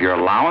part of your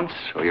allowance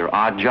or your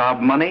odd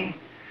job money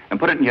and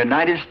put it in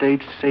United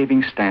States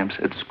savings stamps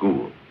at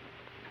school.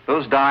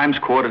 Those dimes,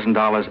 quarters, and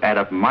dollars add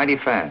up mighty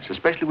fast,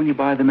 especially when you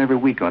buy them every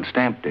week on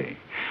stamp day.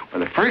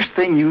 Well, the first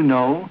thing you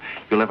know,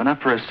 you'll have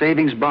enough for a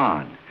savings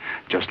bond,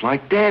 just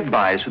like Dad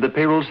buys for the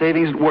payroll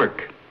savings at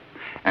work.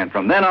 And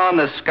from then on,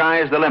 the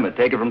sky's the limit.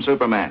 Take it from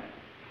Superman.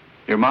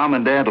 Your mom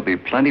and Dad will be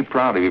plenty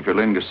proud of you if you're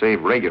learning to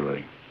save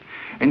regularly.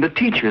 And the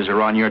teachers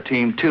are on your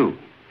team, too.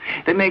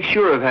 They make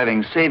sure of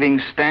having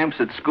savings stamps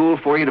at school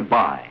for you to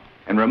buy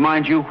and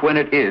remind you when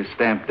it is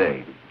stamp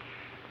day.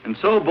 And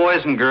so,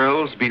 boys and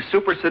girls, be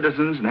super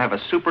citizens and have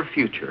a super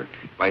future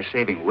by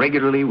saving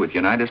regularly with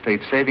United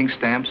States savings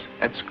stamps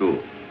at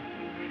school.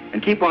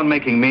 And keep on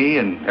making me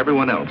and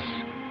everyone else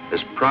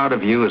as proud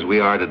of you as we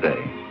are today.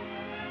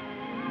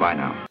 Bye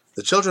now.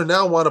 The children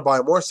now want to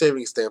buy more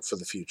savings stamps for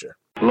the future.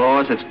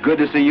 Lois, it's good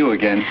to see you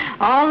again.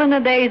 All in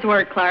a day's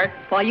work, Clark.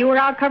 While you were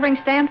out covering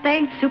stamp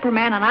day,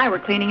 Superman and I were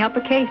cleaning up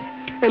a case.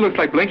 It looks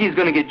like Blinky's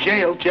going to get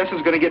jailed, Jess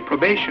is going to get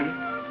probation,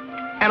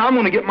 and I'm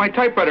going to get my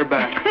typewriter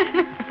back.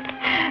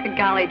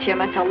 Golly, Jim,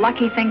 it's a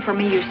lucky thing for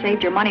me you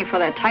saved your money for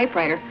that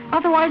typewriter.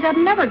 Otherwise, I'd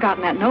never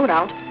gotten that note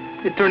out.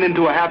 It turned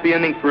into a happy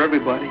ending for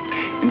everybody.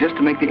 And just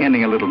to make the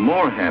ending a little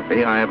more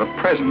happy, I have a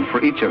present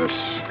for each of us.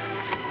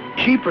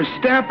 Cheaper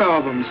stamp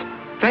albums.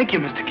 Thank you,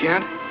 Mr.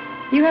 Kent.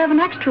 You have an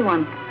extra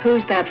one.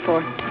 Who's that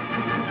for?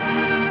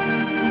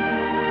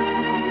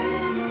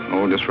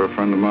 Oh, just for a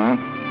friend of mine.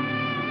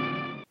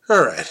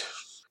 All right.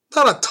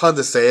 Not a ton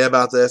to say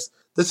about this.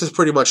 This is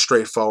pretty much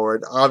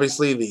straightforward.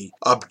 Obviously, the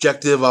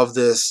objective of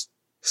this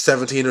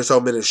 17 or so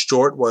minute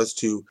short was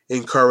to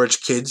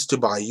encourage kids to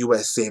buy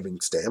U.S.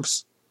 savings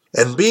stamps.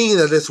 And being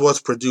that this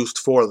was produced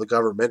for the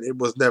government, it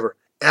was never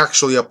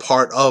actually a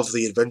part of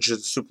the Adventures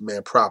of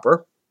Superman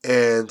proper.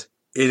 And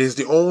it is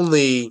the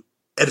only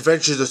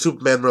Adventures of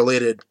Superman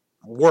related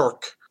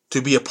work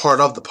to be a part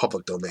of the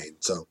public domain.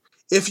 So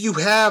if you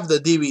have the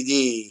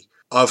DVD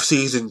of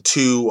Season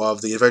 2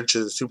 of the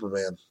Adventures of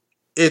Superman,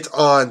 it's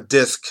on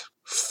disc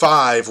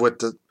 5 with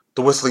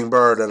the Whistling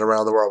Bird and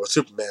Around the World with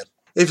Superman.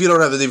 If you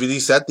don't have the DVD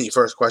set, the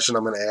first question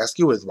I'm going to ask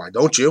you is why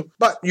don't you?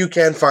 But you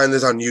can find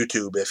this on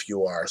YouTube if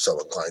you are so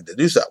inclined to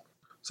do so.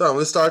 So I'm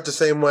going to start the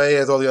same way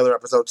as all the other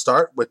episodes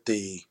start, with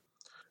the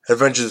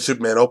Adventures of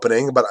Superman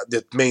opening. But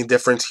the main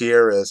difference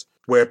here is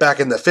where back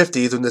in the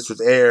 50s when this was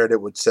aired,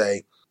 it would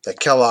say that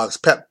Kellogg's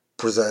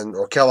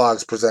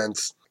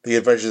presents the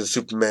Adventures of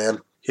Superman.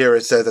 Here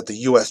it says that the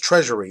U.S.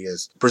 Treasury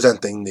is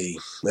presenting the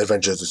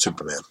Adventures of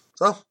Superman.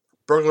 So,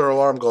 burglar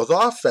alarm goes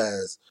off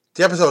as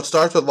the episode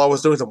starts with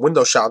Lois doing some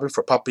window shopping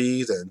for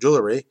puppies and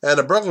jewelry, and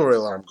a burglary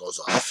alarm goes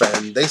off,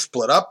 and they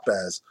split up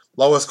as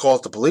Lois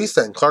calls the police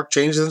and Clark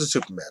changes into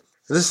Superman.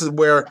 And this is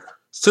where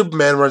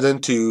Superman runs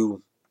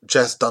into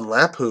Jess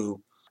Dunlap,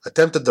 who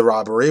attempted the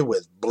robbery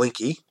with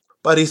Blinky,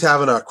 but he's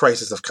having a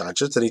crisis of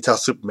conscience, and he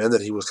tells Superman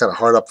that he was kind of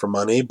hard up for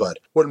money, but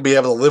wouldn't be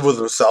able to live with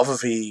himself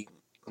if he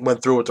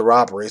went through with the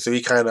robbery, so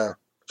he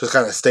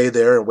just stayed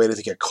there and waited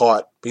to get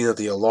caught, being that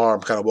the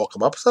alarm kind of woke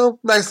him up. So,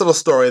 nice little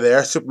story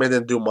there. Superman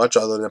didn't do much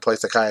other than play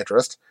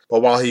psychiatrist,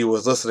 but while he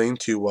was listening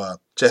to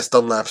Jess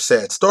Dunlap's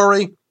sad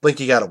story,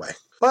 Blinky got away.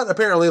 But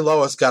apparently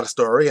Lois got a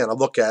story and a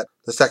look at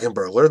the second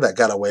burglar that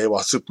got away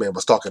while Superman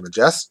was talking to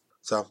Jess.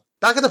 So,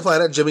 back at the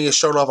planet, Jimmy is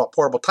shown off a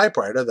portable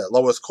typewriter that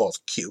Lois calls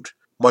cute,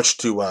 much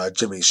to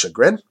Jimmy's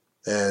chagrin.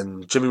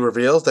 And Jimmy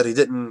reveals that he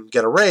didn't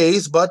get a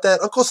raise, but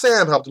that Uncle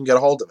Sam helped him get a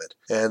hold of it.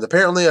 And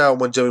apparently,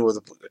 when Jimmy was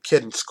a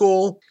kid in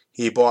school,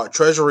 he bought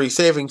Treasury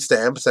savings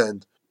stamps,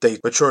 and they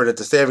matured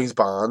into savings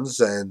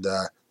bonds, and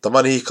the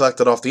money he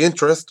collected off the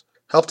interest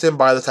helped him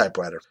buy the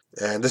typewriter.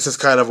 And this is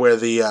kind of where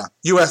the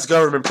U.S.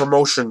 government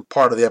promotion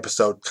part of the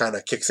episode kind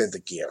of kicks into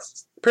gear.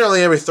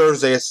 Apparently, every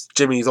Thursday at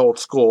Jimmy's old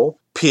school,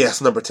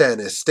 PS number 10,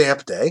 is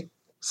Stamp Day.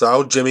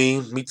 So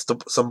Jimmy meets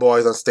some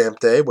boys on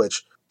Stamp Day,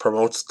 which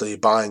promotes the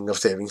buying of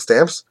savings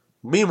stamps.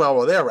 Meanwhile,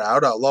 while they're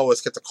out, Lois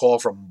gets a call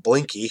from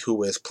Blinky,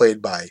 who is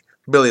played by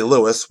Billy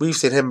Lewis. We've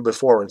seen him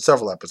before in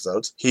several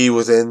episodes. He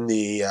was in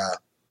the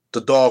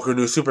Dog Who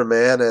Knew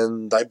Superman,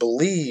 and I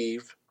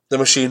believe The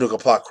Machine Who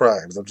Could Plot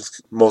Crimes,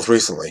 just most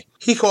recently.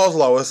 He calls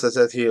Lois and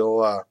says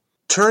he'll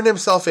turn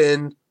himself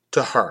in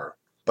to her,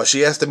 but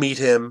she has to meet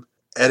him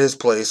at his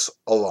place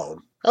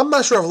alone. I'm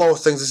not sure if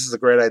Lois thinks this is a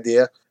great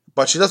idea,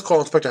 but she does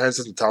call Inspector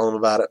Henson and tell him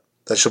about it,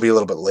 that she'll be a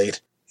little bit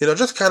late.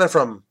 Just kind of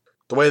from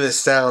the way this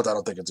sounds, I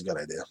don't think it's a good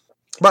idea.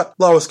 But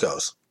Lois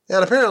goes.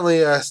 And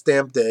apparently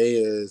Stamp Day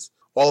is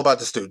all about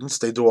the students.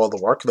 They do all the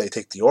work. They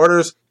take the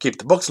orders, keep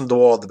the books, and do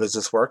all the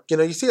business work.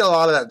 You see a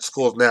lot of that in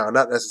schools now,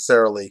 not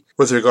necessarily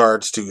with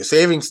regards to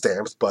saving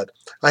stamps, but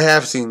I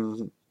have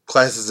seen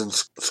classes in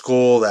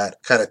school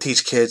that kind of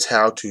teach kids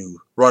how to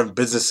run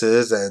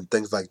businesses and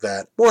things like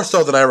that. More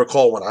so than I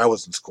recall when I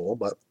was in school.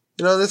 But,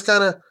 this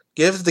kind of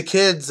gives the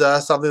kids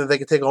something that they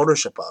can take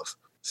ownership of.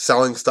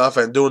 Selling stuff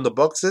and doing the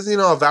books is,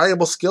 a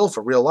valuable skill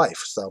for real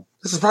life. So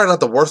this is probably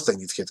not the worst thing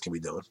these kids can be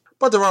doing.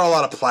 But there are a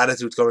lot of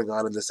platitudes going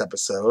on in this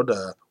episode,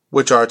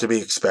 which are to be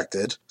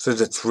expected,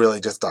 since it's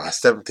really just a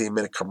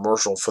 17-minute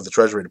commercial for the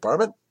Treasury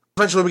Department.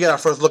 Eventually we get our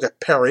first look at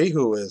Perry,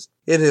 who is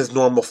in his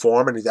normal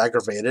form, and he's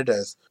aggravated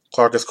as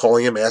Clark is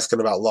calling him, asking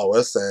about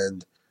Lois,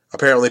 and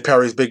Apparently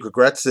Perry's big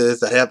regrets is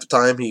that half the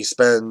time he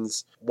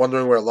spends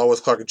wondering where Lois,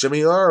 Clark, and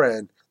Jimmy are,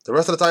 and the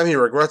rest of the time he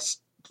regrets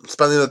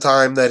spending the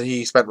time that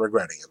he spent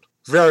regretting it.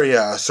 Very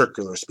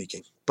circular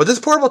speaking. But this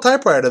portable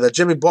typewriter that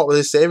Jimmy bought with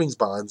his savings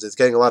bonds is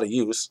getting a lot of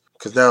use,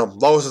 because now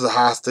Lois is a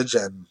hostage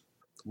and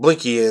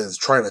Blinky is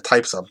trying to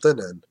type something,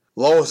 and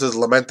Lois is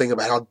lamenting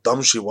about how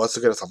dumb she was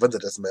to get herself into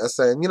this mess,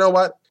 and you know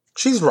what?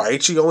 She's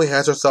right. She only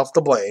has herself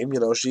to blame.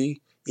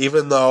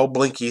 Even though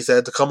Blinky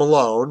said to come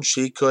alone,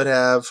 she could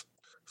have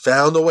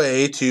found a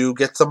way to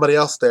get somebody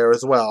else there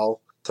as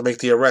well to make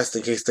the arrest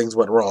in case things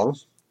went wrong.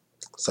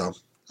 So,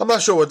 I'm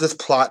not sure what this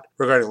plot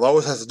regarding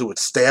Lois has to do with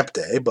Stamp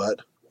Day, but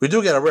we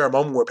do get a rare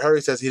moment where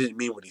Perry says he didn't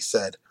mean what he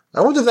said.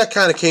 I wonder if that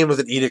kind of came with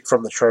an edict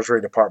from the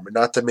Treasury Department,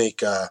 not to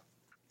make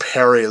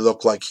Perry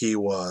look like he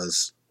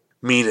was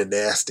mean and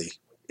nasty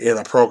in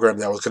a program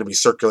that was going to be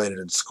circulated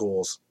in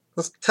schools.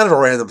 That's kind of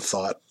a random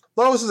thought.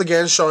 Lois is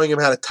again showing him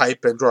how to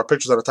type and draw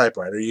pictures on a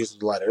typewriter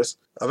using letters.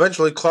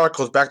 Eventually, Clark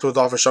goes back to his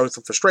office showing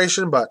some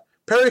frustration, but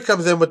Perry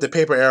comes in with the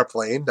paper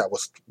airplane that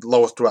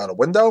Lois threw out a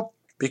window,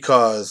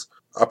 because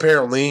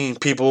apparently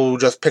people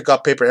just pick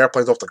up paper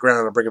airplanes off the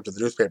ground and bring them to the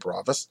newspaper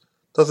office.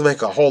 Doesn't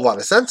make a whole lot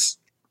of sense.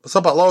 But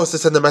something about Lois to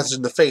send a message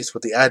in the face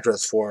with the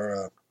address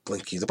for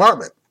Blinky's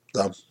apartment.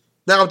 So,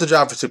 now it's the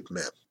job for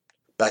Superman.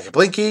 Back at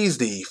Blinky's,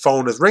 the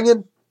phone is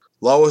ringing.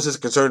 Lois is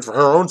concerned for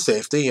her own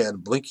safety,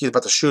 and Blinky is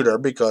about to shoot her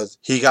because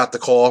he got the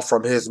call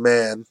from his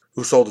man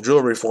who sold the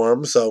jewelry for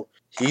him, so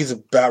he's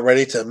about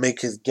ready to make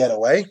his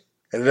getaway,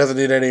 and he doesn't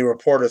need any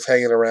reporters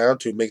hanging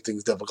around to make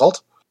things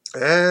difficult.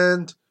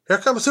 And here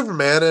comes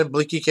Superman, and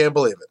Blinky can't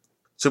believe it.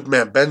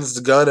 Superman bends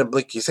the gun in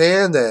Blinky's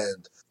hand,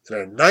 and in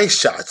a nice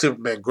shot,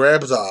 Superman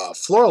grabs a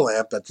floor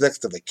lamp that's next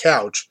to the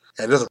couch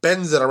and just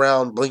bends it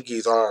around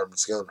Blinky's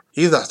arms.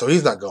 He's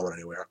not going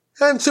anywhere.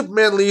 And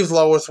Superman leaves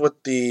Lois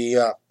with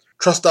the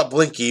trust up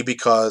Blinky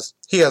because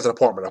he has an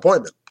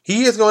appointment.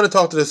 He is going to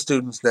talk to the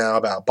students now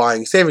about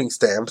buying savings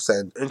stamps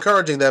and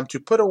encouraging them to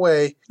put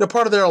away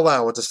part of their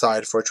allowance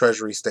aside for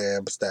treasury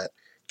stamps that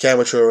can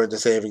mature into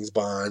savings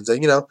bonds,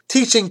 and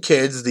teaching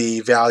kids the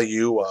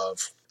value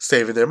of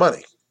saving their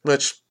money,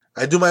 which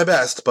I do my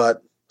best,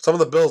 but some of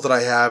the bills that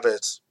I have,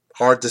 it's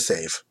hard to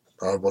save.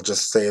 We'll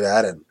just say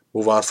that and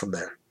move on from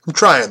there. I'm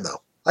trying,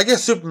 though. I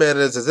guess Superman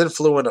is as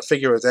influent a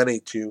figure as any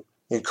to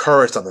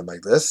encourage something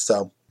like this,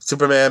 so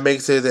Superman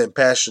makes his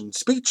impassioned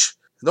speech,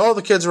 and all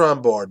the kids are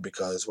on board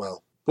because,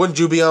 well, wouldn't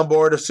you be on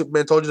board if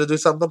Superman told you to do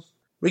something?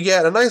 We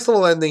get a nice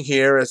little ending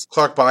here as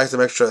Clark buys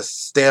some extra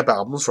stamp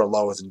albums for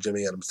Lois and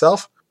Jimmy and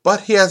himself,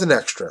 but he has an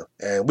extra,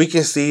 and we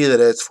can see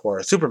that it's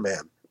for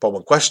Superman, but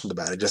when questioned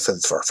about it, he just says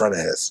it's for a friend of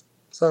his.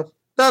 So,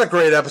 not a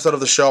great episode of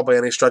the show by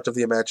any stretch of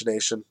the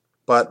imagination,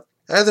 but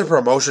as a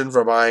promotion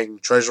for buying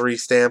treasury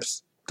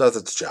stamps, does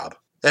its job.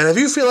 And if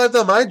you feel I've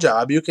done my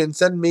job, you can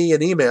send me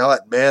an email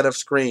at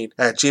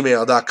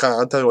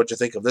manofscreen@gmail.com. Tell me what you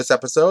think of this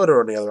episode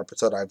or any other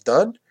episode I've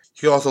done.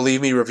 You can also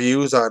leave me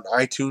reviews on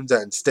iTunes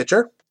and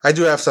Stitcher. I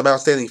do have some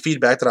outstanding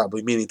feedback that I'll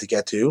be meaning to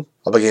get to.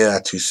 I'll be getting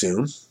that too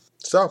soon.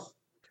 So,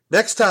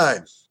 next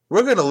time,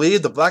 we're going to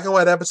leave the black and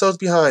white episodes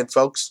behind,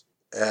 folks,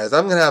 as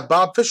I'm going to have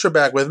Bob Fisher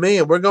back with me,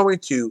 and we're going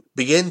to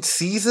begin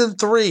Season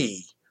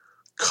 3,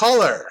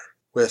 Color,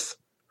 with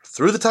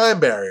Through the Time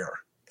Barrier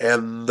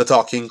and The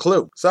Talking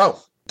Clue. So,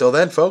 till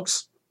then,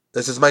 folks,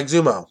 this is Mike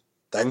Zumo.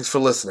 Thanks for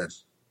listening.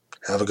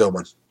 Have a good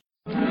one.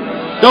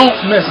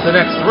 Don't miss the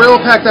next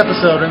thrill-packed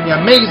episode in the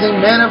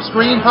amazing Man of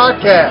Screen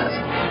podcast.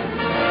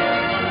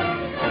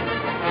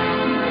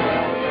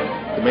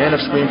 The Man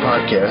of Screen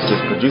podcast is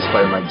produced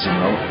by Mike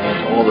Zumo,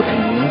 and all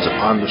opinions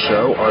on the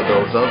show are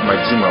those of Mike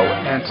Zumo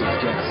and his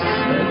guests,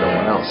 and no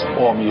one else.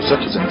 All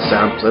music and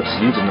sound clips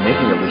used in the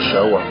making of this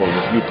show are for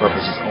review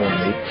purposes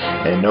only,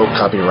 and no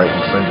copyright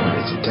infringement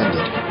is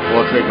intended.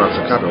 All trademarks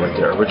and copyright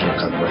their original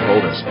copyright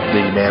holders.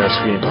 The Man of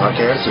Screen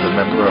podcast is a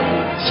member of the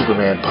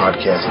Superman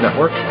Podcast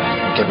Network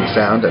and can be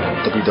found at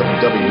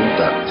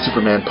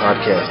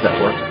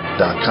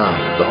www.supermanpodcastnetwork.com.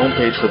 The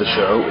homepage for the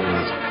show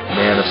is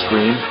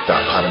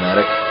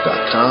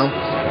manofscreen.podomatic.com,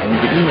 and you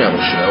can email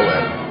the show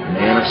at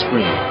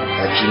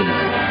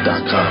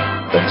manofscreen@gmail.com.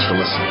 Thanks for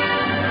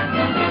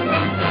listening.